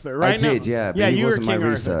King Arthur, right? I did, yeah. But he wasn't my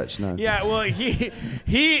research. No. Yeah, well,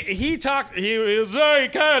 he talked. He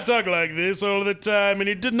kind of talked like this all the time, and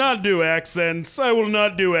he did not do accents. I will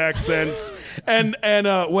not do accents. and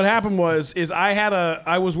what happened was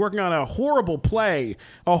I was working on a horrible play,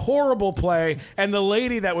 and the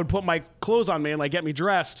lady that would put my clothes on me and like get me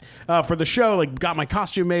dressed for the show, like got my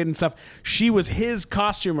costume made and stuff. She was his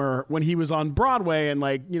costumer when he was on Broadway and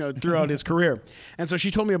throughout his career. And so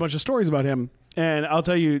she told me a bunch of stories about him. And I'll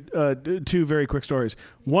tell you two very quick stories.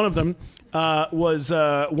 One of them was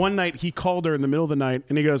one night he called her in the middle of the night,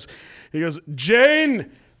 and he goes, Jane,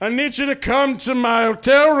 I need you to come to my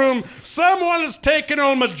hotel room. Someone has taken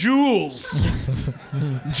all my jewels.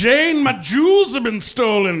 Jane, my jewels have been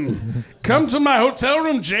stolen. Come to my hotel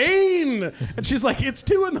room, Jane. And she's like, it's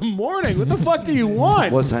 2 a.m. What the fuck do you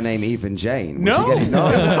want? Was her name even Jane? No. No,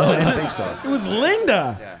 I didn't think so. It was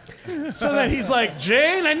Linda. Yeah. So then he's like,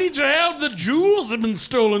 Jane, I need your help. The jewels have been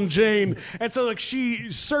stolen, Jane. And so like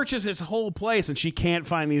she searches his whole place and she can't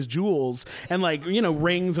find these jewels and like, you know,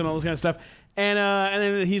 rings and all this kind of stuff. And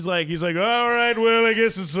then he's like, all right, well, I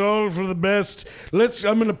guess it's all for the best.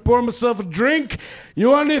 I'm gonna pour myself a drink. You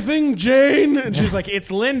want anything, Jane? And she's like,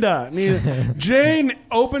 it's Linda. And Jane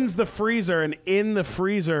opens the freezer, and in the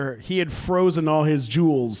freezer, he had frozen all his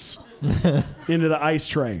jewels into the ice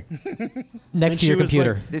tray. Next to your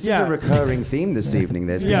computer. Like, this is a recurring theme this evening.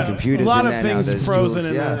 There's been computers in there now. A lot of things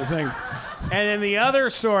frozen jewels, in the thing. And then the other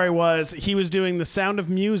story was he was doing The Sound of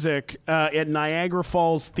Music at Niagara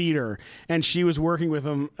Falls Theater, and she was working with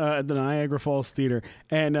him at the Niagara Falls Theater,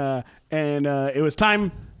 and it was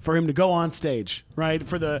time for him to go on stage, right?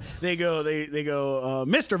 They go,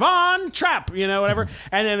 Mr. Von Trapp, you know, whatever,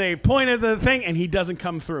 and then they point at the thing, and he doesn't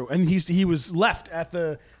come through, and he was left at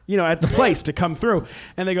the place to come through,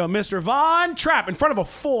 and they go, Mr. Von Trapp, in front of a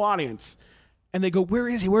full audience. And they go, where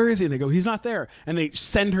is he? Where is he? And they go, he's not there. And they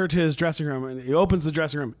send her to his dressing room. And he opens the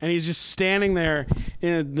dressing room. And he's just standing there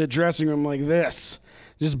in the dressing room like this,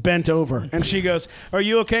 just bent over. And she goes, are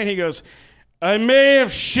you okay? And he goes, I may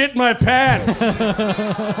have shit my pants.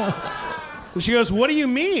 And she goes, what do you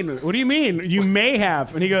mean? What do you mean? You may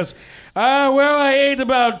have. And he goes, well, I ate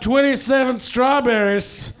about 27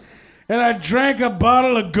 strawberries. And I drank a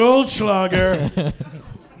bottle of Goldschlager.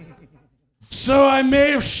 So I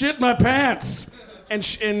may have shit my pants.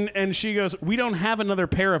 And she goes, we don't have another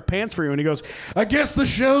pair of pants for you. And he goes, I guess the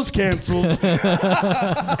show's canceled.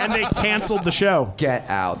 And they canceled the show. Get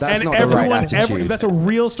out. That's not the right attitude. That's a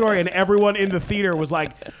real story. And everyone in the theater was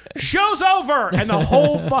like, show's over. And the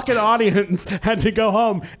whole fucking audience had to go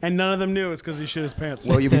home. And none of them knew it was because he shit his pants.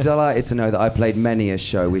 Well, you'll be delighted to know that I played many a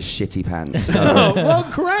show with shitty pants. So well,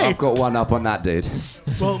 great. I've got one up on that dude.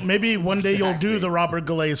 Well, maybe one day you'll do the Robert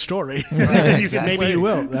Goulet story. Right, exactly. Maybe you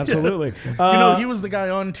will. Absolutely. Yeah. He was the guy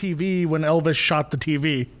on TV when Elvis shot the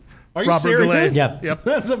TV. Are you Robert serious? Goulet. Yep.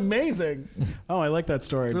 That's amazing. Oh, I like that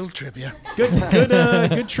story. Little trivia.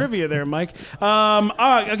 Good trivia there, Mike.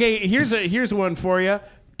 Okay, here's one for you.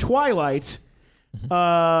 Twilight.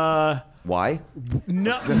 Why?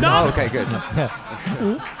 No. Oh, okay, good.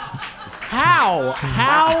 How?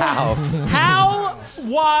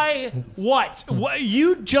 Why? What?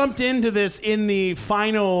 You jumped into this in the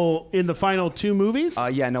final 2 movies?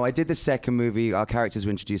 Yeah, no, I did the second movie. Our characters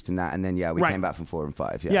were introduced in that, and then we came back from 4 and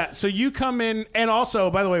 5. Yeah. So you come in, and also,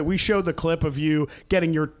 by the way, we showed the clip of you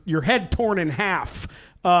getting your head torn in half.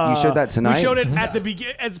 You showed that tonight? We showed it at the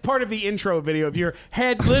beginning as part of the intro video of your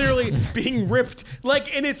head literally being ripped,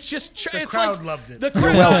 and it's just the crowd loved it. You're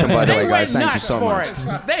welcome, by the way, guys. Thank you so much.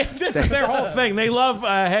 This is their whole thing. They love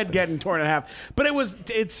head getting torn in half. But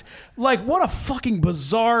it's like, what a fucking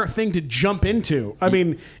bizarre thing to jump into. I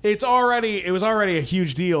mean, it was already a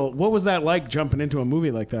huge deal. What was that like, jumping into a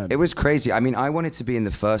movie like that? It was crazy. I mean, I wanted to be in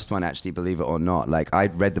the first one, actually, believe it or not. Like,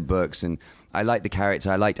 I'd read the books and I liked the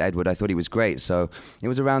character. I liked Edward. I thought he was great. So it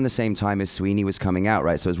was around the same time as Sweeney was coming out,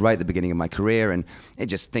 right? So it was right at the beginning of my career, and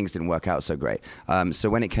things didn't work out so great. So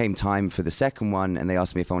when it came time for the second one, and they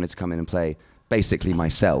asked me if I wanted to come in and play basically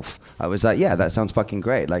myself, I was like, yeah, that sounds fucking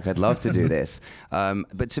great. Like, I'd love to do this.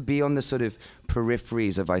 But to be on the sort of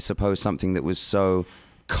peripheries of, I suppose, something that was so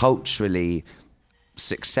culturally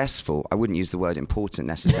successful, I wouldn't use the word important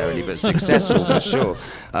necessarily, but successful for sure,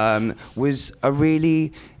 was a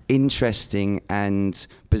really interesting and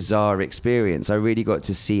bizarre experience. I really got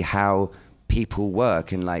to see how people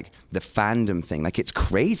work and like the fandom thing. Like, it's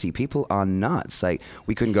crazy. People are nuts. Like,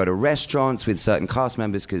 we couldn't go to restaurants with certain cast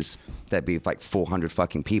members because there'd be like 400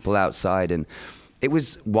 fucking people outside, and it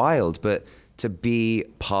was wild. But to be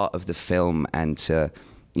part of the film and to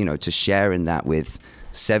share in that with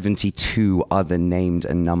 72 other named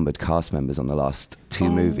and numbered cast members on the last 2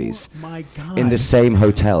 movies. My God. In the same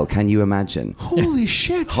hotel. Can you imagine? Holy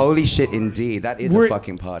shit. Holy shit, indeed. That is a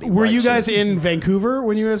fucking party. Were you guys in Vancouver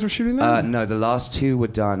when you guys were shooting that? No, the last 2 were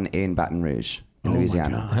done in Baton Rouge, in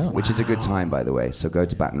Louisiana, which is a good time, by the way. So go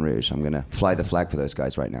to Baton Rouge. I'm going to fly the flag for those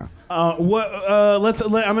guys right now. I'm going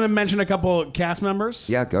to mention a couple cast members.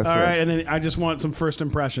 Yeah, go for it. All right, and then I just want some first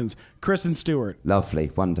impressions. Kristen Stewart.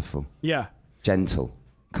 Lovely, wonderful. Yeah. Gentle.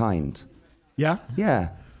 Kind. Yeah?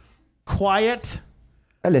 Yeah. Quiet.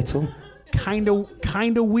 A little. Kind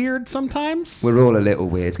of weird sometimes. We're all a little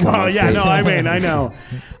weird. I know.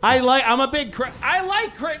 I'm a big.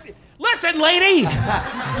 Listen, lady!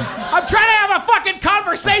 I'm trying to have a fucking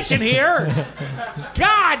conversation here!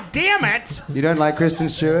 God damn it! You don't like Kristen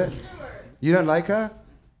Stewart? You don't like her?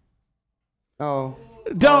 Oh.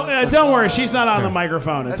 Don't worry, she's not on the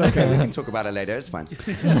microphone. It's That's okay. okay. We can talk about it later. It's fine.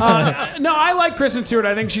 No, I like Kristen Stewart.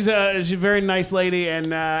 I think she's a very nice lady and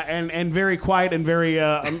very quiet and very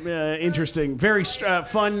interesting, very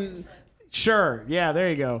fun. Sure, yeah, there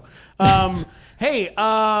you go. Hey,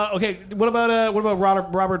 okay. What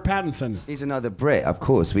about Robert Pattinson? He's another Brit, of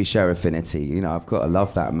course. We share affinity. You know, I've got to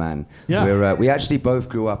love that man. Yeah. We actually both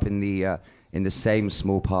grew up in the same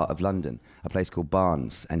small part of London, a place called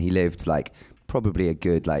Barnes, and he lived like probably a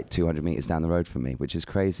good 200 meters down the road from me, which is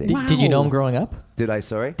crazy. Did you know him growing up? Did I?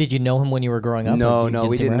 Sorry. Did you know him when you were growing up? No,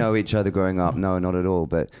 we didn't know each other growing up. No, not at all.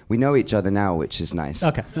 But we know each other now, which is nice.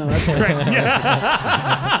 Okay. No, that's great.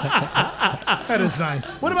 That is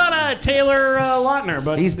nice. What about Taylor Lautner?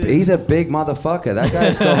 But He's a big motherfucker. That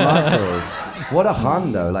guy's got muscles. What a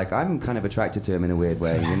hun, though. I'm kind of attracted to him in a weird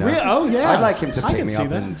way, you know? Really? Oh, yeah. I'd like him to I pick can me see up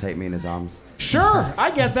that. and take me in his arms. Sure,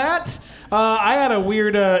 I get that. I had a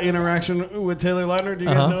weird interaction with Taylor Lautner. Do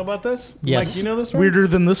you guys know about this? Yes. Mike, you know this story? Weirder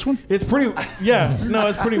than this one? It's pretty. Yeah, no,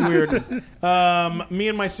 it's pretty weird. Me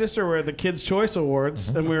and my sister were at the Kids' Choice Awards,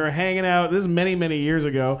 and we were hanging out. This is many, many years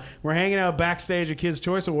ago. We're hanging out backstage at Kids'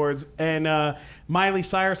 Choice Awards, and Miley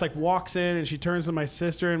Cyrus walks in, and she turns to my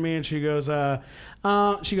sister and me, and she goes, "Oh,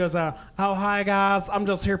 hi guys, I'm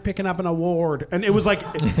just here picking up an award." And it was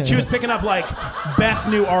she was picking up best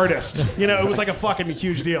new artist. You know, it was a fucking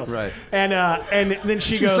huge deal. Right. And then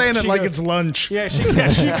She's saying it like it's lunch. Yeah, she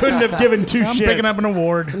couldn't have given two I'm shits. picking up an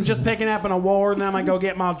award. I'm just picking up an award, and then I'm gonna go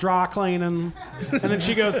get my dry cleaning. And then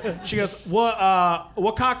she goes, what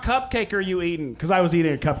kind of cupcake are you eating? Because I was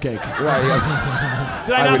eating a cupcake. Right. Yeah.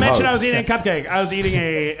 Did I not mention I was eating a cupcake? I was eating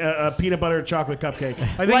a peanut butter chocolate cupcake.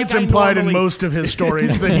 I think it's implied in most of his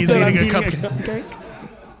stories that he's eating a cupcake.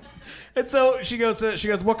 And so she goes,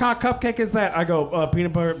 what kind of cupcake is that? I go,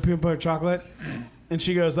 peanut butter chocolate. And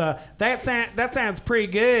she goes, that sounds pretty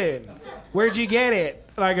good. Where'd you get it?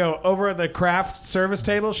 And I go, over at the craft service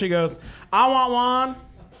table. She goes, I want one.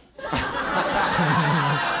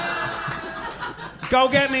 Go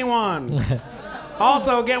get me one.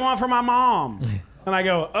 Also, get one for my mom. And I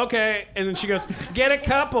go, okay. And then she goes, get a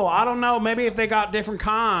couple. I don't know, maybe if they got different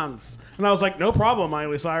kinds. And I was like, no problem,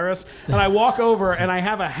 Miley Cyrus. And I walk over, and I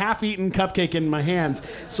have a half-eaten cupcake in my hands.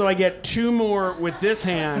 So I get 2 more with this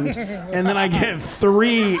hand, and then I get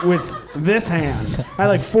 3 with this hand. I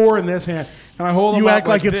had 4 in this hand. And I hold them You up act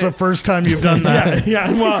like it's this. the first time you've done that.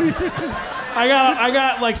 Yeah, well, I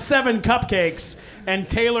got 7 cupcakes, and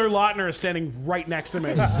Taylor Lautner is standing right next to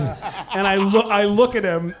me. And I look at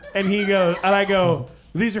him, and I go,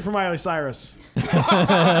 these are for Miley Cyrus.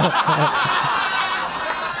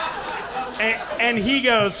 And he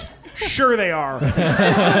goes, sure they are.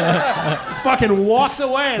 Fucking walks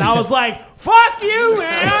away, and I was like, fuck you,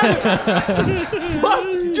 man.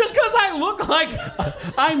 Just because I look like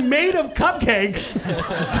I'm made of cupcakes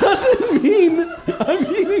doesn't mean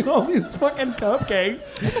I'm eating all these fucking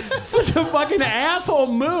cupcakes. Such a fucking asshole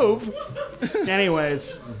move.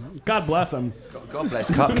 Anyways, God bless him. God bless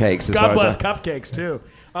cupcakes. God bless cupcakes too.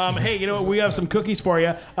 Hey, you know what? We have some cookies for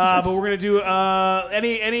you, but we're gonna do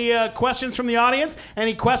any questions from the audience.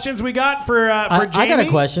 Any questions we got for Jamie? I got a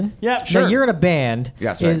question. Yeah, sure. Now, you're in a band.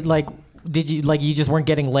 Yeah, that's right. Is, did you you just weren't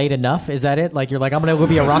getting laid enough? Is that it? You're I'm gonna go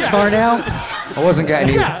be a rock star now? I wasn't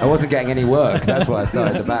getting any work. That's why I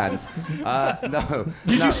started the band. No.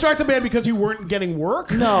 Did you start the band because you weren't getting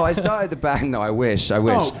work? No, I started the band. No, I wish.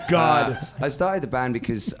 Oh God. I stared the band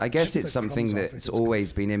because I guess it's something that's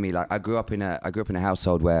always been in me. I grew up in a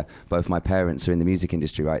household where both my parents are in the music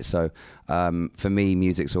industry, right? So for me,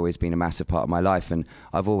 music's always been a massive part of my life, and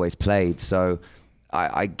I've always played. So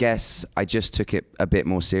I guess I just took it a bit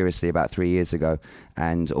more seriously about 3 years ago,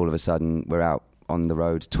 and all of a sudden we're out on the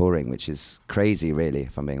road touring, which is crazy, really,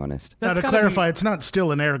 if I'm being honest. Now, to clarify, it's not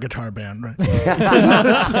still an air guitar band, right?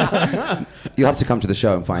 You have to come to the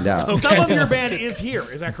show and find out. Okay. Some of your band is here,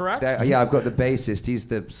 is that correct? Yeah, I've got the bassist. He's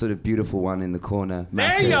the sort of beautiful one in the corner.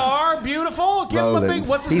 Massive. There you are, beautiful. Give him a big,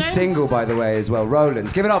 what's his name? He's single, by the way, as well.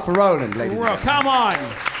 Roland. Give it up for Roland, ladies. Come on.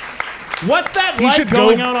 What's that like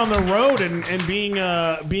going out on the road and being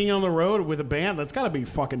on the road with a band? That's got to be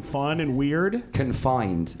fucking fun and weird.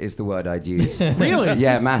 Confined is the word I'd use. Really?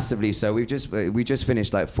 Yeah, massively. So we just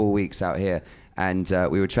finished 4 weeks out here, and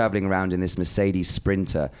we were traveling around in this Mercedes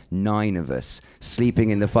Sprinter, 9 of us,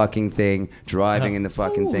 sleeping in the fucking thing, driving in the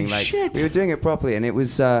fucking thing. Shit. We were doing it properly, and it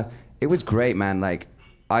was great, man.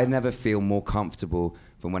 I never feel more comfortable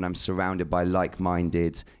from when I'm surrounded by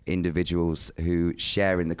like-minded individuals who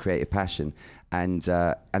share in the creative passion. and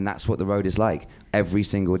that's what the road is like every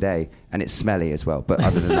single day, and it's smelly as well. But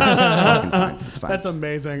other than that, it's fucking fine. It's fine. That's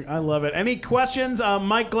amazing. I love it. Any questions,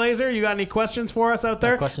 Mike Glazer? You got any questions for us out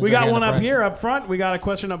there? questions We got right one here in the up front. here up front. We got a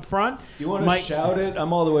question up front. Do you want to shout it?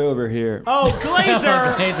 I'm all the way over here. Oh,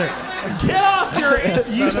 Glazer! Get off your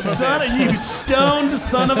you stoned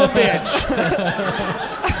son of a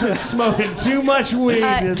bitch! Been smoking too much weed.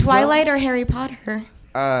 Twilight or Harry Potter?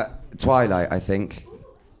 Twilight, I think.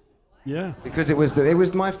 Yeah. Because it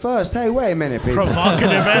was my first. Hey, wait a minute, people. Provocative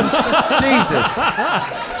event. Jesus.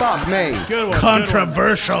 Fuck me. Good one.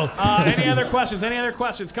 Controversial. Any other questions? Any other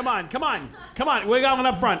questions? Come on. We got one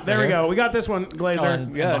up front. There we go. We got this one,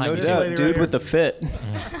 Glazer. Yeah, no This doubt. lady Dude right with the fit.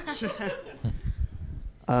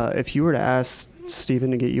 If you were to ask Steven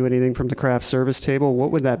to get you anything from the craft service table, what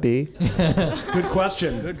would that be? Good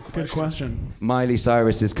question. Good question. Miley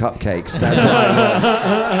Cyrus's cupcakes. That's what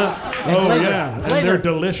I want. Oh, yeah. And they're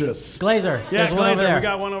delicious. Glazer. Yeah, There's one over Glazer.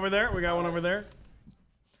 there. We got one over there.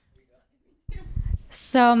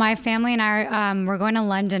 So my family and I, we're going to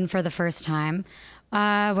London for the first time.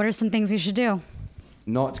 What are some things we should do?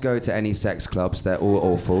 Not go to any sex clubs. They're all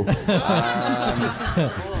awful.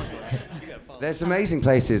 There's amazing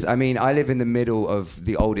places. I mean, I live in the middle of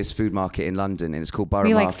the oldest food market in London, and it's called Borough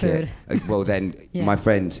We like Market. Well, then, Yeah. my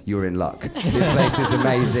friend, you're in luck. This place is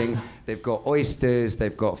amazing. They've got oysters,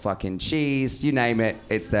 they've got fucking cheese, you name it,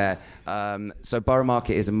 it's there. So Borough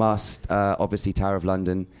Market is a must. Obviously, Tower of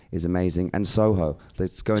London is amazing. And Soho.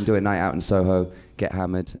 Let's go and do a night out in Soho, get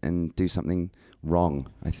hammered, and do something wrong,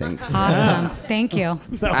 I think. Awesome. Thank you.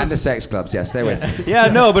 And the sex clubs, yes, stay with. Yeah,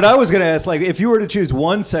 no, but I was going to ask, like, if you were to choose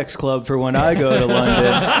one sex club for when I go to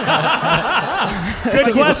London.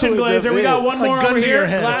 Good question, Glazer. We got one Like more gun over to your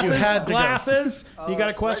here. head if you had to go. Glasses. You got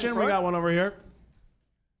a question? We got one over here.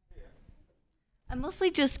 I'm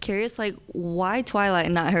mostly just curious, like, why Twilight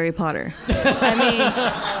and not Harry Potter? I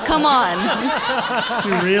mean, come on.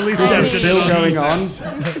 You really This stepped is it still going Jesus.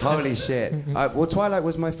 on. Holy shit. Well, Twilight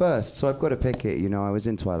was my first, so I've got to pick it. You know, I was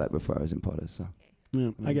in Twilight before I was in Potter, so. Yeah,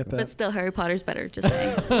 I get that. But still, Harry Potter's better, just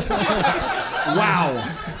saying. Wow.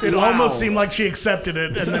 It almost seemed like she accepted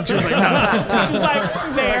it, and then she was like, no. She's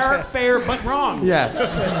like, fair, but wrong. Yeah.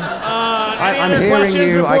 Any I'm other hearing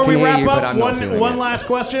questions you, I before can we hear wrap you, but up? I'm not feeling One it. last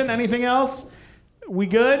question. Anything else? We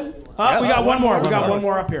good? We got one more. We got one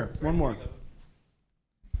more up here. One more.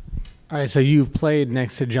 All right, so you've played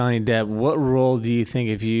next to Johnny Depp. What role do you think,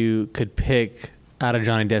 if you could pick out of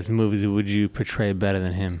Johnny Depp's movies, would you portray better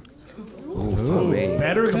than him? Ooh, for me.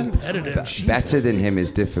 Better than Better than him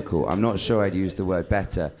is difficult. I'm not sure I'd use the word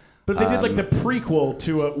better. But they did like the prequel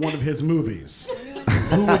to one of his movies.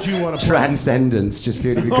 Who would you want to play? Transcendence, just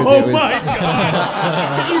purely because Oh it was. my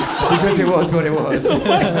God. Because it was what it was. Oh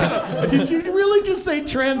my God. Did you really just say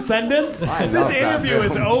Transcendence? I This love that interview film.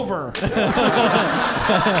 is over.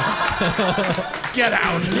 Get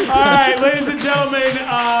out. All right, ladies and gentlemen,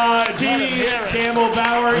 Jeannie Campbell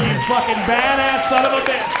Bower, you fucking badass son of a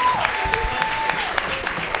bitch.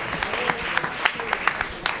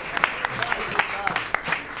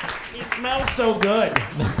 He smells so good.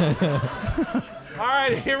 All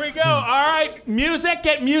right, here we go. All right, music,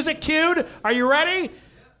 get music cued. Are you ready?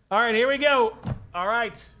 All right, here we go. All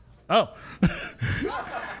right. Oh.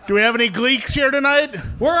 Do we have any Gleeks here tonight?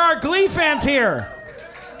 Where are Glee fans here?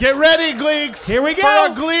 Get ready, Gleeks. Here we go.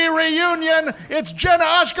 For a Glee reunion, it's Jenna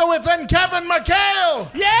Ushkowitz and Kevin McHale.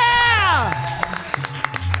 Yeah!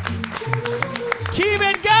 Keep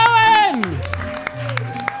it going!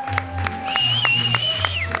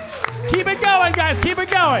 Keep it going, guys. Keep it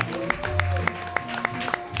going.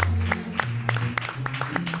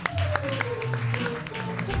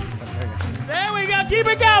 There we go. Keep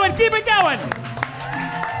it going. Keep it going.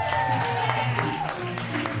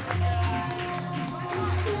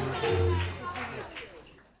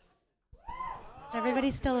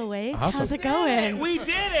 Everybody's still awake? Awesome. How's it going? We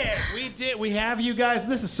did it. We have you guys.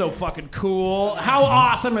 This is so fucking cool. How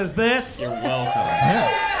awesome is this? You're welcome.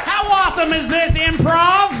 How awesome is this,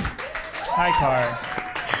 improv? Hi, Car.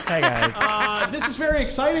 Hi, guys. This is very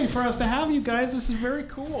exciting for us to have you guys. This is very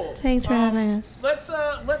cool. Thanks for having us. Let's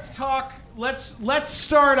talk. Let's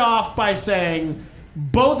start off by saying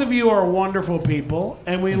both of you are wonderful people,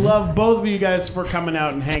 and we love both of you guys for coming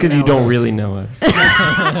out and hanging out. It's because you don't with us. really know us.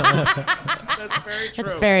 That's very true.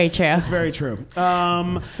 It's very true. That's very true.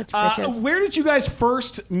 Where did you guys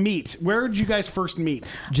first meet?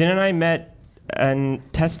 Jen and I met in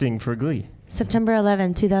testing for Glee. September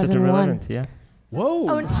 11, 2001. September 11th, yeah. Whoa.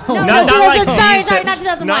 Oh, Not like sorry, not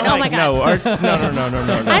 2001. Not Oh my like, God.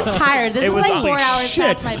 No. I'm tired. This It is was like on- 4 hours shit.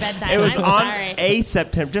 past my bedtime. It was I'm on sorry.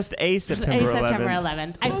 September 11th. September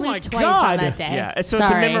 11. I flew twice God. on that day. Yeah, so it's a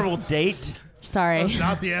Sorry. memorable date. Sorry. That's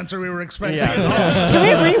not the answer we were expecting. Can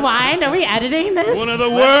we rewind? Are we editing this? One of the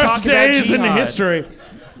worst days in history.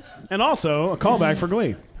 And also a callback for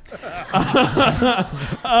Glee.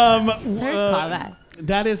 Callback.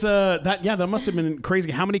 That is that must have been crazy.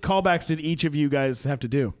 How many callbacks did each of you guys have to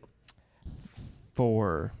do?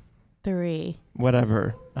 4. 3.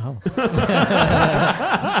 Whatever. Oh.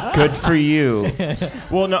 Good for you.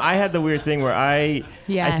 Well, no, I had the weird thing where I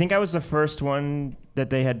Yeah. think I was the first one that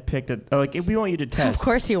they had picked. We want you to test. Of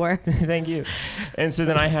course you were. Thank you. And so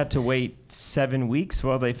then I had to wait 7 weeks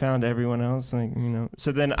while they found everyone else.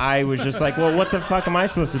 So then I was just like, well, what the fuck am I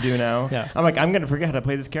supposed to do now? Yeah. I'm like, I'm going to forget how to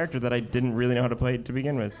play this character that I didn't really know how to play to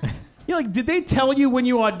begin with. Yeah, like, did they tell you when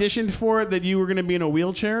you auditioned for it that you were going to be in a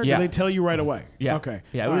wheelchair? Yeah. Did they tell you right away? Yeah. Okay.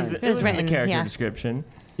 Yeah, it was in the character description.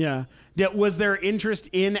 Yeah. Was there interest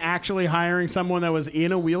in actually hiring someone that was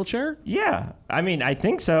in a wheelchair? Yeah. I mean, I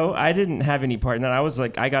think so. I didn't have any part in that. I was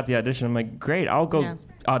like, I got the audition. I'm like, great, I'll go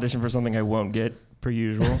audition for something I won't get, per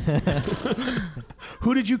usual.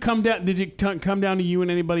 Who did you come down? Did it come down to you and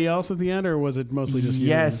anybody else at the end, or was it mostly just you?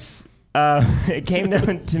 Yes. It came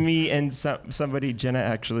down to me and somebody Jenna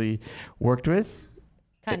actually worked with.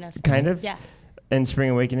 Kind of. Kind of? Yeah. In Spring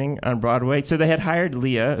Awakening on Broadway. So they had hired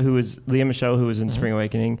Leah Michelle, who was in Spring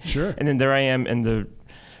Awakening. Sure. And then there I am in the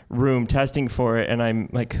room testing for it, and I'm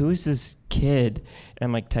like, who is this kid? And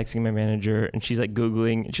I'm like texting my manager, and she's like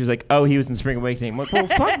Googling, and she's like, oh, he was in Spring Awakening. I'm like, well,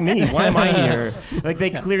 fuck me. Why am I here? Like, they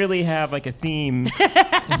clearly have like a theme.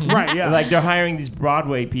 Right, yeah. Like, they're hiring these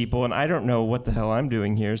Broadway people, and I don't know what the hell I'm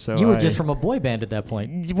doing here. So You were just from a boy band at that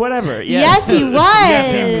point. Whatever. Yes, he was.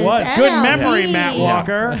 Yes, he was. Good NLT. memory, Matt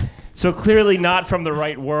Walker. Yeah. So clearly not from the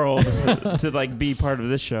right world to like be part of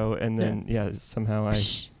this show, and then somehow I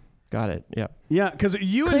got it. Yeah. Yeah, because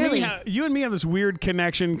you and me have this weird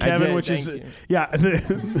connection, Kevin.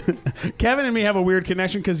 Kevin and me have a weird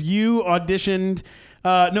connection because you auditioned.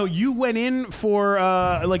 You went in for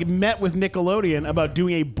met with Nickelodeon about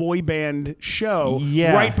doing a boy band show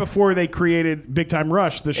right before they created Big Time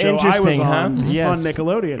Rush, the show I was on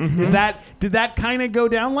Nickelodeon. Mm-hmm. Did that kind of go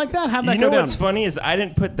down like that? How'd that go down? What's funny is I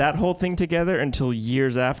didn't put that whole thing together until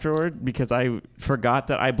years afterward because I forgot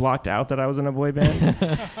that I blocked out that I was in a boy band.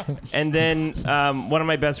 And then one of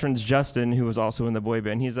my best friends, Justin, who was also in the boy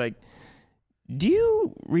band, he's like, do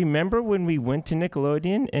you remember when we went to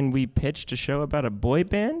Nickelodeon and we pitched a show about a boy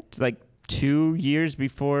band like 2 years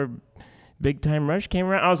before Big Time Rush came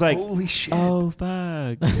around? I was like, holy shit. Oh,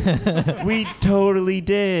 fuck. We totally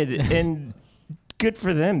did. And good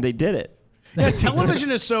for them. They did it. Yeah,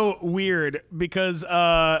 television is so weird because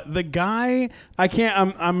the guy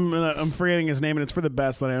I'm forgetting his name, and it's for the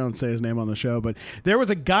best that I don't say his name on the show. But there was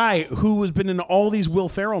a guy who has been in all these Will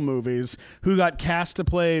Ferrell movies who got cast to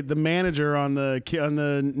play the manager on the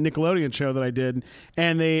Nickelodeon show that I did,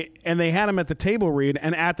 and they had him at the table read,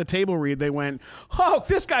 and at the table read they went, "Oh,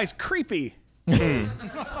 this guy's creepy.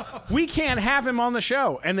 We can't have him on the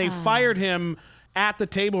show," and they fired him at the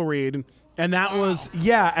table read. And that was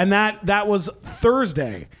that was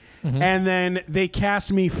Thursday. Mm-hmm. And then they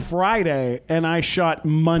cast me Friday, and I shot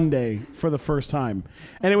Monday for the first time.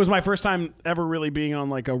 And it was my first time ever really being on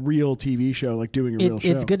like a real TV show, like doing a real show.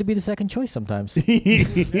 It's good to be the second choice sometimes.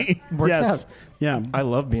 Works out. Yeah. I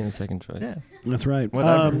love being the second choice. Yeah. That's right.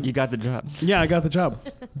 Whatever. You got the job. Yeah, I got the job.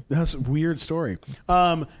 That's a weird story.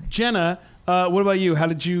 Jenna, what about you? How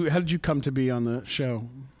did you come to be on the show?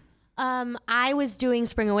 I was doing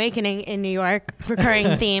Spring Awakening in New York,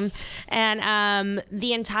 recurring theme, and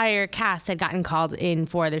the entire cast had gotten called in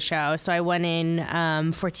for the show. So I went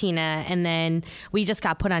in for Tina, and then we just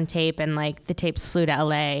got put on tape, and like the tapes flew to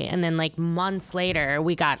LA. And then like months later,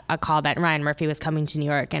 we got a call that Ryan Murphy was coming to New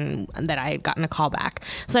York, and that I had gotten a call back.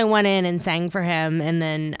 So I went in and sang for him, and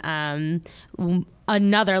then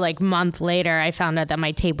another like month later, I found out that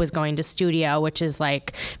my tape was going to studio, which is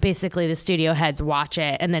like basically the studio heads watch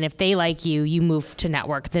it, and then if they like you, you move to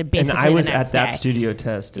network. Basically, and I was the next at that day. studio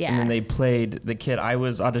test, Yeah. and then they played the kid I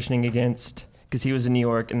was auditioning against because he was in New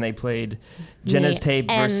York, and they played Jenna's tape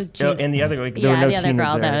versus and the other there were no the other Tinas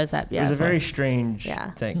girl there. that was up. Yeah, it was a very strange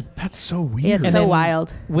thing. That's so weird. Yeah, it's so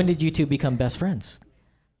wild. When did you two become best friends?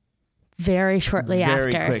 Very shortly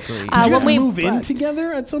Very after. quickly. Did you guys when we move in booked.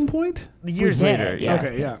 together at some point? Years We did, later. yeah.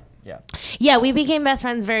 Okay, yeah. Yeah. Yeah, we became best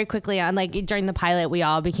friends very quickly. On like during the pilot, we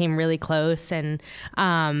all became really close, and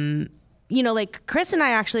like Chris and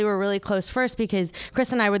I actually were really close first because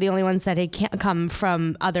Chris and I were the only ones that had come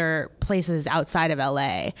from other places outside of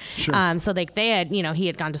LA. Sure. So like they had, he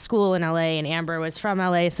had gone to school in LA, and Amber was from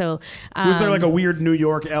LA. So Was there like a weird New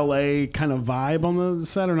York, LA kind of vibe on the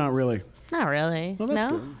set, or not really? Not really. Well, that's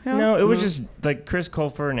no? good. No, it was just like Chris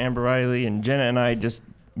Colfer and Amber Riley and Jenna and I just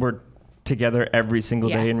were together every single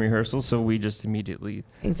Yeah. day in rehearsal, so we just immediately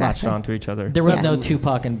latched Exactly. onto each other. There was no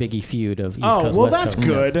Tupac and Biggie feud of East Oh, Coast, well, West that's Coast.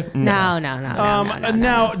 good. No.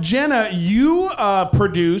 Now, Jenna, you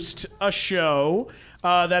produced a show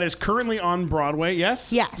that is currently on Broadway,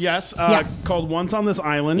 yes? Yes. Yes. Yes. Called Once on This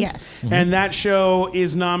Island. Yes. And that show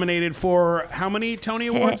is nominated for how many Tony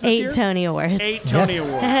Awards this year? 8 Tony Awards. 8 Tony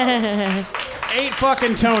Awards. 8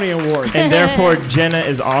 fucking Tony Awards. And therefore, Jenna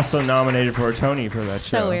is also nominated for a Tony for that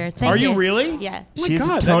show. So weird. Thank Are you really? Yeah. Oh my She's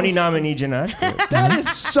God, a Tony that is- nominee, Jenna Ushkowitz. That is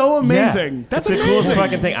so amazing. Yeah. That's the amazing. coolest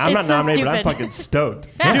fucking thing. I'm It's not so nominated, but I'm stupid. fucking stoked.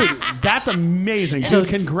 Dude, that's amazing. So Dude,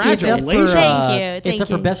 congratulations. It's up for, Thank you, It's thank up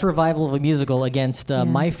for you. best revival of a musical against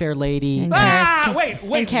My Fair Lady. Wait,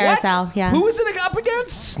 and Carousel, what? yeah. Who is it up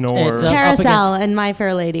against? Snore. It's up Carousel against and My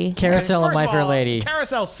Fair Lady. Carousel and First My of Fair all, Lady.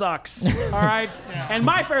 Carousel sucks. All right. And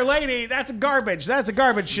My Fair Lady, that's garbage. That's a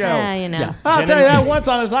garbage show. Yeah, you know. Yeah. I'll Jenna- tell you that once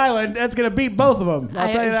on this island, that's going to beat both of them. I'll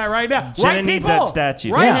I- tell you that right now. Jenna right, needs people? that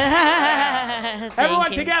statue. Right? Yes.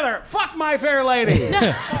 Everyone together. Fuck My Fair Lady. No,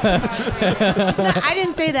 I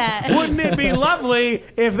didn't say that. Wouldn't it be lovely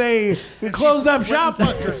if they closed up shop? No,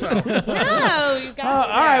 you got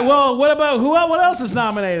All right. Well, what about what else is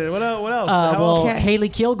nominated? What else? How Well, else? Haley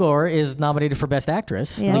Kilgore is nominated for Best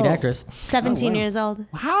Actress, Yes. lead actress. 17 years old.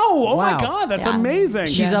 How? Oh my Wow. God, that's Yeah. amazing.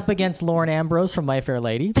 She's up against Lauren Ambrose from My Fair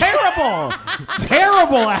Lady. terrible,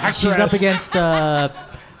 terrible actress. She's up against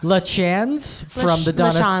LaChance from the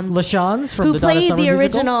Donna LaChance from who the Donna played Summer the musical.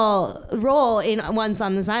 original role in Once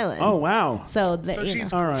on This Island. Oh wow. So, you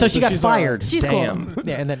she's know. all right. So she got she's all right. fired. She's Damn. cool.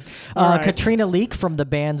 Yeah, and then All right. Katrina Leak from The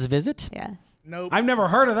Band's Visit, Yeah. Nope. I've never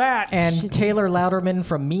heard of that. and Taylor Louderman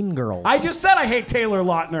from Mean Girls. I just said I hate Taylor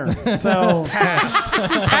Lautner. So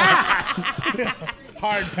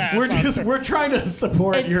Hard pass. we're trying to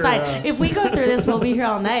support It's your. fine. If we go through this, we'll be here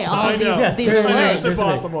all night. All I of know. these are I know, words. it's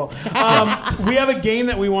impossible. We have a game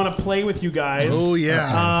that we want to play with you guys. Oh,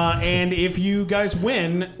 yeah. And if you guys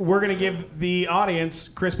win, we're gonna give the audience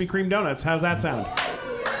Krispy Kreme donuts. How's that sound?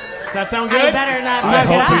 Does that sound good? I better not You guys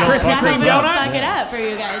fuck want it some up. Krispy I'm Kreme gonna donuts? fuck it up for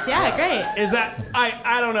you guys. Yeah, great. Is that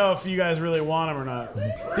I don't know if you guys really want them or not.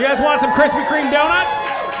 You guys want some Krispy Kreme donuts?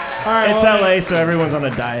 All right. It's well, LA, so everyone's on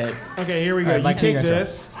a diet. Okay, here we go. All right, You Mike, take you're gonna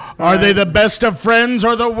this. Are they the best of friends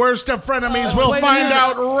or the worst of frenemies? We'll play the find music.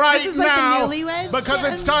 out right This is like the now. Newlyweds Because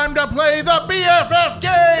Jam. it's time to play the BFF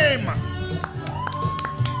game.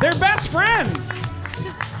 They're best friends.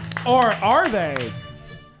 Or are they?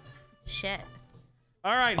 Shit.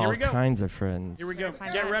 All right, here All we go. kinds of friends. Here we go.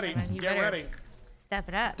 Find Get out. ready. You Get better ready. Step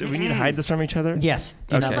it up. Do we need to hide this from each other? Yes.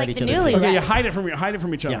 Do Okay. not Like let the each other see. newlyweds. Okay, you hide it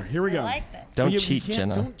from each other. Yeah. Here we go. I like this. Don't You cheat, can't-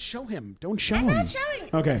 Jenna. Don't show him. Don't show I'm him. not showing.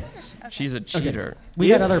 Okay. This is She's a cheater. We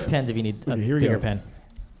got If- other pens if you need a Okay, here we bigger go. pen.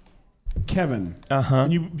 Kevin. Uh-huh.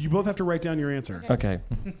 And you both have to write down your answer. Okay.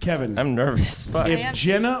 Kevin. I'm nervous. Fuck. If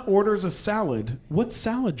Jenna orders a salad, what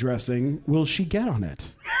salad dressing will she get on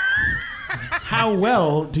it? How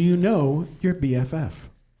well do you know your BFF?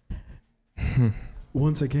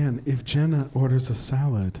 Once again, if Jenna orders a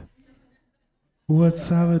salad, what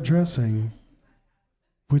salad dressing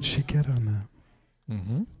would she get on that?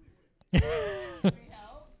 Mm-hmm.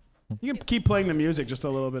 You can keep playing the music just a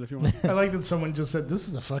little bit if you want. I like that someone just said, this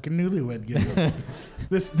is a fucking newlywed game.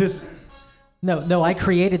 This. No, I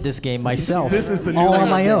created this game myself. This is the all new on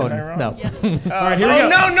my game. own. Am I No. All right, here we go.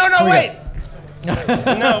 No, wait.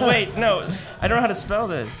 No, wait, no. I don't know how to spell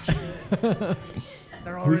this.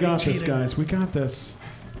 We got this, guys. We got this.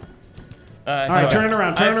 All right, turn it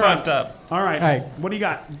around. Turn it around. fucked up. All right. All right. What do you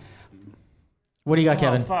got? What do you got, Oh,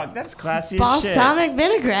 Kevin? fuck. That's classy as shit. Balsamic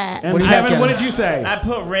vinaigrette. And What do you got, Kevin, what Kevin? did you say? I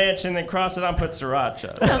put ranch and then cross it out and put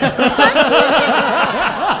sriracha.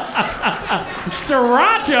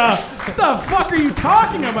 Sriracha? What the fuck are you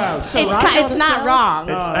talking about? It's not wrong.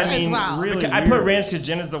 I mean, really I put weird. ranch because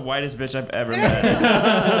Jenna's the whitest bitch I've ever met.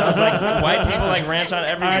 I was like, white people like ranch on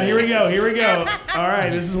everything. All right, here we go. Here we go. All right,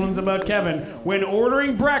 this one's about Kevin. When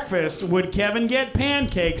ordering breakfast, would Kevin get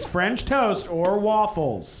pancakes, French toast, or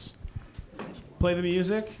waffles? Play the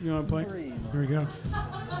music. You want to play? Here we go.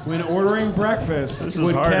 When ordering breakfast, This is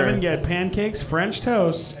would harder. Kevin get pancakes, French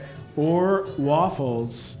toast, or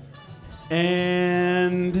waffles?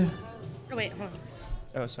 And Wait, hold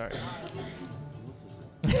on. Oh, sorry.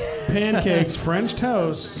 pancakes, French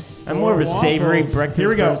toast. I'm more of a or savory waffles. breakfast Here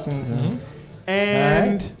we go. person. So.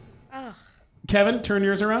 And Kevin, turn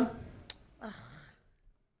yours around.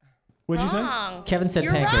 What'd you say? Wrong. Kevin said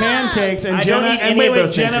You're pancakes. wrong. Pancakes and I Jenna. don't eat and any wait, of wait,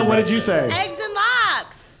 those things Jenna, you're what right. did you say? Eggs and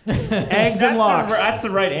lox. Eggs and locks. That's the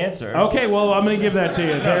right answer. Okay, well, I'm going to give that to you.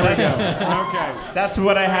 There we go. Okay. That's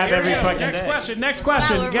what I have every fucking Next day. next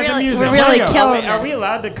question. Wow, Get the music. We're really killing Are we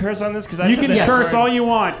allowed to curse on this? Because You can curse all you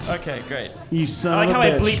want. Okay, great. You son I like of a how I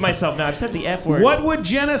bitch. bleep myself now. I've said the F word. What would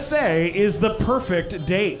Jenna say is the perfect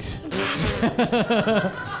date?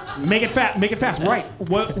 Make it fast. Right.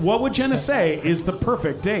 What would Jenna say is the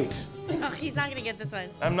perfect date? Oh, he's not gonna get this one.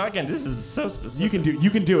 I'm not getting. This is so specific. You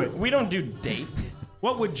can do it. We don't do dates.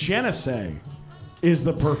 What would Jenna say is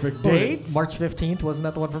the perfect What was it, date? March 15th, wasn't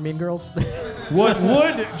that the one for Mean Girls? What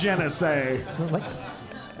would Jenna say?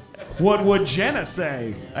 What would Jenna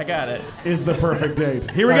say? I got it. Is the perfect date.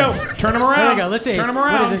 Here we go. Turn them around. Here we go. Let's see. Turn them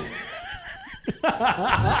What around. is it?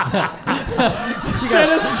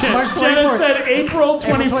 Jenna said April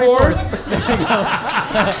 24th.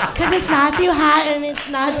 Because it's not too hot and it's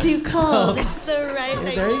not too cold. It's the right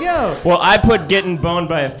thing. There you go. Well, I put getting boned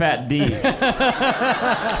by a fat D.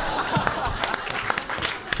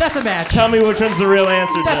 That's a match. Tell me which one's the real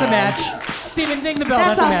answer. That's a John. match. Stephen, ding the bell.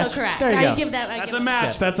 That's That's a also match. correct. There you I go. give that. That's a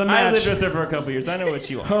match. That's a I match. lived with her for a couple years. I know what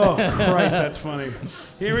she wants. Oh Christ, that's funny.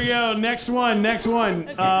 Here we go. Next one.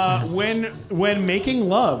 When making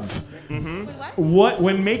love.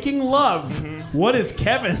 When making love, what is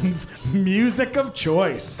Kevin's music of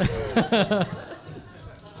choice?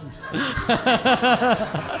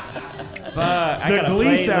 The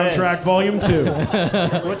Glee soundtrack, Volume 2.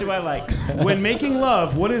 What do I like? When making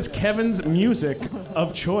love, what is Kevin's music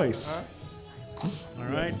of choice? All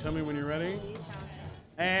right, tell me when you're ready.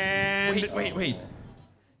 And Wait.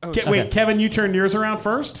 Oh, Wait, Kevin, you turned yours around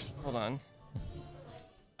first. Hold on.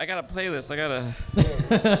 I got a playlist.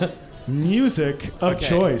 Music of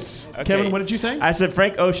choice. Okay. Kevin, what did you say? I said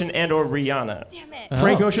Frank Ocean and or Rihanna. Damn it.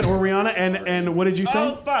 Frank Ocean or Rihanna, and what did you say?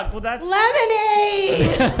 Oh fuck! Well, that's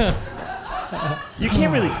Lemonade. you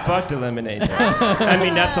can't really fuck to Lemonade. Though. I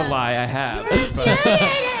mean, that's a lie. I have.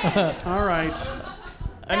 But, All right.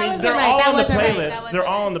 I mean, wasn't they're right. all That on the wasn't right. That playlist. wasn't They're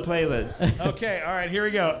all on the playlist. Okay, all right, here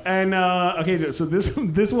we go. And okay, so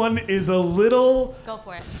this one is a little Go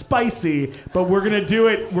for it. spicy, but we're gonna do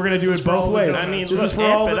it. We're gonna do it both ways. I mean, this look, is for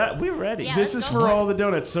all but the. we're ready. Yeah, This let's is go for for all the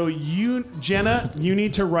donuts. So you, Jenna, you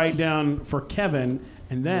need to write down for Kevin,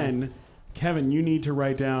 and then Kevin, you need to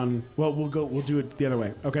write down. Well, we'll do it the other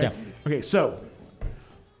way. Okay. Yeah. Okay. So,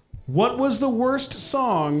 what was the worst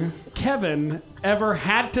song Kevin ever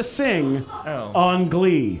had to sing on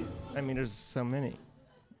Glee? I mean, there's so many.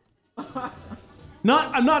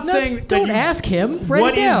 I'm not saying that Don't you- ask him. Write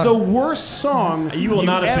What it down. is the worst song You will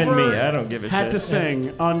not offend ever me. I don't give a had shit. to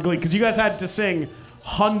sing on Glee? Because you guys had to sing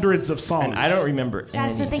hundreds of songs. And I don't remember That's the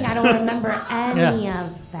anything. thing. I don't remember any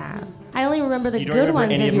of them. I only remember the You don't good remember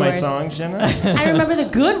ones any of of my yours. songs, Jenna? I remember the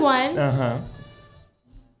good ones. Uh-huh.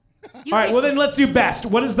 All right, well then let's do best.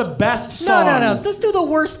 What is the best song? No. Let's do the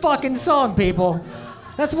worst fucking song, people.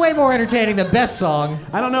 That's way more entertaining than best song.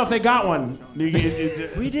 I don't know if they got one. We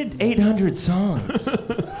did 800 songs.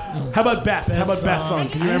 How about best? How about best song?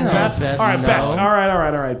 Can you remember best? Best All right, song. best. All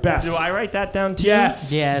right. Best. Do I write that down too?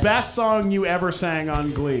 Yes. Yes. Best song you ever sang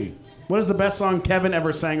on Glee. What is the best song Kevin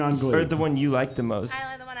ever sang on Glee? Or the one you like the most? I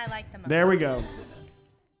like the one I like the most. There we go.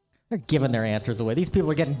 They're giving their answers away. These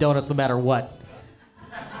people are getting donuts no matter what.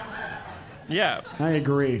 Yeah. I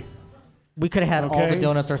agree. We could have had all Okay. the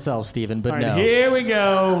donuts ourselves, Steven, but All right, no. here we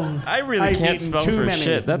go. I really I've can't eaten spell too for many.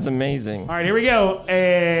 shit. That's amazing. All right, here we go.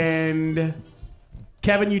 And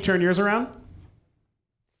Kevin, you turn yours around.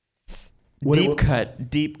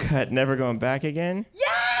 Deep cut, never going back again.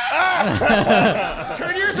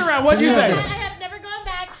 Turn yours around. What'd you say? I have never gone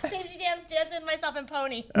back. Safety dance with myself and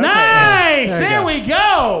Pony. Nice. There There you we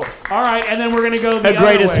go. All right, and then we're gonna go the The other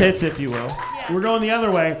greatest way. hits, if you will. We're going the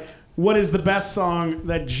other way. What is the best song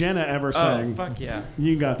that Jenna ever sang? Oh, fuck yeah.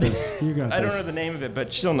 You got this. You got this. I don't know the name of it,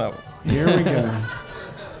 but she'll know. Here we go.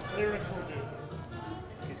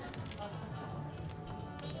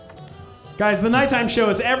 Guys, the Nighttime Show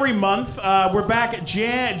is every month. We're back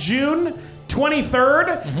June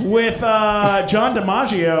 23rd with John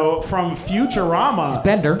DiMaggio from Futurama. It's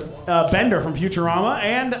Bender. Bender from Futurama,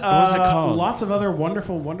 and was it called? lots of other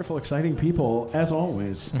wonderful, wonderful, exciting people as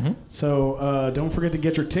always. So don't forget to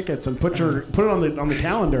get your tickets and put it on the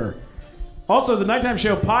calendar. Also, the Nighttime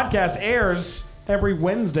Show podcast airs every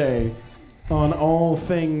Wednesday on all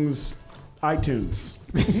things iTunes.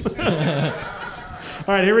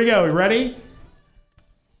 All right, here we go. You ready?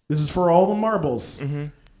 This is for all the marbles.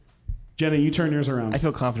 Jenna, you turn yours around. I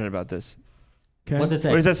feel confident about this. Okay. What's it say?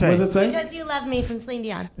 What does that say? What does it say? Because You Love Me from Celine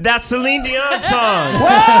Dion. That's Celine Dion song.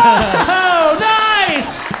 Whoa!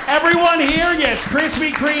 Nice! Everyone here gets Krispy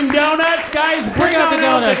Kreme donuts. Guys, bring out on the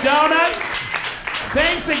out donuts. the donuts.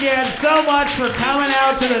 Thanks again so much for coming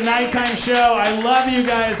out to the nighttime show. I love you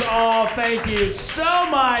guys all. Thank you so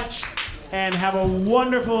much. And have a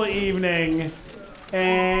wonderful evening.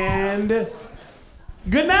 And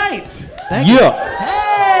good night. Thank you.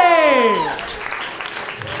 Hey!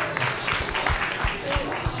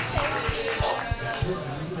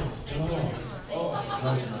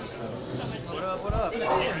 What up? Good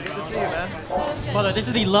to see you, man. Mother, this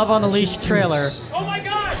is the Love on the Leash trailer. Oh my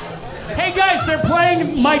God! Hey guys, they're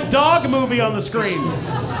playing my dog movie on the screen.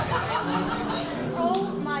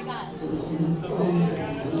 Oh my God.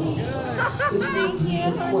 Thank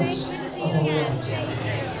you. Good to see you again.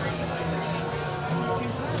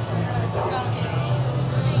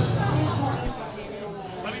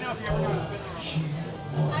 Let me know if you ever do a fit.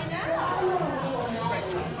 I know.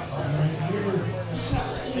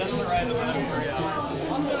 That's the right amount.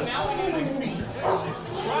 Also, now we need a feature.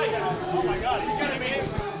 Right. Oh my God. You gotta be.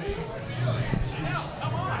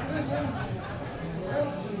 Come on.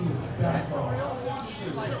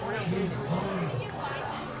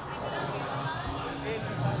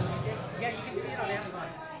 Yeah, you can see it on Amazon.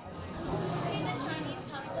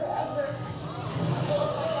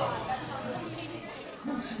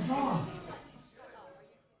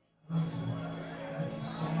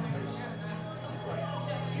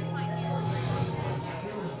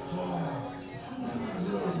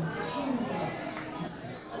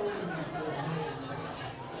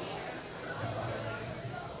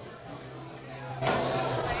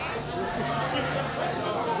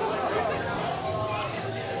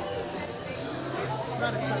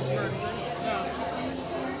 Not expensive or anything.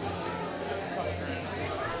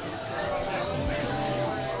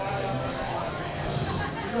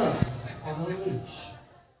 Look, on the leash.